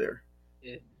of out there.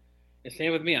 Yeah, and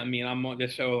same with me. I'm on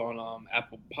this show on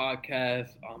Apple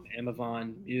Podcasts,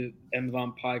 Amazon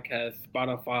Podcasts,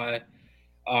 Spotify.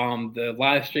 The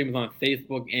live stream is on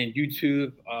Facebook and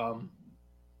YouTube.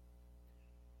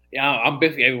 I'm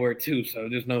basically everywhere too, so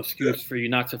there's no excuse for you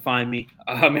not to find me.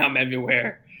 I'm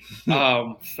everywhere.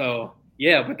 So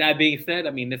yeah, with that being said,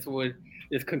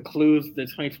 this concludes the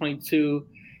 2022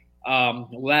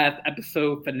 last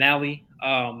episode finale.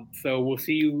 So we'll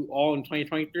see you all in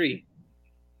 2023.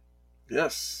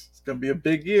 Yes, it's gonna be a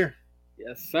big year.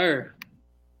 Yes, sir.